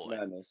Before some March point.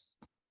 Madness.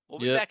 We'll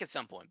be Yep. back at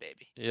some point,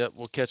 baby. yep,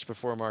 we'll catch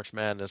before March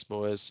Madness,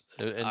 boys.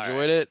 right.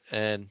 Enjoyed it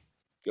and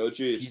Go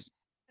Chiefs.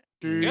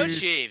 Go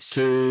Chiefs.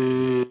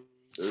 Chiefs.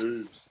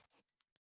 Chiefs.